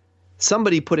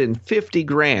 Somebody put in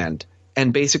 $50,000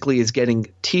 and basically is getting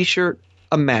T-shirt,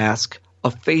 a mask, a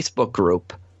Facebook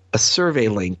group, a survey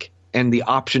link, and the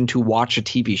option to watch a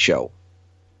TV show.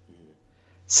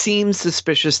 Seems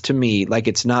suspicious to me, like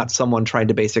it's not someone trying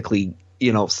to basically,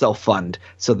 self-fund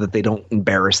so that they don't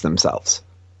embarrass themselves.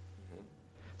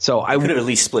 So I could have at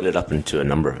least split it up into a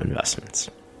number of investments.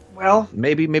 Well,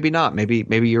 maybe not.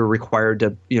 Maybe you're required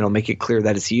to, make it clear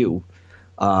that it's you.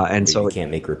 And so you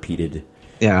can't make repeated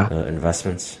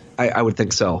investments. I would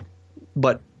think so.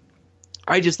 But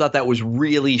I just thought that was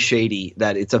really shady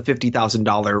that it's a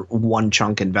 $50,000 one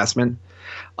chunk investment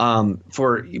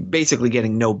for basically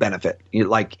getting no benefit.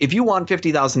 Like, if you want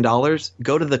 $50,000,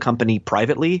 go to the company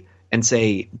privately and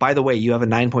say, by the way, you have a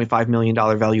 $9.5 million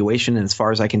valuation, and as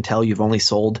far as I can tell, you've only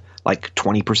sold like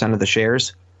 20% of the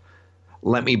shares.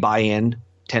 Let me buy in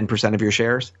 10% of your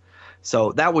shares.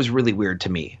 So that was really weird to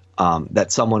me,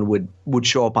 that someone would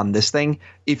show up on this thing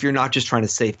if you're not just trying to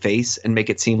save face and make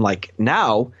it seem like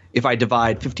now if I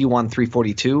divide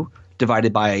 51,342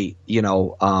 divided by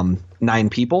 9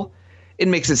 people, it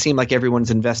makes it seem like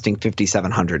everyone's investing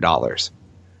 $5,700.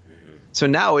 So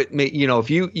now it may,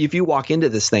 if you walk into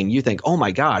this thing, you think, oh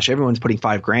my gosh, everyone's putting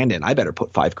 $5,000 in. I better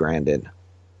put $5,000 in.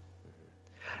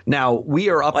 Now we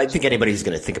are up. Well, I think anybody who's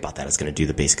going to think about that is going to do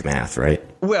the basic math, right?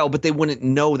 Well, but they wouldn't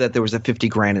know that there was a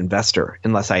 $50,000 investor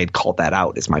unless I had called that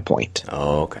out, is my point.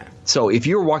 Oh, okay. So if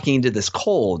you're walking into this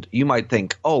cold, you might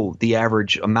think, oh, the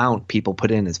average amount people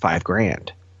put in is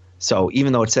 $5,000. So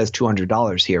even though it says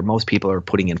 $200 here, most people are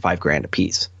putting in $5,000 a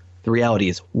piece. The reality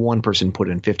is one person put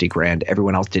in $50,000,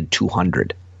 everyone else did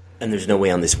 $200. And there's no way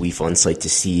on this WeFund site to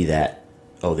see that.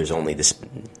 Oh, there's only this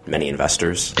many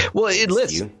investors. Well,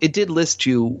 it did list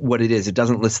you what it is. It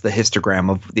doesn't list the histogram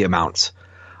of the amounts.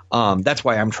 That's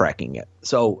why I'm tracking it.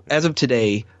 So as of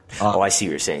today, I see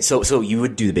what you're saying. So you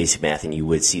would do the basic math and you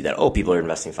would see that, people are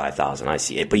investing $5,000. I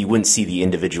see it, but you wouldn't see the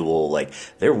individual. Like,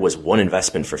 there was one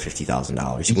investment for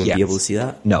 $50,000. You wouldn't be able to see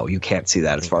that. No, you can't see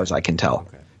that as far as I can tell.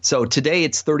 Okay. So today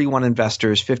it's 31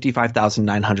 investors,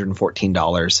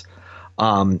 $55,914.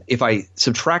 If I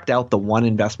subtract out the one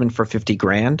investment for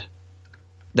 $50,000,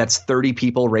 that's 30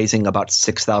 people raising about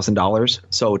 $6,000.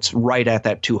 So it's right at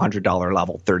that $200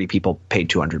 level. 30 people paid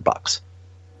 $200.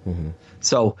 Mm-hmm.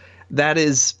 So that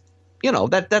is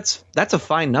that's a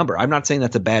fine number. I'm not saying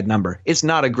that's a bad number. It's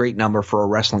not a great number for a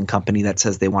wrestling company that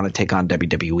says they want to take on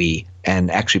WWE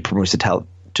and actually promotes a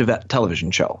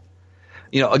television show.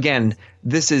 Again,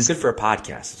 this is good for a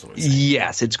podcast. Is what I'm saying.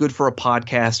 Yes, it's good for a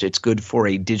podcast. It's good for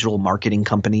a digital marketing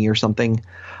company or something.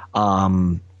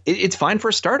 It's fine for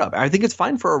a startup. I think it's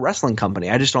fine for a wrestling company.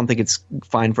 I just don't think it's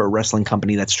fine for a wrestling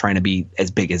company that's trying to be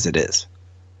as big as it is.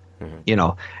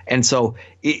 And so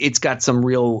it's got some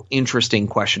real interesting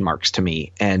question marks to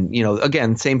me. And,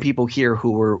 again, same people here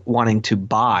who were wanting to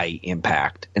buy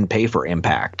Impact and pay for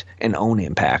Impact and own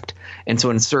Impact. And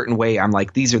so in a certain way, I'm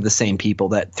like, these are the same people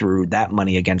that threw that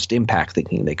money against Impact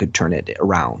thinking they could turn it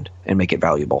around and make it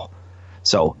valuable.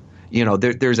 So,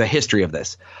 there's a history of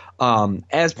this.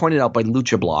 As pointed out by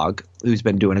Lucha Blog, who's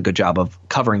been doing a good job of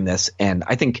covering this. And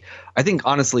I think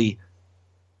honestly,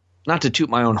 not to toot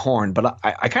my own horn, but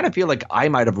I kind of feel like I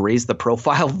might have raised the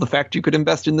profile of the fact you could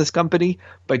invest in this company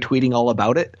by tweeting all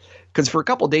about it. Because for a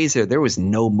couple of days there was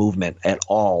no movement at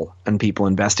all on people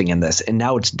investing in this. And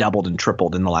now it's doubled and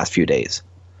tripled in the last few days.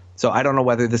 So I don't know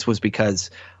whether this was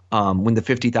because when the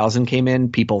 50,000 came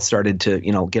in, people started to,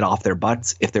 get off their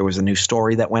butts if there was a new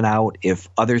story that went out, if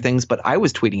other things. But I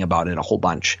was tweeting about it a whole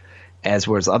bunch, as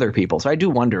was other people. So I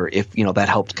do wonder if, that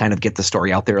helped kind of get the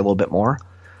story out there a little bit more.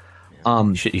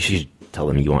 You should tell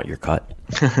them you want your cut.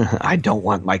 I don't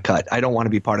want my cut. I don't want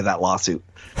to be part of that lawsuit.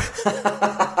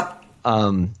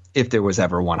 If there was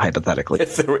ever one, hypothetically.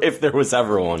 If there was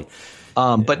ever one.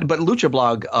 But Lucha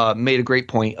Blog made a great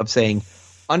point of saying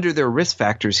under their risk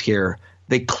factors here,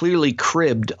 they clearly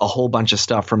cribbed a whole bunch of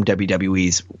stuff from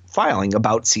WWE's filing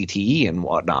about CTE and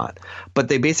whatnot. But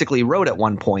they basically wrote at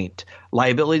one point,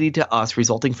 liability to us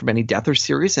resulting from any death or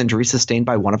serious injury sustained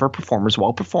by one of our performers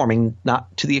while performing,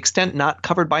 not to the extent not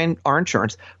covered by our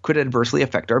insurance, could adversely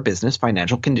affect our business,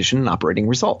 financial condition, and operating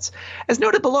results. As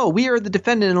noted below, we are the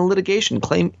defendant in a litigation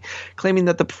claiming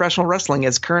that the professional wrestling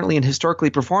as currently and historically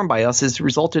performed by us has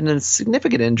resulted in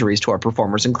significant injuries to our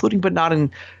performers, including but not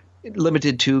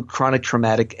limited to chronic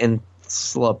traumatic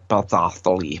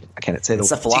encephalopathy. I can't say the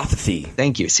encephalopathy.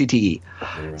 Thank you,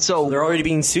 CTE. So they're already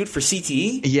being sued for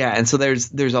CTE? Yeah, and so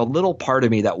there's a little part of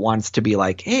me that wants to be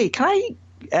like, hey, can I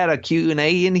add a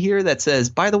Q&A in here that says,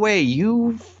 by the way,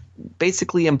 you've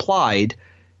basically implied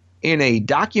in a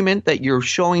document that you're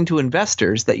showing to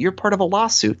investors that you're part of a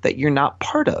lawsuit that you're not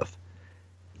part of.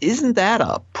 Isn't that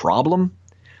a problem?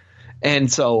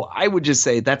 And so I would just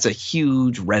say that's a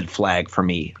huge red flag for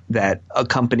me that a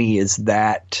company is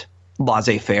that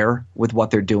laissez-faire with what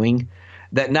they're doing,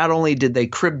 that not only did they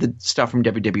crib the stuff from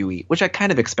WWE, which I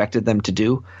kind of expected them to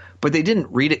do, but they didn't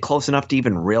read it close enough to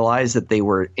even realize that they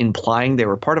were implying they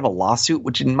were part of a lawsuit,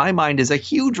 which in my mind is a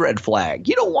huge red flag.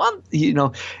 You don't want,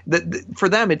 for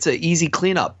them, it's an easy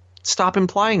cleanup. Stop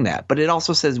implying that. But it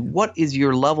also says, what is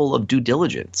your level of due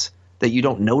diligence that you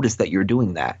don't notice that you're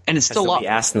doing that? And it's still somebody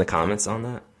asked in the comments on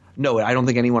that? No, I don't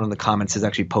think anyone in the comments has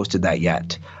actually posted that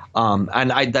yet.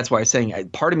 And that's why I'm saying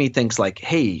part of me thinks like,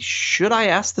 hey, should I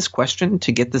ask this question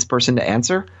to get this person to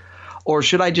answer? Or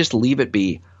should I just leave it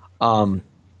be? And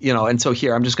so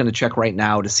here I'm just going to check right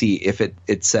now to see if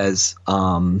it says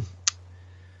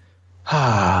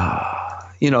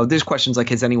there's questions like,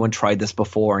 has anyone tried this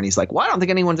before? And he's like, well, I don't think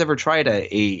anyone's ever tried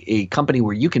a company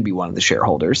where you can be one of the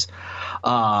shareholders.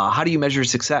 How do you measure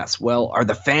success? Well, are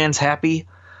the fans happy?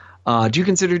 Do you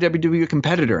consider WWE a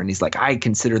competitor? And he's like, I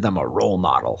consider them a role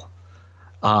model.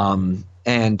 But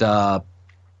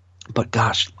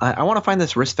gosh, I want to find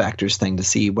this risk factors thing to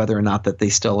see whether or not that they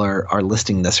still are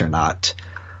listing this or not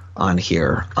on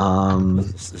here.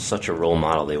 Such a role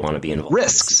model. They want to be involved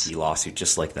risks. in a CTE lawsuit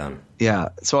just like them. Yeah.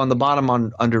 So on the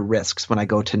bottom under risks, when I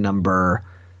go to number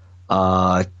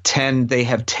 10, they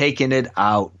have taken it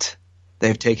out.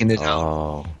 They've taken it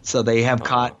out. So they have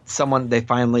caught someone. They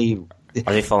finally.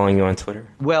 Are they following you on Twitter?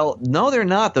 Well, no, they're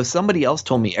not. Though somebody else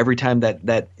told me every time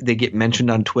that they get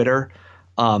mentioned on Twitter,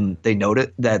 they note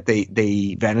it, that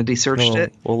they vanity searched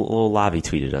it. Well, Lavi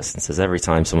tweeted us and says every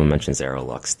time someone mentions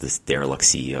Aerolux, this Aerolux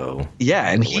CEO. Yeah,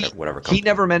 and whatever he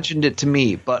never mentioned it to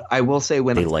me, but I will say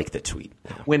when they like the tweet.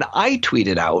 When I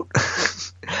tweeted out,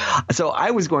 so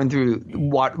I was going through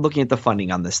looking at the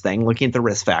funding on this thing, looking at the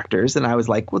risk factors, and I was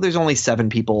like, well, there's only 7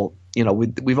 people.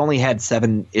 We've only had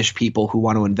 7-ish people who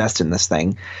want to invest in this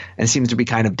thing, and it seems to be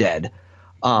kind of dead.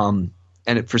 And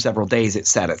for several days, it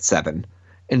sat at 7.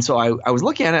 And so I was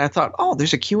looking at it and I thought, oh,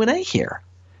 there's a Q&A here.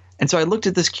 And so I looked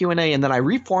at this Q&A and then I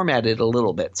reformatted it a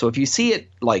little bit. So if you see it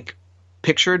like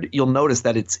pictured, you'll notice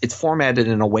that it's formatted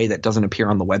in a way that doesn't appear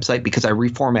on the website because I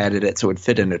reformatted it so it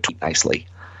fit in a tweet nicely.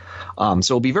 So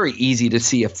it'll be very easy to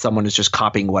see if someone is just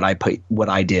copying what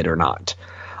I did or not.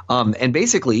 And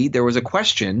basically, there was a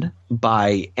question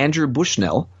by Andrew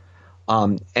Bushnell,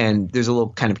 and there's a little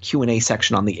kind of Q&A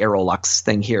section on the Aerolux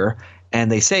thing here. And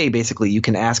they say basically you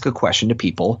can ask a question to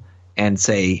people and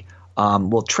say,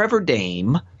 well, Trevor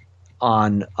Dame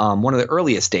on one of the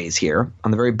earliest days here,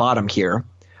 on the very bottom here,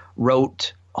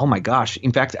 wrote, oh my gosh,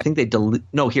 in fact, I think they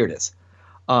no, here it is.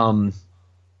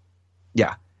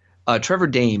 Trevor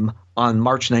Dame on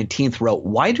March 19th wrote,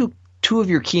 why do two of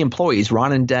your key employees,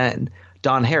 Ron and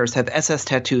Don Harris, have SS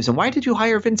tattoos, and why did you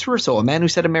hire Vince Russo, a man who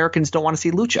said Americans don't want to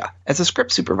see lucha, as a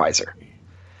script supervisor?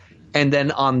 And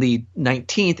then on the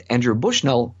 19th, Andrew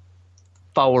Bushnell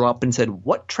followed up and said,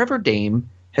 what Trevor Dame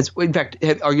has – in fact,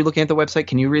 are you looking at the website?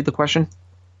 Can you read the question?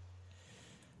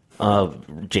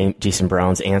 Jason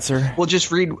Brown's answer? Well,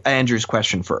 just read Andrew's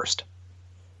question first.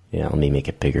 Yeah, let me make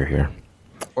it bigger here.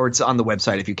 Or it's on the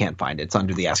website if you can't find it. It's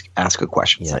under the Ask a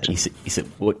Question section. He said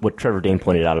what Trevor Dame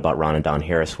pointed out about Ron and Don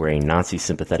Harris wearing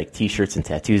Nazi-sympathetic T-shirts and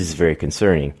tattoos is very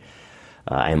concerning.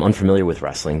 I am unfamiliar with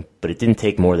wrestling, but it didn't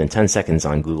take more than 10 seconds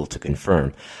on Google to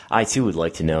confirm. I, too, would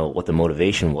like to know what the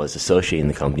motivation was associating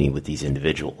the company with these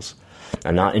individuals.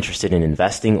 I'm not interested in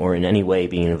investing or in any way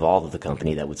being involved with a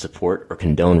company that would support or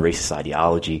condone racist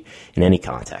ideology in any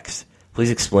context. Please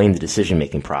explain the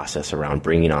decision-making process around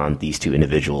bringing on these two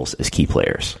individuals as key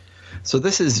players. So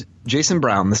this is Jason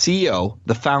Brown, the CEO,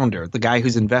 the founder, the guy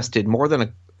who's invested more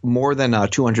than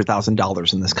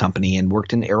 $200,000 in this company and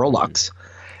worked in Aerolux.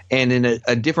 And in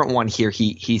a different one here,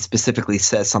 he specifically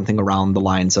says something around the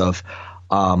lines of,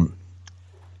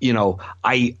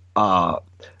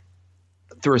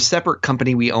 through a separate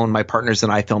company we own, my partners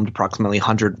and I filmed approximately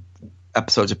 100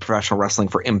 episodes of professional wrestling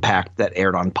for Impact that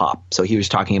aired on Pop. So he was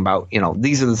talking about,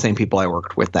 these are the same people I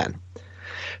worked with then.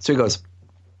 So he goes,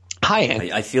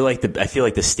 hi. I feel like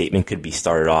the statement could be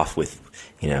started off with,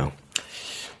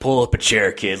 pull up a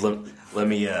chair, kid. Let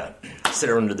me sit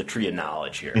under the tree of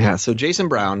knowledge here. Yeah. So Jason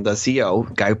Brown, the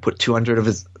CEO, guy who put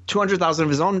 $200,000 of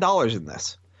his own dollars in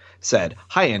this, said,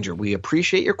 hi, Andrew. We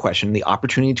appreciate your question and the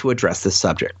opportunity to address this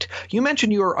subject. You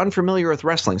mentioned you are unfamiliar with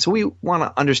wrestling, so we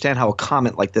understand how a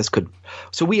comment like this could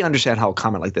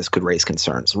raise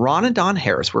concerns. Ron and Don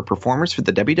Harris were performers for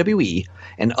the WWE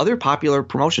and other popular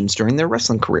promotions during their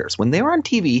wrestling careers. When they were on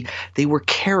TV, they were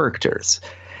characters.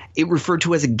 It referred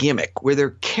to as a gimmick, where their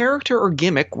character or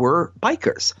gimmick were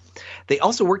bikers. They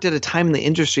also worked at a time in the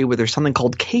industry where there's something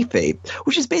called kayfabe,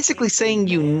 which is basically saying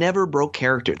you never broke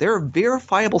character. There are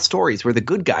verifiable stories where the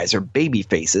good guys or baby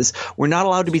faces were not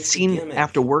allowed to be seen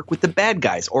after work with the bad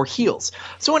guys or heels.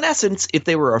 So in essence, if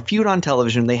they were a feud on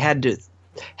television, they had to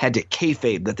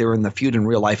kayfabe that they were in the feud in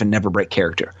real life and never break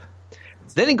character.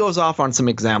 Then he goes off on some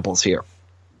examples here.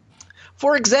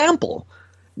 For example,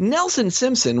 Nelson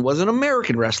Simpson was an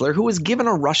American wrestler who was given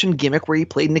a Russian gimmick where he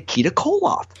played Nikita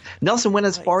Koloff. Nelson went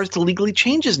as far as to legally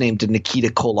change his name to Nikita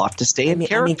Koloff to stay in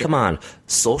character. I mean, come on.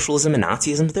 Socialism and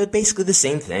Nazism, they're basically the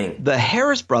same thing. The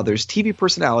Harris brothers' TV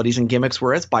personalities and gimmicks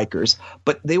were as bikers,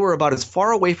 but they were about as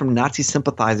far away from Nazi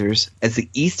sympathizers as the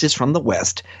East is from the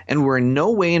West and were in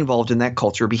no way involved in that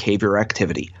culture, behavior, or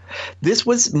activity. This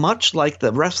was much like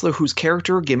the wrestler whose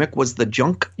character or gimmick was the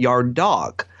Junkyard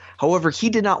Dog. However, he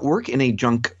did not work in a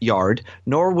junkyard,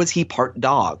 nor was he part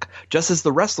dog, just as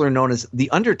the wrestler known as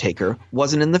The Undertaker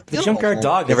wasn't in the film. The Junkyard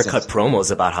Dog never cut promos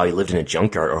about how he lived in a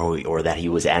junkyard or that he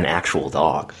was an actual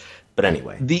dog. But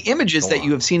anyway. The images that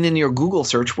you have seen in your Google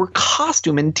search were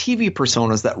costume and TV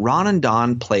personas that Ron and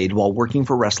Don played while working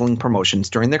for wrestling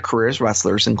promotions during their careers as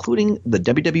wrestlers, including the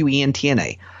WWE and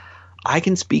TNA. I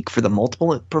can speak for the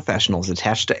multiple professionals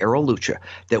attached to Aero Lucha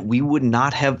that we would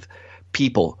not have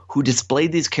people who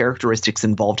displayed these characteristics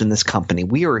involved in this company.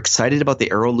 We are excited about the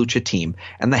Aero Lucha team,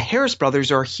 and the Harris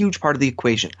brothers are a huge part of the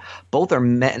equation. Both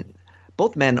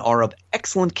men are of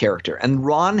excellent character, and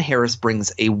Ron Harris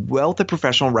brings a wealth of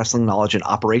professional wrestling knowledge in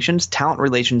operations, talent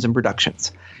relations, and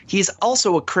productions. He is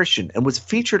also a Christian and was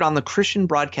featured on the Christian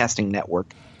Broadcasting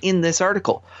Network in this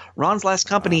article. Ron's last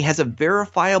company has a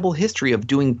verifiable history of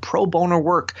doing pro bono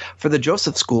work for the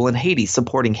Joseph School in Haiti,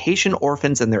 supporting Haitian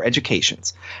orphans and their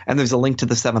educations. And there's a link to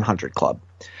the 700 Club.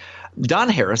 Don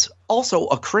Harris, also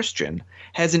a Christian,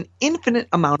 has an infinite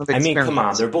amount of experience. I mean, come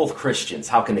on, they're both Christians.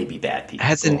 How can they be bad people?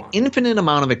 Has an infinite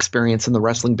amount of experience in the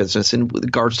wrestling business in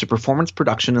regards to performance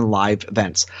production and live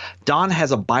events. Don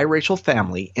has a biracial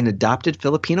family, an adopted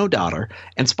Filipino daughter,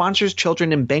 and sponsors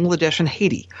children in Bangladesh and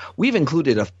Haiti. We've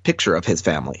included a picture of his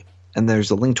family, and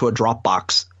there's a link to a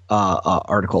Dropbox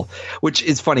article, which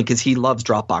is funny because he loves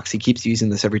Dropbox. He keeps using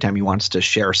this every time he wants to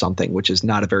share something, which is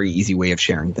not a very easy way of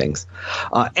sharing things.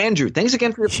 Andrew, thanks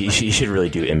again for your... You should really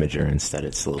do Imager instead.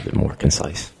 It's a little bit more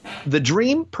concise. The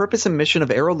dream, purpose, and mission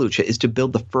of Aero Lucha is to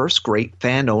build the first great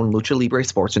fan-owned Lucha Libre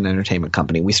sports and entertainment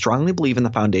company. We strongly believe in the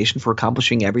foundation for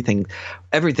accomplishing everything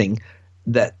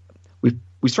that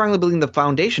we strongly believe in the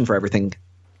foundation for everything.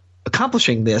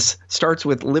 Accomplishing this starts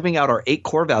with living out our 8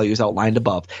 core values outlined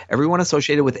above. Everyone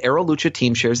associated with Aero Lucha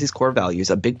team shares these core values.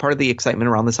 A big part of the excitement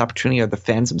around this opportunity are the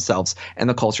fans themselves and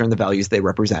the culture and the values they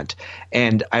represent.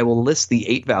 And I will list the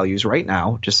 8 values right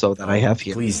now, just so that I have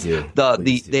here. Please do.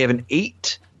 They have an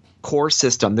 8 core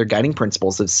system. Their guiding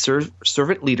principles is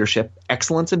servant leadership,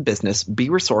 excellence in business, be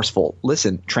resourceful,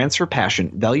 listen, transfer passion,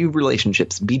 value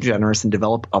relationships, be generous, and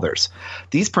develop others.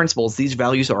 These principles, these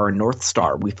values are our North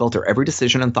Star. We filter every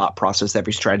decision and thought process,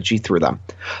 every strategy through them.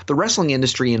 The wrestling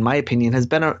industry, in my opinion, has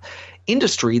been an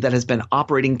industry that has been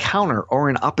operating counter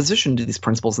or in opposition to these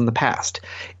principles in the past.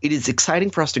 It is exciting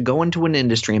for us to go into an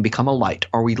industry and become a light.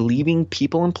 Are we leaving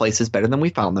people and places better than we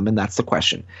found them? And that's the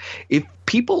question. If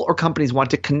people or companies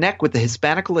want to connect with the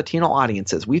Hispanic or Latino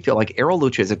audiences, we feel like Aero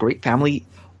Lucha is a great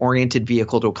family-oriented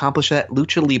vehicle to accomplish that.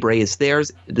 Lucha Libre is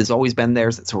theirs. It has always been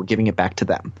theirs, so we're giving it back to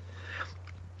them.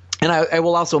 And I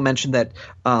will also mention that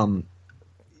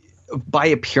by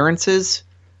appearances,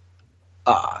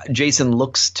 Jason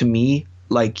looks to me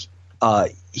like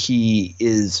he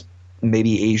is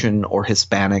maybe Asian or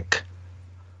Hispanic.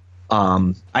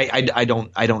 I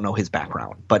don't know his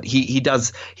background, but he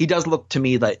does look to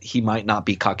me that he might not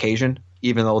be Caucasian,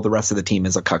 even though the rest of the team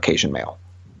is a Caucasian male.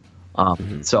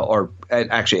 And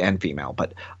female,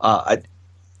 but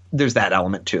there's that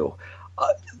element too.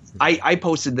 I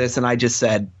posted this and I just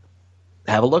said,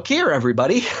 have a look here,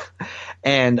 everybody.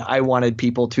 And I wanted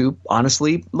people to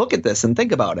honestly look at this and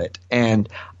think about it. And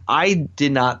I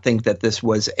did not think that this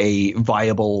was a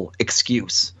viable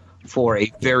excuse for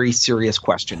a very serious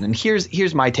question. And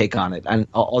here's my take on it. And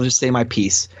I'll just say my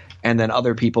piece, and then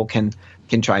other people can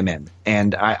chime in.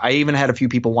 And I even had a few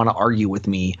people want to argue with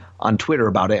me on Twitter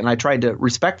about it. And I tried to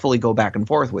respectfully go back and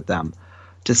forth with them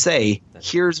to say,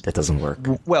 that doesn't work.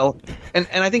 Well, and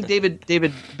I think David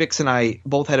Bix and I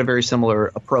both had a very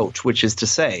similar approach, which is to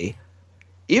say,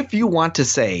 if you want to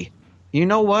say, you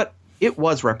know what, it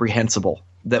was reprehensible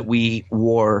that we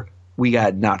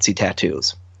got Nazi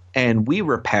tattoos, and we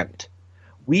repent.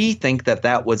 We think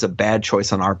that was a bad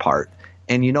choice on our part.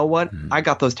 And you know what? I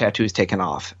got those tattoos taken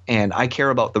off, and I care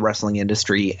about the wrestling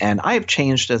industry, and I have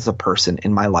changed as a person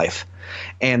in my life.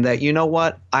 And that, you know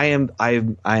what? I'm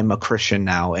a Christian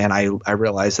now, and I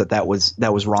realize that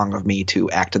was wrong of me to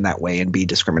act in that way and be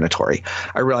discriminatory.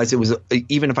 I realized it was,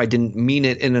 even if I didn't mean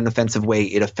it in an offensive way,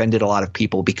 it offended a lot of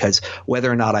people, because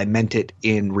whether or not I meant it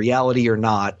in reality or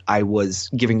not, I was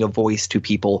giving a voice to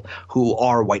people who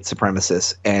are white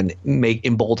supremacists and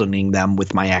emboldening them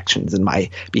with my actions and my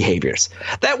behaviors.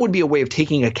 That would be a way of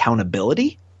taking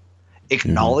accountability,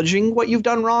 acknowledging what you've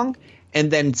done wrong, and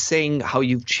then saying how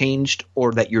you've changed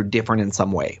or that you're different in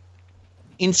some way.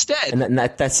 Instead, and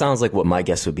that sounds like what my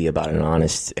guess would be about an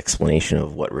honest explanation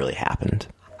of what really happened.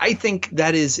 I think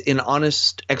that is an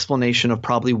honest explanation of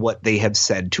probably what they have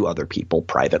said to other people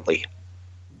privately.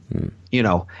 You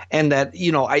know, and that,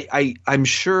 you know, I'm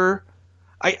sure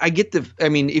I get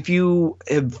if you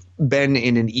have been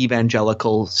in an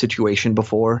evangelical situation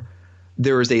before,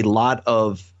 there is a lot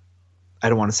of, I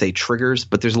don't want to say triggers,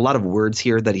 but there's a lot of words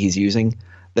here that he's using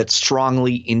that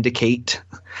strongly indicate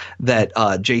that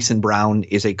Jason Brown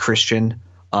is a Christian,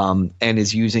 and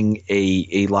is using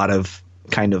a lot of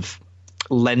kind of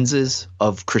lenses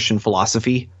of Christian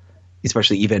philosophy,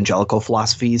 especially evangelical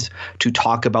philosophies, to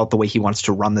talk about the way he wants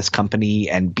to run this company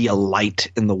and be a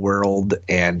light in the world,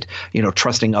 and, you know,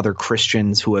 trusting other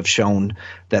Christians who have shown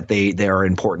that they are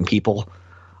important people,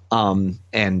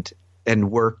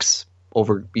 and works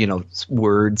over, you know,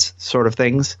 words sort of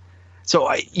things.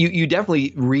 So you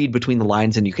definitely read between the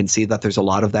lines, and you can see that there's a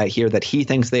lot of that here, that he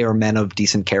thinks they are men of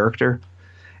decent character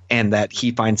and that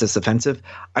he finds this offensive.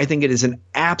 I think it is an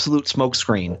absolute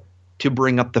smokescreen to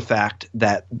bring up the fact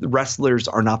that wrestlers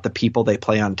are not the people they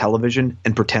play on television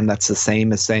and pretend that's the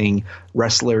same as saying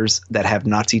wrestlers that have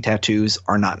Nazi tattoos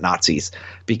are not Nazis.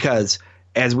 Because,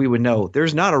 as we would know,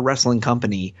 there's not a wrestling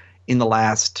company in the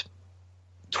last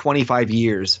 25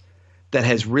 years that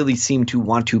has really seemed to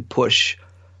want to push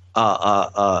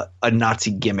a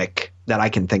Nazi gimmick that I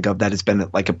can think of that has been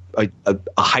like a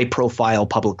high profile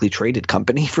publicly traded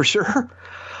company for sure.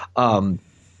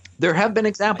 There have been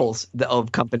examples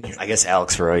of companies, I guess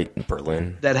Alex Wright in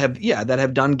Berlin, that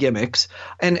have done gimmicks,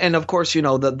 and of course, you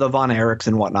know, the Von Erichs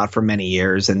and whatnot for many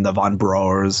years, and the Von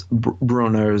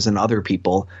Bruners and other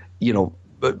people, you know,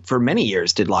 for many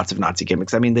years did lots of Nazi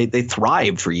gimmicks. I mean, they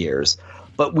thrived for years.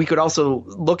 But we could also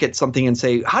look at something and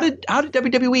say, how did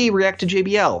WWE react to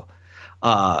JBL,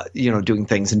 you know, doing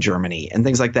things in Germany and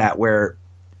things like that, where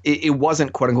it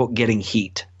wasn't, quote unquote, getting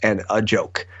heat and a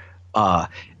joke. And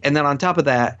then on top of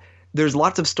that, there's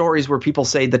lots of stories where people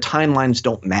say the timelines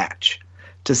don't match.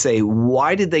 To say,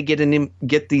 why did they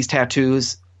get these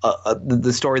tattoos?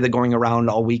 The story that going around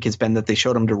all week has been that they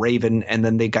showed them to Raven and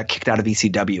then they got kicked out of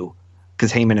ECW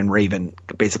because Heyman and Raven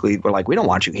basically were like, we don't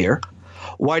want you here.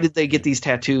 Why did they get these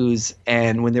tattoos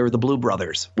and when they were the Blue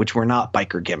Brothers, which were not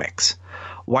biker gimmicks?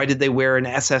 Why did they wear an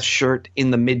SS shirt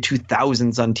in the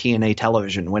mid-2000s on TNA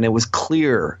television when it was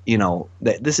clear, you know,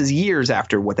 that this is years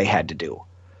after what they had to do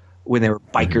when they were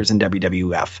bikers in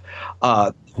WWF?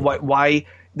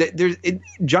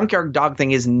 Junkyard Dog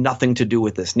thing has nothing to do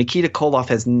with this. Nikita Koloff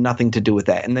has nothing to do with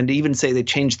that. And then to even say they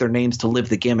changed their names to live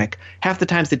the gimmick, half the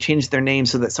times they changed their names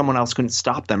so that someone else couldn't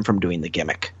stop them from doing the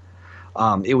gimmick.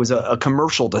 It was a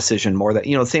commercial decision more that,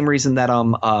 you know, the same reason that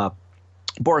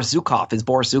Boris Zukov is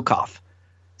Boris Zukov.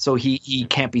 So he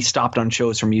can't be stopped on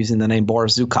shows from using the name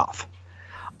Boris Zukov.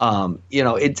 You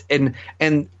know, it's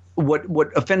and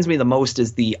what offends me the most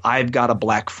is the I've got a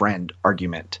black friend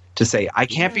argument. To say I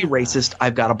can't be racist,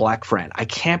 I've got a black friend. I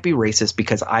can't be racist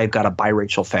because I've got a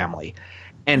biracial family.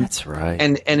 And that's right.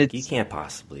 And it's, you can't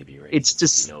possibly be racist. It's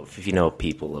just if you know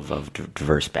people of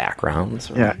diverse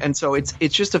backgrounds. Right? Yeah, and so it's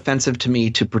just offensive to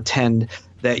me to pretend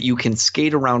that you can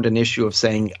skate around an issue of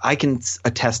saying I can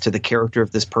attest to the character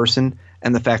of this person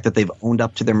and the fact that they've owned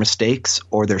up to their mistakes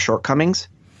or their shortcomings,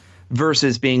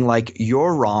 versus being like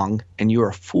you're wrong and you're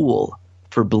a fool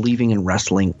for believing in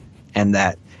wrestling and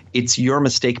that it's your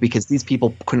mistake because these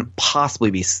people couldn't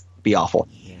possibly be awful.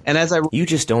 And as you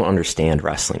just don't understand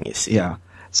wrestling, you see. Yeah.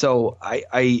 So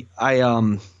I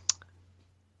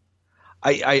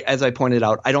as I pointed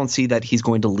out, I don't see that he's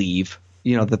going to leave,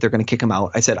 you know, that they're going to kick him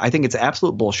out. I said, I think it's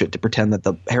absolute bullshit to pretend that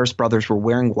the Harris brothers were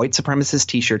wearing white supremacist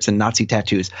T-shirts and Nazi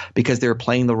tattoos because they were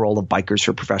playing the role of bikers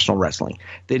for professional wrestling.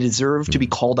 They deserve to be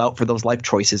called out for those life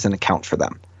choices and account for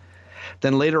them.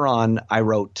 Then later on, I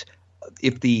wrote,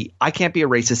 if the I can't be a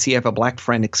racist, see I have a black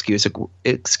friend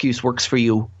excuse works for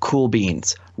you, cool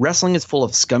beans. Wrestling is full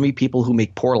of scummy people who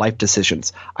make poor life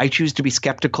decisions. I choose to be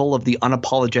skeptical of the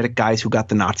unapologetic guys who got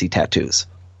the Nazi tattoos.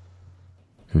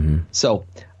 Mm-hmm. So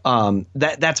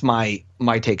that's my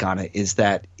take on it, is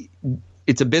that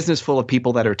it's a business full of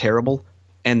people that are terrible.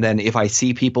 And then if I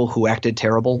see people who acted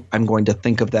terrible, I'm going to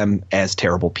think of them as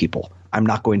terrible people. I'm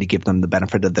not going to give them the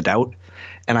benefit of the doubt.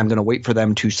 And I'm going to wait for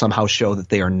them to somehow show that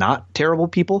they are not terrible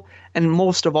people. And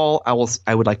most of all,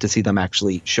 I would like to see them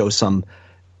actually show some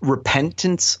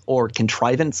repentance or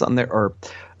contrivance on their, or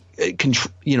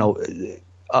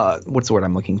what's the word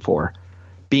I'm looking for?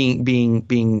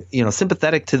 Being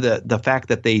sympathetic to the fact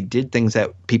that they did things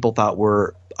that people thought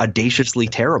were audaciously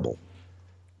terrible.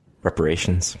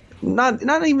 Reparations.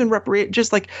 Not even reparate,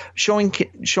 just like showing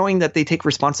that they take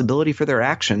responsibility for their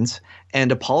actions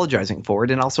and apologizing for it,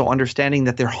 and also understanding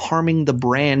that they're harming the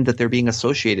brand that they're being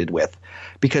associated with.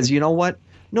 Because you know what?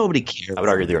 Nobody cares. I would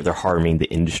argue they're harming the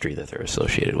industry that they're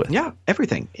associated with. Yeah,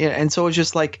 everything. And so it's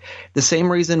just like the same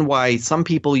reason why some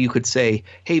people you could say,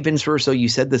 hey, Vince Russo, you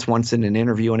said this once in an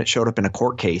interview and it showed up in a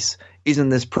court case. Isn't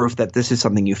this proof that this is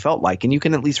something you felt like? And you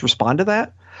can at least respond to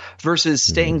that versus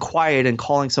staying quiet and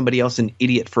calling somebody else an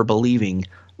idiot for believing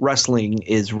wrestling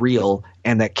is real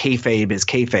and that kayfabe is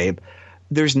kayfabe.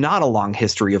 There's not a long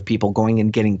history of people going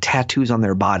and getting tattoos on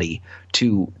their body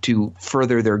to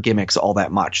further their gimmicks all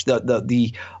that much.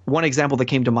 The one example that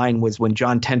came to mind was when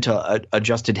John Tenta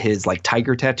adjusted his like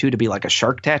tiger tattoo to be like a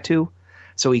shark tattoo,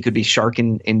 so he could be shark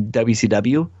in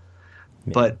WCW.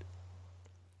 Yeah. But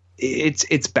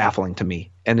it's baffling to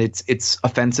me, and it's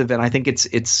offensive, and I think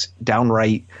it's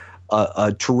downright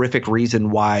a terrific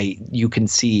reason why you can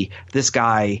see this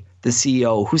guy, the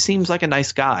CEO, who seems like a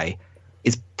nice guy,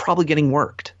 is probably getting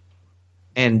worked.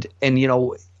 And you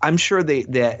know, I'm sure they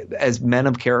as men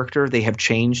of character, they have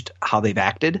changed how they've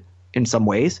acted in some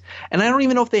ways. And I don't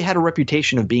even know if they had a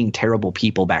reputation of being terrible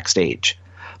people backstage.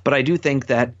 But I do think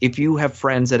that if you have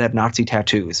friends that have Nazi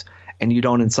tattoos and you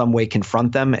don't in some way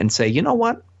confront them and say, you know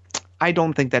what, I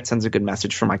don't think that sends a good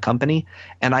message for my company,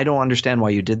 and I don't understand why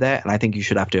you did that, and I think you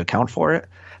should have to account for it,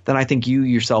 then I think you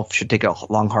yourself should take a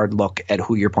long, hard look at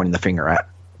who you're pointing the finger at.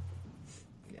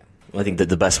 I think that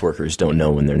the best workers don't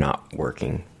know when they're not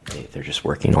working. They're just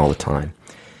working all the time.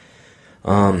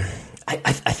 I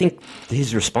I think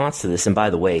his response to this, and by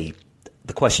the way,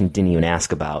 the question didn't even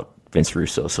ask about Vince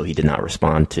Russo, so he did not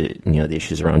respond to the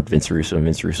issues around Vince Russo and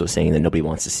Vince Russo saying that nobody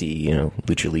wants to see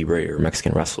lucha libre or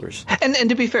Mexican wrestlers. And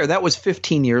to be fair, that was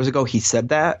 15 years ago. He said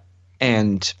that,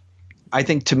 and I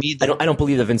think to me, I don't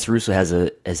believe that Vince Russo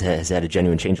has had a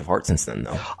genuine change of heart since then,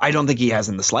 though. I don't think he has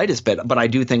in the slightest bit, but I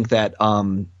do think that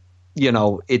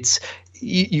it's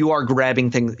you are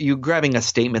grabbing things. You grabbing a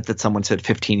statement that someone said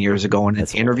 15 years ago in an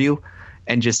interview.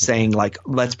 And just saying, like,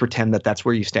 let's pretend that that's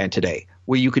where you stand today.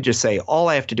 Where you could just say, all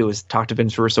I have to do is talk to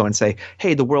Vince Russo and say,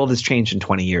 hey, the world has changed in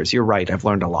 20 years. You're right. I've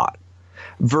learned a lot.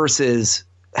 Versus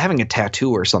having a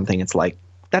tattoo or something. It's like,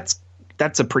 that's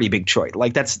a pretty big choice.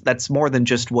 Like, that's more than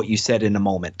just what you said in a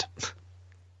moment.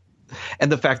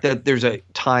 And the fact that there's a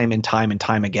time and time and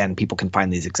time again, people can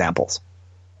find these examples.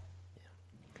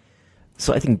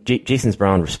 So I think Jason's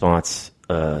Brown response,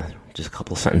 just a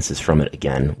couple of sentences from it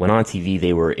again. When on TV,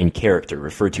 they were in character,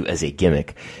 referred to as a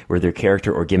gimmick, where their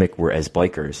character or gimmick were as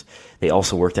bikers. They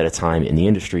also worked at a time in the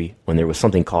industry when there was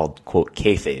something called, quote,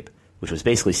 kayfabe, which was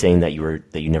basically saying that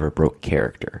you never broke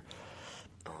character.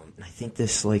 And I think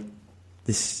this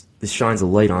shines a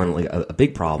light on like a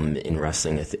big problem in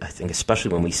wrestling. I think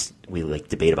especially when we like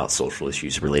debate about social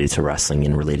issues related to wrestling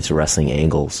and related to wrestling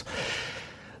angles.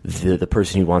 The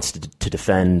person who wants to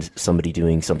defend somebody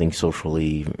doing something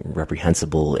socially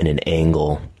reprehensible in an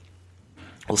angle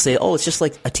will say, oh, it's just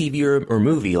like a TV or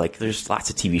movie. Like there's lots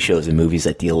of TV shows and movies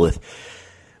that deal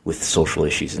with social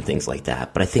issues and things like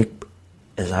that. But I think,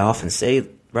 as I often say,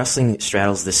 wrestling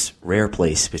straddles this rare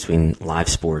place between live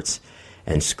sports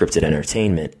and scripted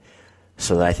entertainment.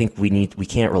 So that I think we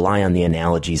can't rely on the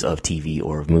analogies of TV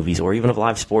or of movies or even of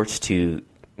live sports to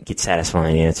get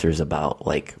satisfying answers about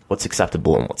like what's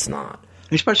acceptable and what's not.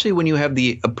 Especially when you have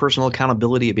the personal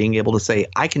accountability of being able to say,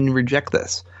 I can reject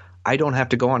this. I don't have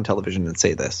to go on television and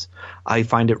say this. I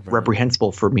find it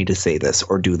reprehensible for me to say this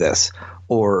or do this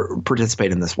or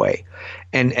participate in this way.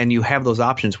 And you have those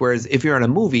options. Whereas if you're in a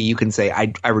movie, you can say,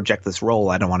 I reject this role.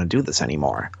 I don't want to do this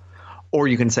anymore. Or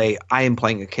you can say, I am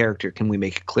playing a character. Can we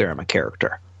make it clear I'm a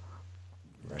character?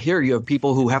 Here you have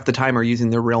people who half the time are using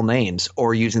their real names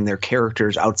or using their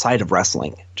characters outside of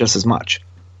wrestling just as much.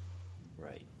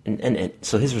 Right. And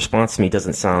so his response to me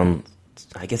doesn't sound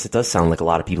 – I guess it does sound like a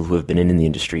lot of people who have been in the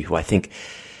industry who I think,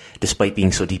 despite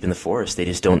being so deep in the forest, they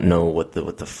just don't know what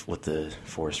the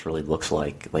forest really looks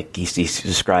like. Like he's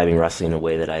describing wrestling in a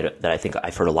way that I think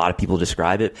I've heard a lot of people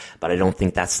describe it, but I don't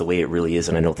think that's the way it really is,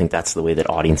 and I don't think that's the way that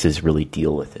audiences really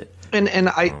deal with it. And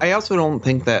I also don't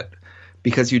think that –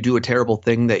 because you do a terrible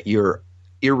thing that you're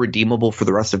irredeemable for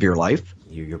the rest of your life.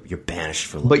 You're banished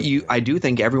for life. But I do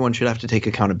think everyone should have to take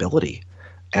accountability.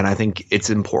 And I think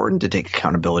it's important to take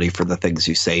accountability for the things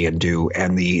you say and do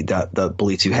and the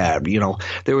beliefs you have.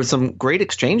 There was some great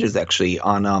exchanges actually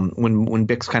on when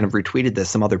Bix kind of retweeted this,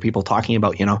 some other people talking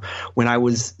about, when I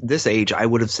was this age, I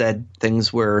would have said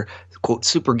things were, quote,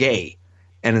 super gay.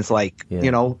 And it's like,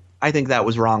 I think that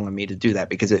was wrong of me to do that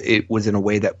because it was in a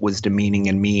way that was demeaning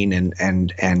and mean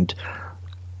and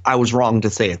I was wrong to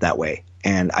say it that way.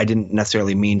 And I didn't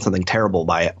necessarily mean something terrible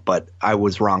by it, but I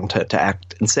was wrong to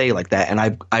act and say like that.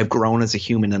 And I've grown as a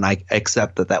human and I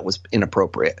accept that was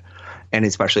inappropriate and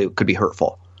especially it could be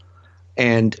hurtful.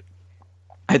 And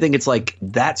I think it's like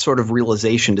that sort of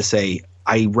realization to say,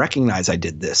 I recognize I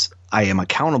did this. I am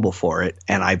accountable for it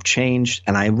and I've changed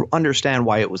and I understand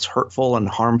why it was hurtful and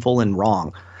harmful and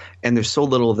wrong. And there's so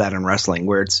little of that in wrestling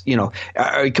where it's,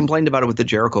 I complained about it with the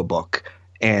Jericho book.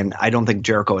 And I don't think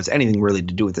Jericho has anything really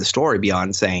to do with the story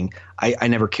beyond saying I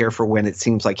never care for when it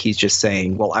seems like he's just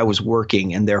saying, well, I was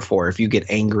working. And therefore, if you get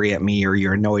angry at me or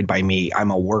you're annoyed by me, I'm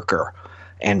a worker.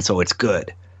 And so it's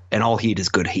good. And all heat is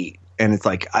good heat. And it's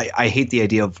like I hate the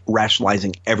idea of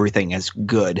rationalizing everything as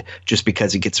good just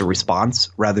because it gets a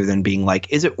response rather than being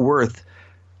like, is it worth,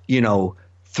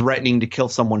 threatening to kill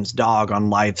someone's dog on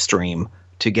live stream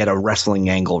to get a wrestling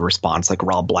angle response like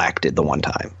Rob Black did the one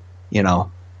time,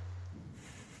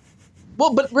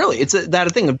 Well, but really, it's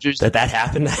that thing of just that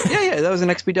happened. yeah, that was an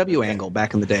XPW angle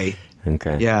back in the day.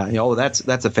 Okay. Yeah,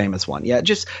 that's a famous one. Yeah,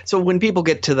 just so when people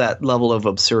get to that level of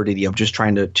absurdity of just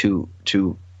trying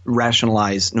to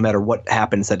rationalize no matter what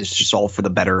happens that it's just all for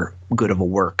the better good of a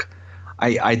work,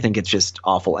 I think it's just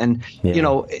awful. And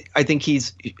I think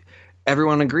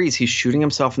everyone agrees he's shooting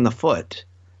himself in the foot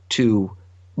to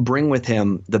bring with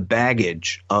him the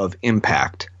baggage of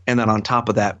Impact. And then on top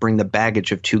of that, bring the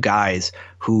baggage of two guys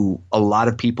who a lot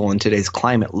of people in today's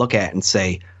climate look at and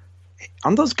say,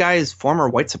 aren't those guys former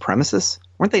white supremacists?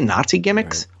 Weren't they Nazi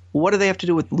gimmicks? Right. What do they have to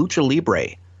do with Lucha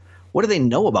Libre? What do they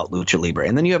know about Lucha Libre?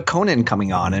 And then you have Conan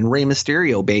coming on and Rey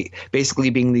Mysterio basically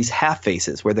being these half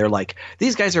faces where they're like,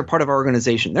 these guys are part of our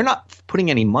organization. They're not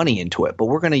putting any money into it, but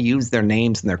we're going to use their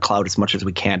names and their clout as much as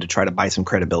we can to try to buy some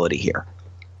credibility here.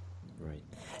 Right.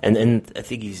 And I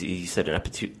think you said an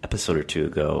episode or two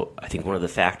ago, I think one of the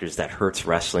factors that hurts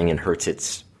wrestling and hurts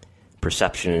its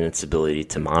perception and its ability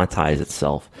to monetize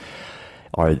itself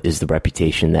is the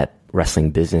reputation that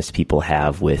wrestling business people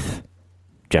have with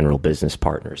general business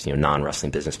partners,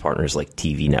 non-wrestling business partners like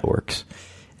TV networks.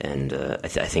 And I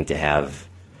think to have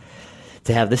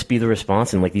this be the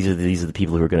response, and like these are the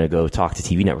people who are going to go talk to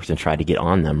TV networks and try to get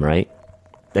on them, right?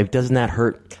 Like, doesn't that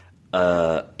hurt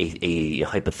a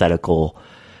hypothetical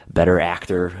better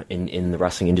actor in the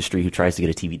wrestling industry who tries to get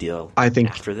a TV deal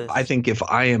after this? I think if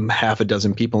I am half a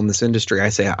dozen people in this industry, I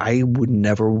say I would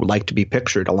never like to be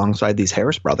pictured alongside these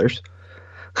Harris brothers.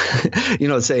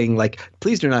 Saying like,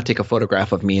 please do not take a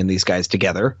photograph of me and these guys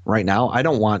together right now. I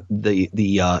don't want the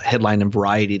headline in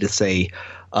Variety to say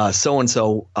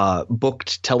so-and-so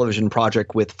booked television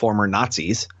project with former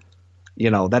Nazis.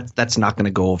 That's not going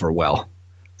to go over well.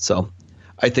 So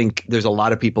I think there's a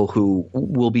lot of people who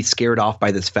will be scared off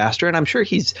by this faster. And I'm sure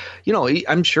he's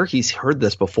heard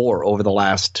this before over the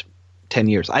last 10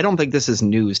 years. I don't think this is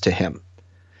news to him.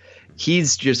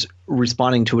 He's just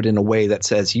responding to it in a way that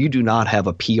says you do not have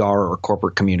a PR or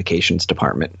corporate communications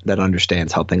department that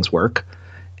understands how things work.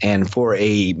 And for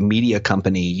a media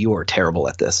company, you are terrible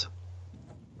at this.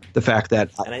 The fact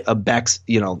that a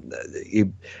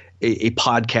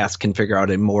podcast can figure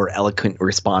out a more eloquent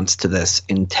response to this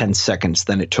in 10 seconds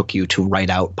than it took you to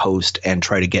write out, post, and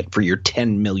try to get for your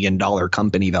 $10 million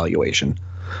company valuation.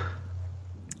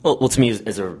 Well, to me,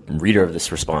 as a reader of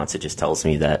this response, it just tells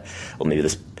me that, maybe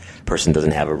this person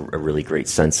doesn't have a really great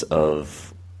sense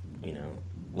of,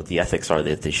 what the ethics are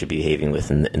that they should be behaving with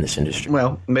in this industry.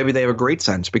 Well, maybe they have a great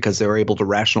sense because they're able to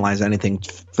rationalize anything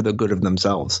for the good of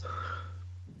themselves.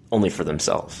 Only for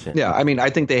themselves. Yeah, I mean, I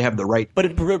think they have the right.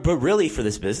 But really, for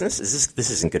this business,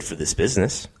 this isn't good for this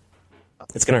business.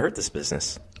 It's going to hurt this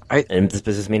business. And this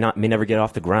business may never get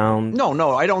off the ground.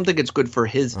 No, I don't think it's good for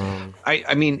his.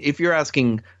 I mean, if you're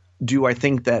asking, do I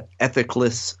think that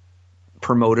ethicless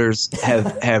promoters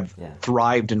have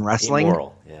thrived in wrestling?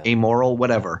 Amoral,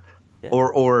 whatever. Yeah.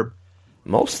 Or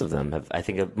most of them have. I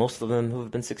think most of them who have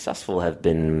been successful have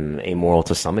been amoral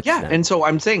to some extent. Yeah, and so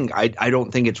I'm saying I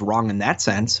don't think it's wrong in that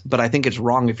sense, but I think it's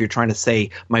wrong if you're trying to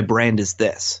say my brand is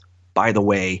this. By the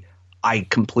way, I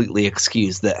completely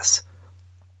excuse this.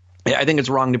 I think it's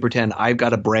wrong to pretend I've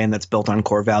got a brand that's built on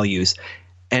core values.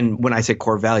 And when I say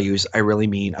core values, I really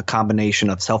mean a combination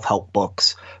of self-help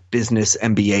books, business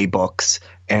MBA books,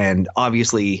 and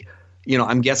obviously,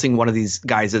 I'm guessing one of these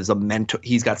guys is a mentor.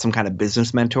 He's got some kind of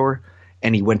business mentor,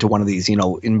 and he went to one of these,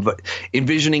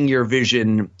 envisioning your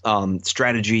vision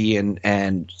strategy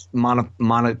and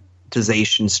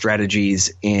monetization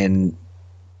strategies in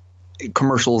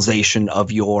commercialization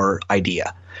of your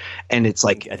idea. And it's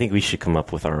like, I think we should come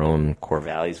up with our own core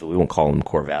values, but we won't call them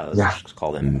core values. Yeah. We'll just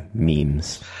call them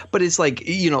memes. But it's like,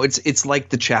 it's like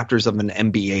the chapters of an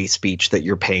MBA speech that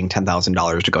you're paying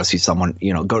 $10,000 to go see someone,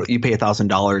 you pay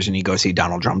 $1,000 and you go see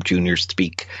Donald Trump Jr.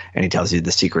 speak, and he tells you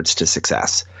the secrets to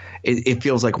success. It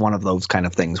feels like one of those kind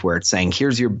of things where it's saying,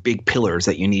 here's your big pillars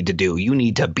that you need to do. You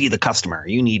need to be the customer.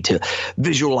 You need to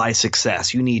visualize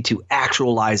success. You need to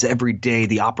actualize every day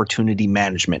the opportunity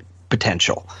management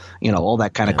potential, all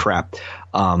that kind of crap.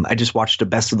 I just watched a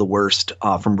Best of the Worst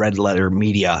from Red Letter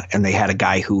Media, and they had a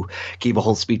guy who gave a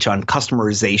whole speech on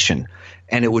customerization,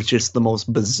 and it was just the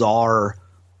most bizarre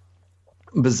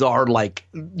like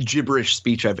gibberish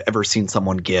speech I've ever seen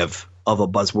someone give, of a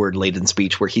buzzword laden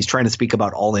speech where he's trying to speak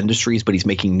about all industries, but he's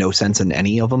making no sense in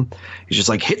any of them. He's just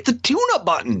like, hit the tuna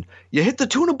button. You hit the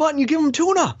tuna button, you give them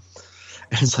tuna.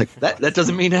 And it's like, that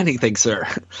doesn't mean anything, sir.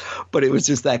 But it was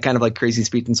just that kind of like crazy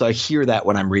speech. And so I hear that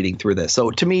when I'm reading through this. So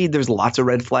to me, there's lots of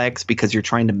red flags because you're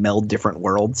trying to meld different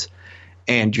worlds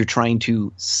and you're trying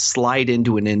to slide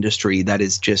into an industry that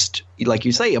is just, like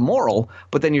you say, immoral,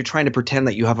 but then you're trying to pretend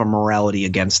that you have a morality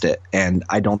against it. And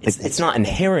I don't think it's not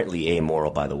inherently amoral,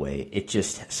 by the way. It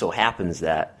just so happens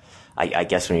that I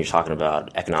guess when you're talking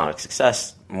about economic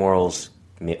success, morals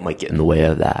might get in the way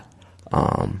of that.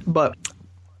 But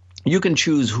you can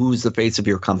choose who's the face of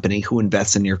your company, who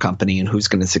invests in your company, and who's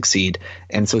going to succeed.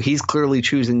 And so he's clearly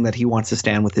choosing that he wants to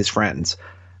stand with his friends.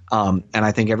 And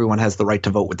I think everyone has the right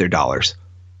to vote with their dollars.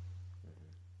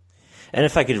 And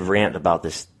if I could rant about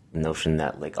this notion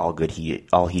that like all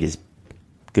heat is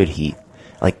good heat,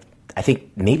 like I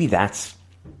think maybe that's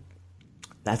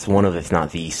one of, if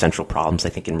not the central problems I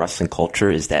think in wrestling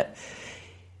culture, is that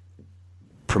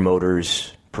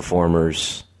promoters,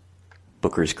 performers,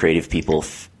 bookers, creative people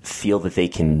feel that they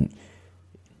can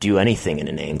do anything in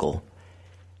an angle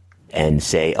and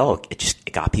say, oh, it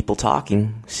got people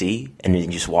talking, see? And then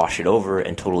just wash it over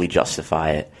and totally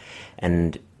justify it.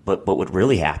 But what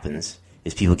really happens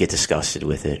is people get disgusted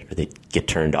with it, or they get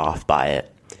turned off by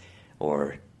it,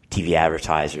 or TV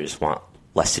advertisers want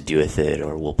less to do with it,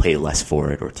 or will pay less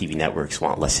for it, or TV networks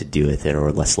want less to do with it, or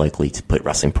are less likely to put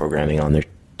wrestling programming on their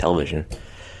television.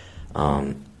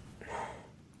 And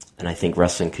I think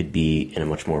wrestling could be in a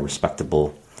much more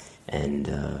respectable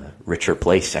and richer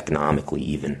place economically,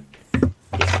 even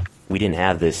if we didn't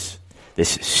have this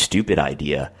stupid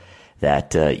idea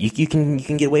that you can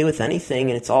get away with anything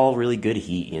and it's all really good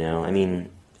heat. I mean,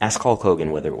 ask Hulk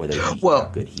Hogan whether he's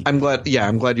good heat. I'm glad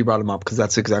you brought him up, because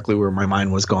that's exactly where my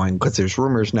mind was going. Because there's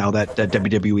rumors now that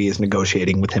WWE is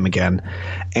negotiating with him again,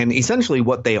 and essentially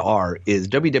what they are is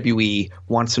WWE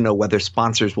wants to know whether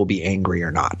sponsors will be angry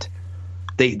or not.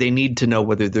 They need to know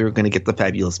whether they're going to get the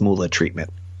Fabulous Moolah treatment.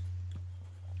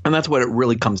 And that's what it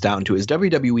really comes down to, is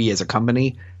WWE as a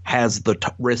company has the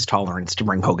risk tolerance to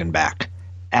bring Hogan back.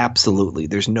 Absolutely.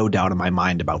 There's no doubt in my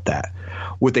mind about that.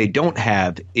 What they don't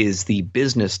have is the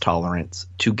business tolerance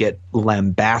to get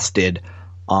lambasted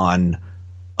on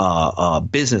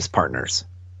business partners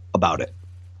about it.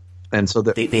 And so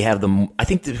that they have I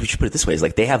think that we should put it this way, is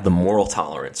like they have the moral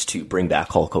tolerance to bring back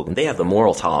Hulk Hogan. They have the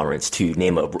moral tolerance to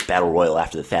name a battle royal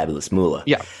after the Fabulous Moolah.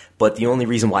 Yeah. But the only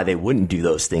reason why they wouldn't do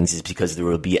those things is because there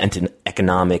would be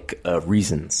economic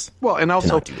reasons. Well, and also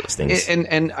to not do those things.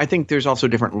 And I think there's also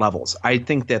different levels. I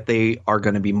think that they are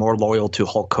going to be more loyal to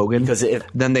Hulk Hogan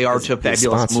than they are to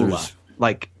Fabulous Moolah.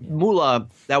 Like Moolah,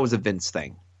 that was a Vince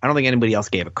thing. I don't think anybody else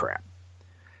gave a crap.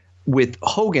 With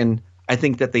Hogan, I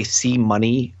think that they see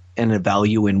money and a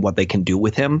value in what they can do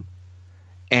with him,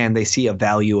 and they see a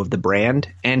value of the brand,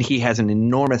 and he has an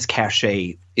enormous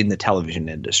cachet in the television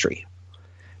industry.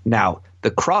 Now,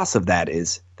 the cross of that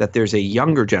is that there's a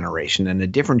younger generation and a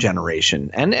different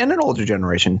generation and an older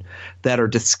generation that are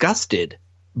disgusted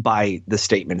by the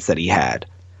statements that he had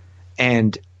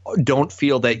and don't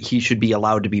feel that he should be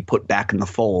allowed to be put back in the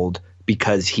fold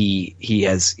because he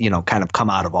has, kind of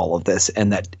come out of all of this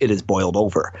and that it is boiled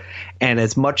over. And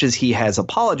as much as he has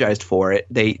apologized for it,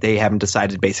 they haven't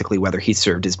decided basically whether he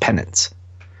served his penance.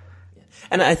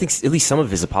 And I think at least some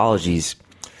of his apologies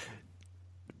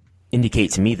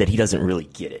indicate to me that he doesn't really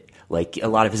get it. Like, a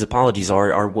lot of his apologies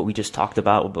are what we just talked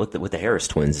about with the Harris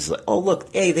twins. It's like, oh,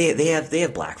 look, hey, they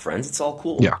have black friends. It's all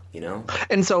cool. Yeah.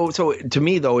 And so to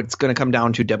me, though, it's going to come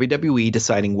down to WWE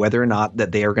deciding whether or not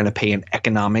that they are going to pay an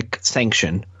economic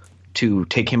sanction to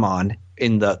take him on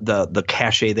in the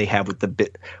cachet they have with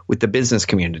the business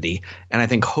community. And I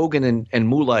think Hogan and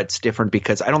Moolah, it's different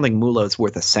because I don't think Moolah is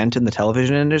worth a cent in the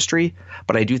television industry,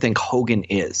 but I do think Hogan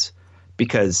is.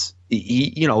 Because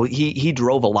he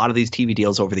drove a lot of these TV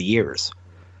deals over the years.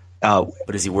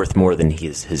 But is he worth more than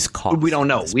his cost? We don't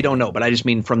know. But I just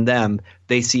mean from them,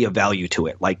 they see a value to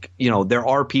it. Like, there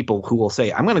are people who will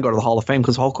say, I'm going to go to the Hall of Fame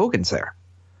because Hulk Hogan's there.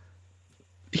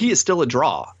 He is still a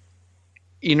draw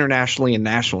internationally and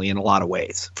nationally in a lot of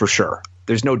ways, for sure.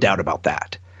 There's no doubt about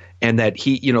that. And that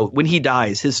he, when he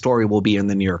dies, his story will be in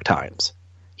the New York Times.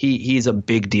 He's a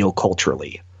big deal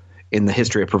culturally in the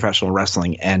history of professional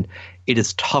wrestling, and it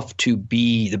is tough to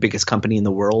be the biggest company in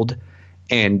the world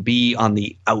and be on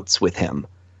the outs with him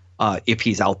if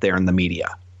he's out there in the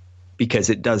media, because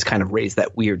it does kind of raise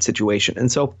that weird situation.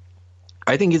 And so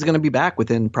I think he's going to be back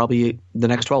within probably the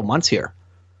next 12 months here.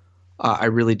 I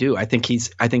really do. I think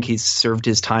he's served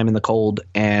his time in the cold,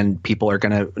 and people are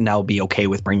going to now be okay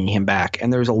with bringing him back.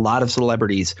 And there's a lot of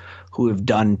celebrities who have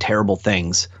done terrible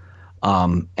things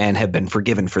and have been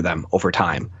forgiven for them over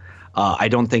time. I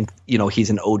don't think, he's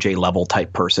an OJ level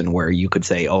type person where you could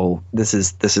say, oh, this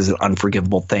is an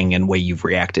unforgivable thing and way you've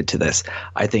reacted to this.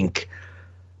 I think,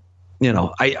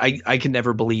 I can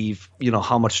never believe,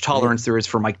 how much tolerance there is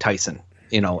for Mike Tyson,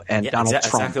 and Donald Trump.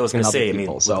 Exactly what I was going to say.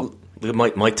 People,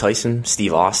 look at Mike Tyson,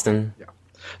 Steve Austin. Yeah.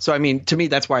 So, I mean, to me,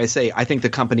 that's why I say I think the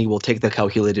company will take the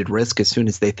calculated risk as soon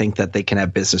as they think that they can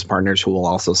have business partners who will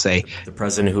also say the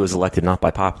president who was elected not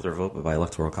by popular vote but by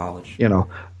electoral college.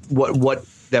 What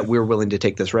that we're willing to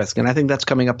take this risk. And I think that's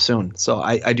coming up soon. So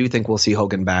I do think we'll see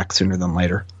Hogan back sooner than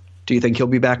later. Do you think he'll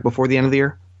be back before the end of the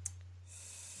year?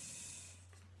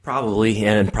 Probably,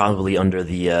 and probably under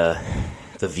the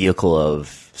vehicle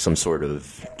of some sort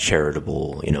of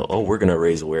charitable, we're going to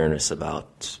raise awareness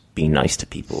about being nice to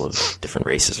people of different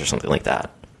races or something like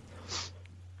that.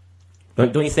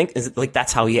 Don't you think? Is it like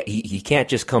that's how he can't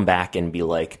just come back and be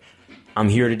like, I'm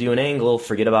here to do an angle.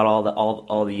 Forget about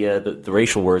all the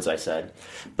racial words I said,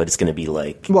 but it's going to be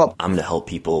like, I'm going to help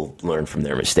people learn from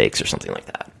their mistakes or something like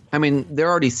that. I mean, they're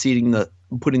already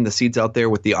putting the seeds out there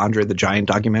with the Andre the Giant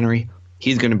documentary.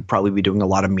 He's going to probably be doing a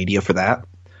lot of media for that,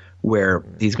 where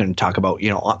he's going to talk about,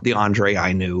 the Andre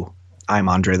I knew. I'm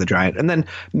Andre the Giant. And then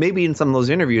maybe in some of those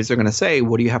interviews, they're going to say,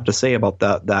 what do you have to say about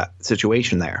that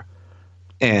situation there?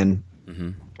 And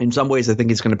in some ways, I think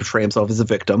he's going to portray himself as a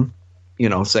victim,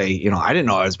 say, I didn't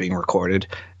know I was being recorded.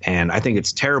 And I think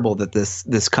it's terrible that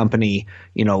this company,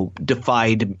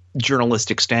 defied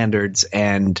journalistic standards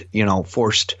and,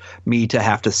 forced me to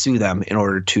have to sue them in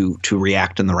order to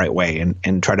react in the right way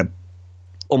and try to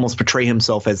almost portray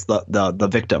himself as the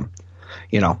victim,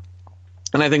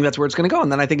 And I think that's where it's going to go. And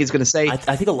then I think he's going to say, I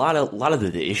think a lot of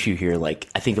the issue here, like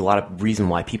I think a lot of reason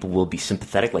why people will be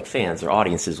sympathetic, like fans or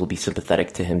audiences will be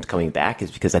sympathetic to him coming back,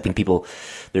 is because I think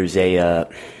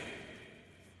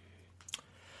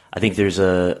there's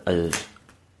a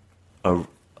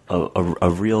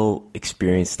real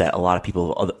experience that a lot of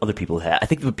people, other people have. I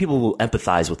think people will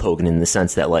empathize with Hogan in the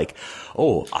sense that, like,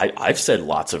 I've said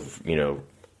lots of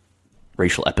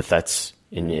racial epithets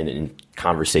in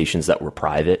conversations that were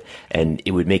private, and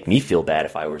it would make me feel bad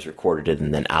if I was recorded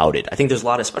and then outed. I think there's a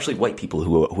lot of, especially white people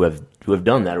who have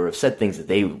done that or have said things that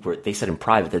they said in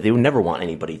private that they would never want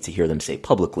anybody to hear them say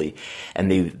publicly, and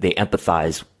they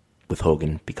empathize with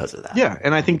Hogan because of that. Yeah,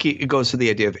 and I think it goes to the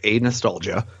idea of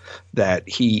nostalgia that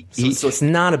so it's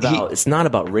not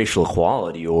about racial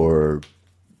equality or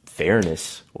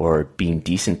fairness or being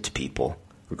decent to people,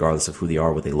 regardless of who they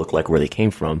are, what they look like, where they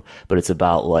came from, but it's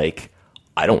about, like,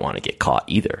 I don't want to get caught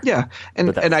either. Yeah,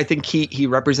 and I think he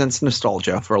represents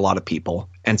nostalgia for a lot of people,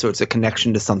 and so it's a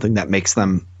connection to something that makes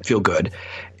them feel good.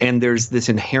 And there's this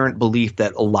inherent belief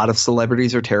that a lot of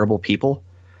celebrities are terrible people,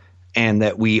 and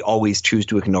that we always choose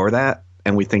to ignore that,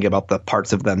 and we think about the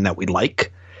parts of them that we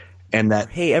like, and that,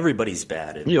 hey, everybody's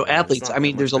bad. Athletes. I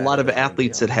mean, there's a lot of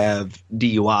athletes that have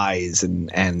DUIs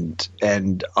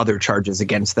and other charges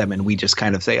against them, and we just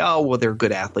kind of say, oh, well, they're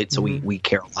good athletes, so we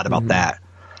care a lot about that.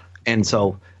 And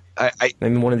so I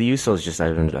mean, one of the Usos just,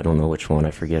 I don't know which one,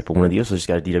 I forget, but one of the Usos just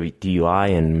got a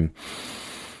DUI, and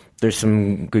there's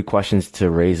some good questions to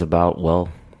raise about, well,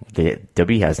 the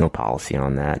W has no policy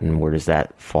on that, and where does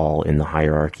that fall in the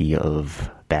hierarchy of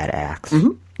bad acts?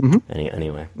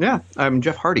 Anyway. Yeah, I'm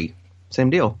Jeff Hardy. Same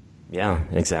deal. Yeah,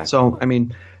 exactly. So, I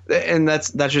mean, and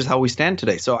that's just how we stand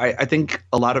today. So I think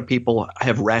a lot of people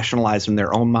have rationalized in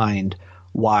their own mind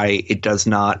why it does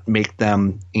not make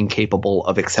them incapable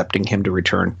of accepting him to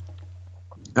return.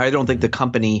 I don't think the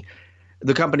company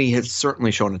has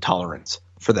certainly shown a tolerance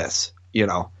for this,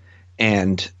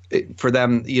 and for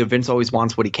them, Vince always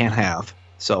wants what he can't have.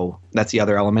 So that's the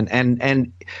other element.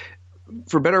 And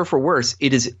for better or for worse,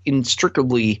 it is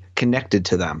inextricably connected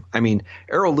to them. I mean,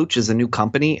 Aero Lucha is a new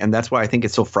company, and that's why I think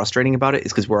it's so frustrating about it,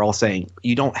 is because we're all saying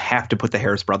you don't have to put the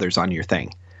Harris brothers on your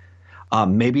thing.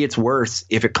 Maybe it's worse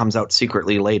if it comes out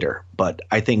secretly later, but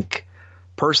I think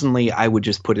personally I would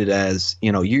just put it as,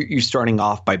 you're starting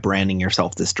off by branding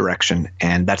yourself this direction,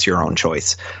 and that's your own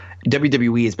choice.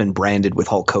 WWE has been branded with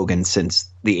Hulk Hogan since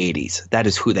the 80s. That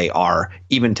is who they are.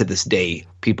 Even to this day,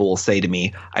 people will say to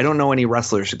me, I don't know any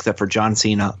wrestlers except for John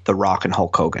Cena, The Rock, and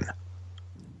Hulk Hogan.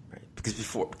 Right. Because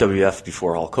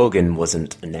before Hulk Hogan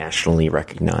wasn't nationally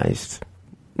recognized.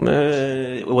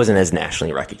 It wasn't as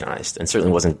nationally recognized, and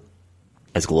certainly wasn't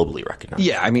as globally recognized.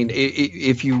 Yeah, I mean,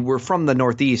 if you were from the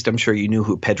Northeast, I'm sure you knew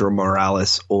who Pedro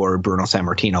Morales or Bruno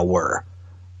Sammartino were.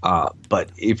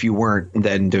 But if you weren't,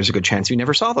 then there's a good chance you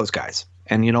never saw those guys.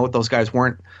 And you know what? Those guys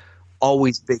weren't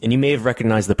always big. And you may have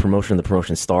recognized the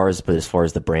promotion stars, but as far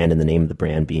as the brand and the name of the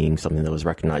brand being something that was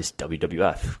recognized,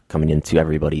 WWF coming into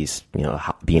everybody's,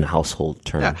 being a household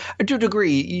term. Yeah, to a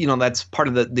degree, that's part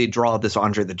of the draw of this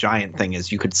Andre the Giant thing,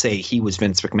 is you could say he was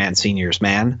Vince McMahon Sr.'s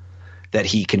man that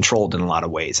he controlled in a lot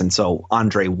of ways. And so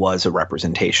Andre was a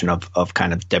representation of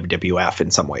kind of WWF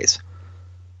in some ways.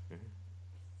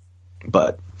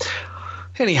 But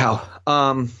anyhow,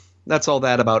 that's all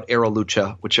that about Aero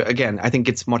Lucha, which, again, I think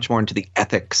gets much more into the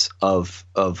ethics of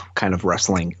kind of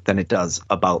wrestling than it does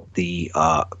about the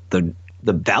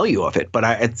value of it. But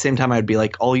at the same time, I'd be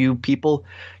like, all you people,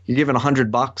 you're given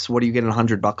 $100. What are you getting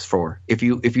 $100 for? If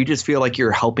you just feel like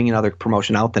you're helping another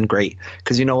promotion out, then great.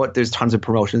 Because you know what? There's tons of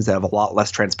promotions that have a lot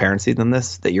less transparency than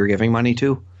this that you're giving money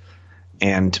to.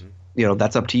 And,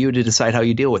 that's up to you to decide how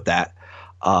you deal with that.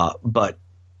 But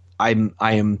I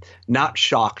am not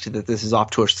shocked that this is off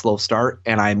to a slow start,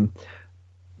 and I'm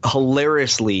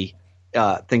hilariously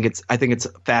I think it's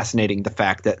fascinating, the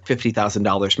fact that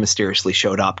 $50,000 mysteriously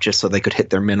showed up just so they could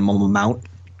hit their minimum amount.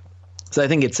 So I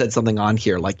think it said something on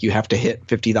here like you have to hit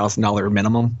 $50,000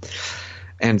 minimum,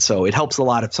 and so it helps a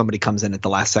lot if somebody comes in at the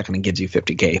last second and gives you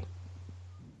 $50K.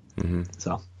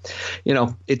 So,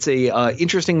 it's a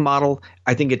interesting model.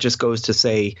 I think it just goes to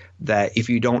say that if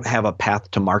you don't have a path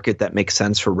to market that makes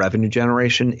sense for revenue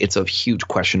generation, it's a huge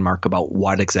question mark about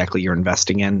what exactly you're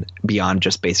investing in beyond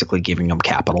just basically giving them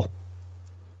capital.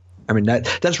 I mean,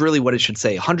 that's really what it should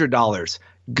say. $100.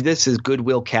 This is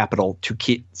goodwill capital to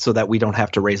keep so that we don't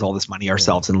have to raise all this money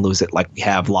ourselves and lose it like we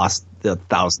have lost the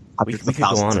thousands. We could go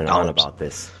on and on about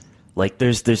this. Like,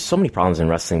 there's so many problems in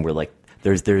wrestling where like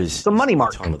there's the money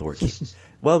market. Talking about the word.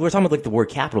 Well, we're talking about like the word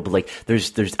capital, but like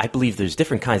there's I believe there's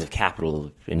different kinds of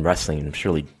capital in wrestling, and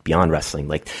surely beyond wrestling.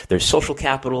 Like there's social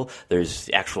capital, there's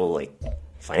actual like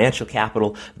financial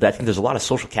capital. But I think there's a lot of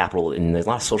social capital and there's a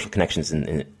lot of social connections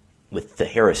with the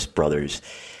Harris brothers.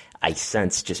 I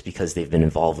sense just because they've been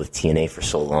involved with TNA for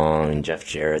so long and Jeff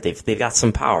Jarrett, they've got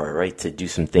some power, right, to do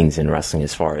some things in wrestling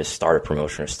as far as start a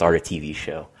promotion or start a TV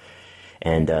show.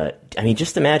 And I mean,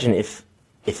 just imagine if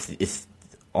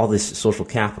all this social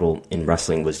capital in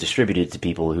wrestling was distributed to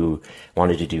people who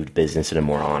wanted to do business in a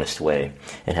more honest way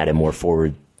and had a more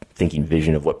forward-thinking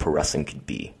vision of what pro wrestling could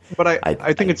be. But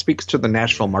I think it speaks to the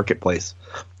Nashville marketplace,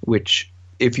 which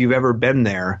if you've ever been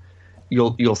there,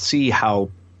 you'll see how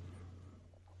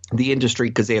the industry,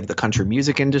 because they have the country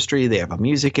music industry, they have a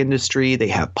music industry, they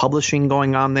have publishing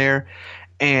going on there.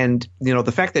 And,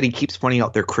 the fact that he keeps pointing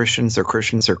out they're Christians,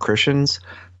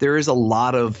 there is a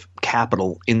lot of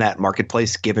capital in that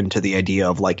marketplace given to the idea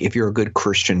of like, if you're a good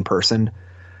Christian person,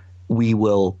 we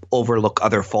will overlook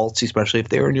other faults, especially if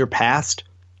they're in your past,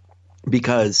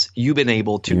 because you've been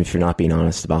able to. Even if you're not being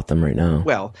honest about them right now.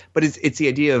 Well, but it's the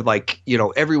idea of like,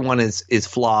 everyone is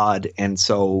flawed. And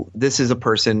so this is a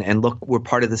person, and look, we're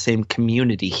part of the same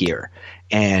community here.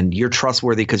 And you're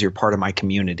trustworthy because you're part of my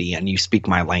community and you speak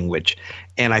my language.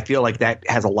 And I feel like that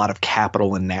has a lot of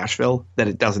capital in Nashville that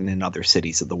it doesn't in other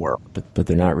cities of the world. But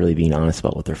they're not really being honest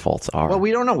about what their faults are. Well,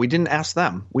 we don't know. We didn't ask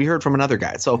them. We heard from another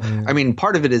guy. So, I mean,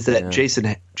 part of it is that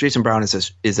Jason Brown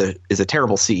is a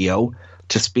terrible CEO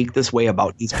to speak this way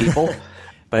about these people.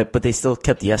 but they still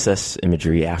kept the SS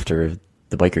imagery after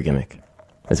the biker gimmick,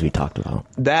 as we talked about.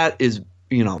 That is,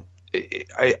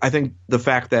 I think the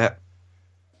fact that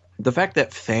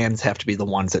fans have to be the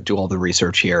ones that do all the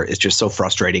research here is just so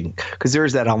frustrating, because there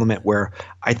is that element where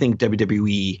I think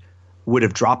WWE would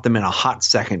have dropped them in a hot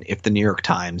second if the New York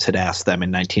Times had asked them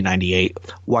in 1998,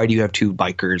 why do you have two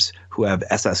bikers who have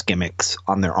SS gimmicks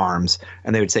on their arms?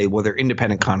 And they would say, well, they're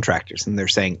independent contractors. And they're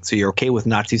saying, so you're okay with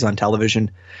Nazis on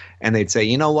television? And they'd say,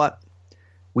 you know what?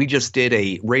 We just did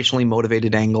a racially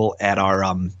motivated angle at our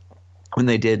when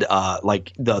they did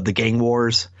like the Gang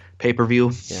Wars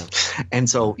pay-per-view. Yeah. And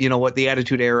so, you know what, the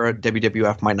Attitude Era,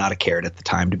 WWF might not have cared at the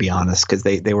time, to be honest, because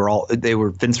they were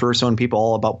Vince Russo and people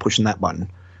all about pushing that button.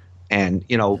 And,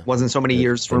 wasn't so many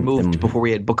years removed before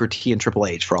we had Booker T and Triple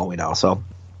H, for all we know. So,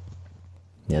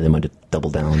 yeah, they might have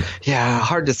doubled down. Yeah,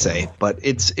 hard to say, but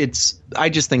it's. I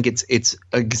just think it's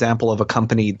an example of a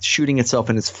company shooting itself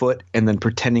in its foot and then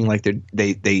pretending like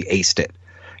they aced it.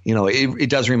 It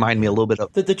does remind me a little bit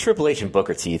of the Triple H and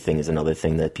Booker T thing is another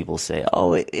thing that people say,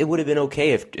 oh, it would have been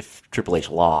okay if Triple H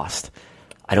lost.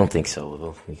 I don't think so.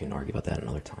 Well, we can argue about that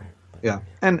another time. But, yeah,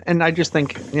 and I just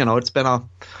think it's been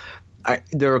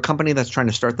they're a company that's trying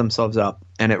to start themselves up,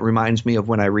 and it reminds me of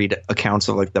when I read accounts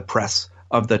of like the press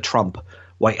of the Trump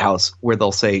White House where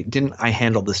they'll say, didn't I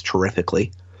handle this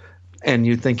terrifically? And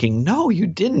you're thinking, no, you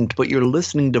didn't, but you're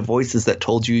listening to voices that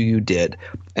told you did.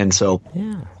 And so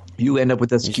you end up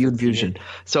with this skewed vision.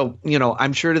 So,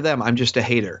 I'm sure to them, I'm just a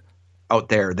hater out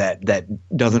there that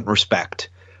doesn't respect,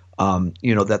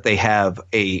 that they have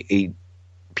a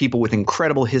people with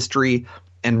incredible history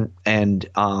and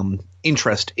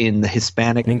interest in the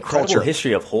Hispanic an incredible culture.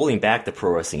 History of holding back the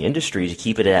pro wrestling industry to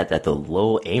keep it at the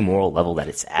low amoral level that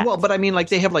it's at. Well, but I mean, like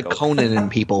they have like Conan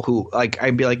and people who like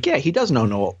I'd be like, yeah, he does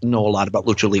know a lot about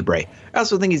lucha libre. I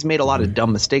also think he's made a lot of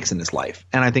dumb mistakes in his life,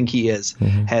 and I think he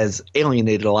has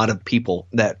alienated a lot of people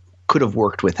that could have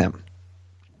worked with him.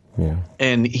 Yeah,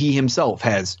 and he himself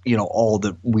has all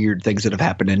the weird things that have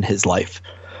happened in his life.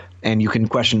 And you can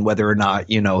question whether or not,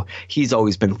 he's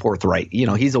always been forthright.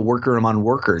 He's a worker among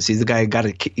workers. He's the guy who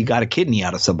got a kidney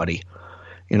out of somebody.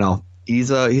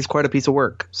 He's quite a piece of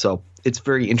work. So it's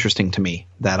very interesting to me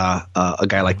that a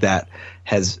guy like that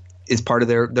is part of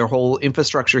their whole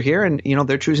infrastructure here, and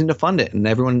they're choosing to fund it, and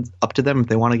everyone's up to them if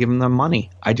they want to give them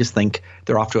money. I just think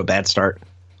they're off to a bad start.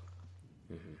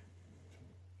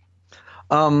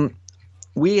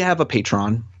 We have a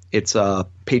Patreon. It's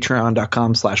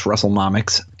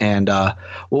patreon.com/WrestleNomics. And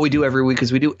what we do every week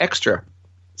is we do extra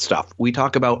stuff. We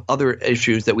talk about other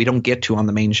issues that we don't get to on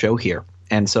the main show here.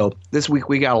 And so this week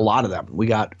we got a lot of them. We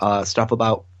got stuff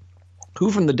about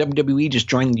who from the WWE just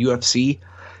joined the UFC.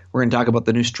 We're going to talk about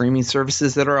the new streaming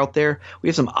services that are out there. We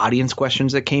have some audience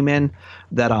questions that came in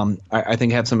that I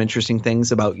think have some interesting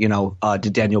things about,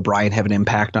 did Daniel Bryan have an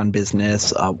impact on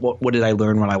business? What did I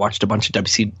learn when I watched a bunch of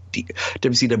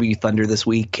WCW Thunder this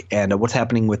week? And what's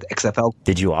happening with XFL?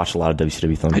 Did you watch a lot of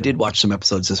WCW Thunder? I did watch some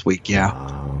episodes this week,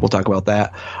 yeah. We'll talk about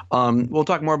that. We'll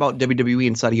talk more about WWE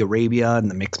in Saudi Arabia and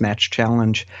the Mixed Match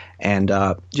Challenge and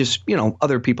just,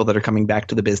 other people that are coming back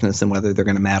to the business and whether they're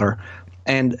going to matter.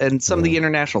 And some of the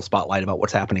international spotlight about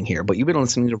what's happening here. But you've been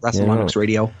listening to WrestleNomics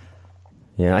Radio.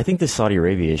 Yeah, I think this Saudi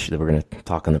Arabia issue that we're going to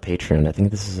talk on the Patreon, I think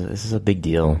this is a big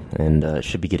deal, and it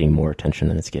should be getting more attention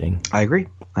than it's getting. I agree.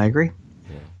 Yeah.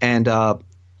 And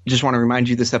just want to remind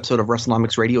you, this episode of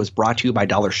WrestleNomics Radio is brought to you by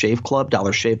Dollar Shave Club.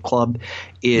 Dollar Shave Club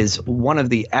is one of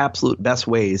the absolute best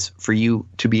ways for you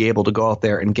to be able to go out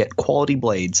there and get quality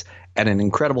blades at an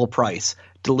incredible price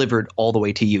delivered all the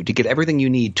way to you to get everything you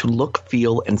need to look,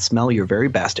 feel, and smell your very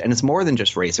best. And it's more than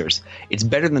just razors. It's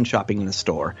better than shopping in the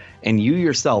store. And you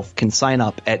yourself can sign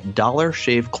up at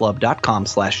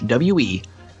dollarshaveclub.com/WE,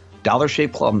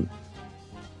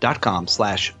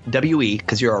 dollarshaveclub.com/WE,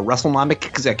 because you're a WrestleNomic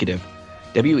executive,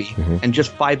 WE. And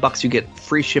just $5 you get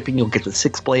free shipping. You'll get the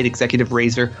 6-blade executive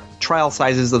razor, trial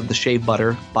sizes of the shave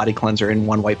butter, body cleanser, and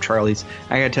One Wipe Charlie's.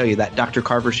 I gotta tell you, that Dr.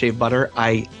 Carver shave butter,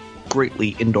 I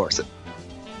greatly endorse it.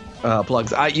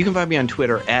 Plugs. You can find me on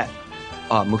Twitter at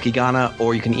Mukigana,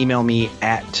 or you can email me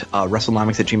at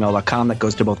WrestleNomics@gmail.com. That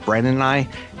goes to both Brandon and I.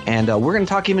 And we're going to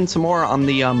talk even some more on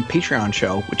the Patreon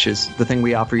show, which is the thing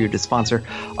we offer you to sponsor,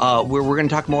 where we're going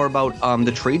to talk more about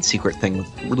the trade secret thing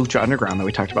with Lucha Underground that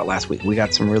we talked about last week. We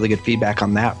got some really good feedback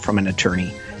on that from an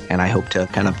attorney, and I hope to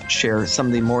kind of share some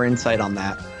of the more insight on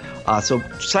that. So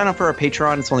sign up for our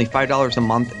Patreon. It's only $5 a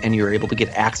month, and you're able to get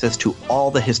access to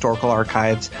all the historical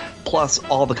archives, plus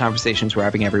all the conversations we're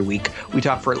having every week. We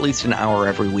talk for at least an hour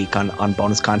every week on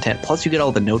bonus content. Plus, you get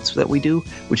all the notes that we do,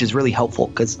 which is really helpful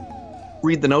because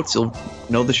read the notes, you'll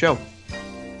know the show.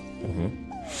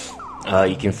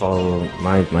 You can follow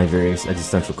my various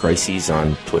existential crises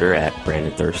on Twitter at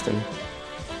Brandon Thurston.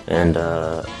 And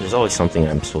there's always something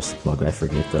I'm supposed to plug. I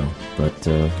forget, though. But,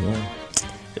 yeah.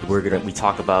 We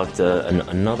talk about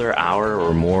another hour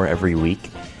or more every week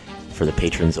for the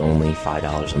patrons only,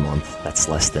 $5 a month. That's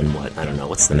less than what? I don't know.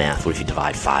 What's the math? What if you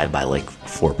divide 5 by like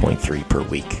 4.3 per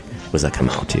week? What does that come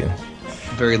out to?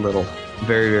 Very little.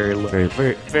 Very, very little. Very,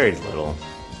 very, very little.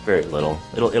 Very little.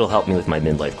 It'll help me with my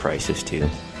midlife crisis too.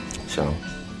 So,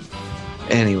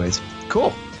 anyways,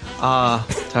 cool.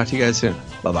 Talk to you guys soon.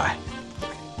 Bye-bye.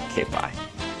 Okay, bye.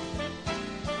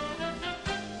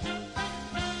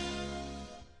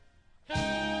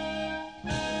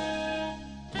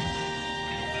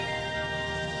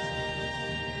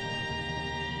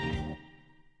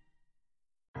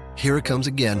 Here it comes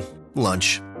again.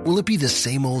 Lunch. Will it be the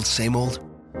same old, same old?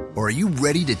 Or are you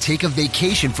ready to take a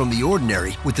vacation from the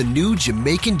ordinary with the new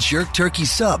Jamaican Jerk Turkey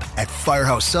Sub at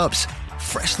Firehouse Subs?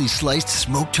 Freshly sliced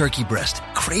smoked turkey breast,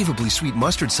 craveably sweet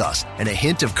mustard sauce, and a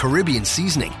hint of Caribbean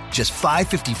seasoning. Just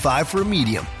 $5.55 for a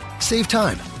medium. Save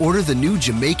time. Order the new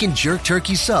Jamaican Jerk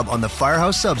Turkey Sub on the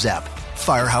Firehouse Subs app.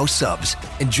 Firehouse Subs.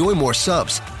 Enjoy more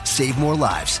subs. Save more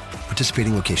lives.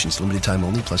 Participating locations. Limited time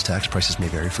only, plus tax. Prices may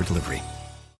vary for delivery.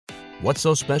 What's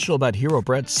so special about Hero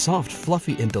Bread's soft,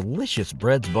 fluffy, and delicious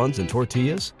breads, buns, and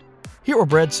tortillas? Hero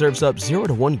Bread serves up 0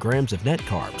 to 1 grams of net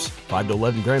carbs, 5 to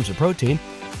 11 grams of protein,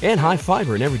 and high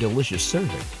fiber in every delicious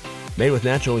serving. Made with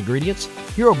natural ingredients,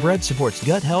 Hero Bread supports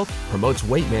gut health, promotes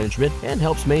weight management, and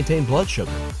helps maintain blood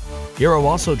sugar. Hero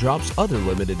also drops other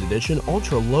limited edition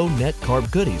ultra-low net carb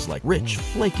goodies like rich,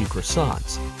 flaky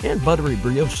croissants and buttery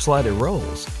brioche slider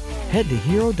rolls. Head to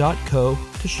hero.co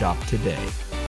to shop today.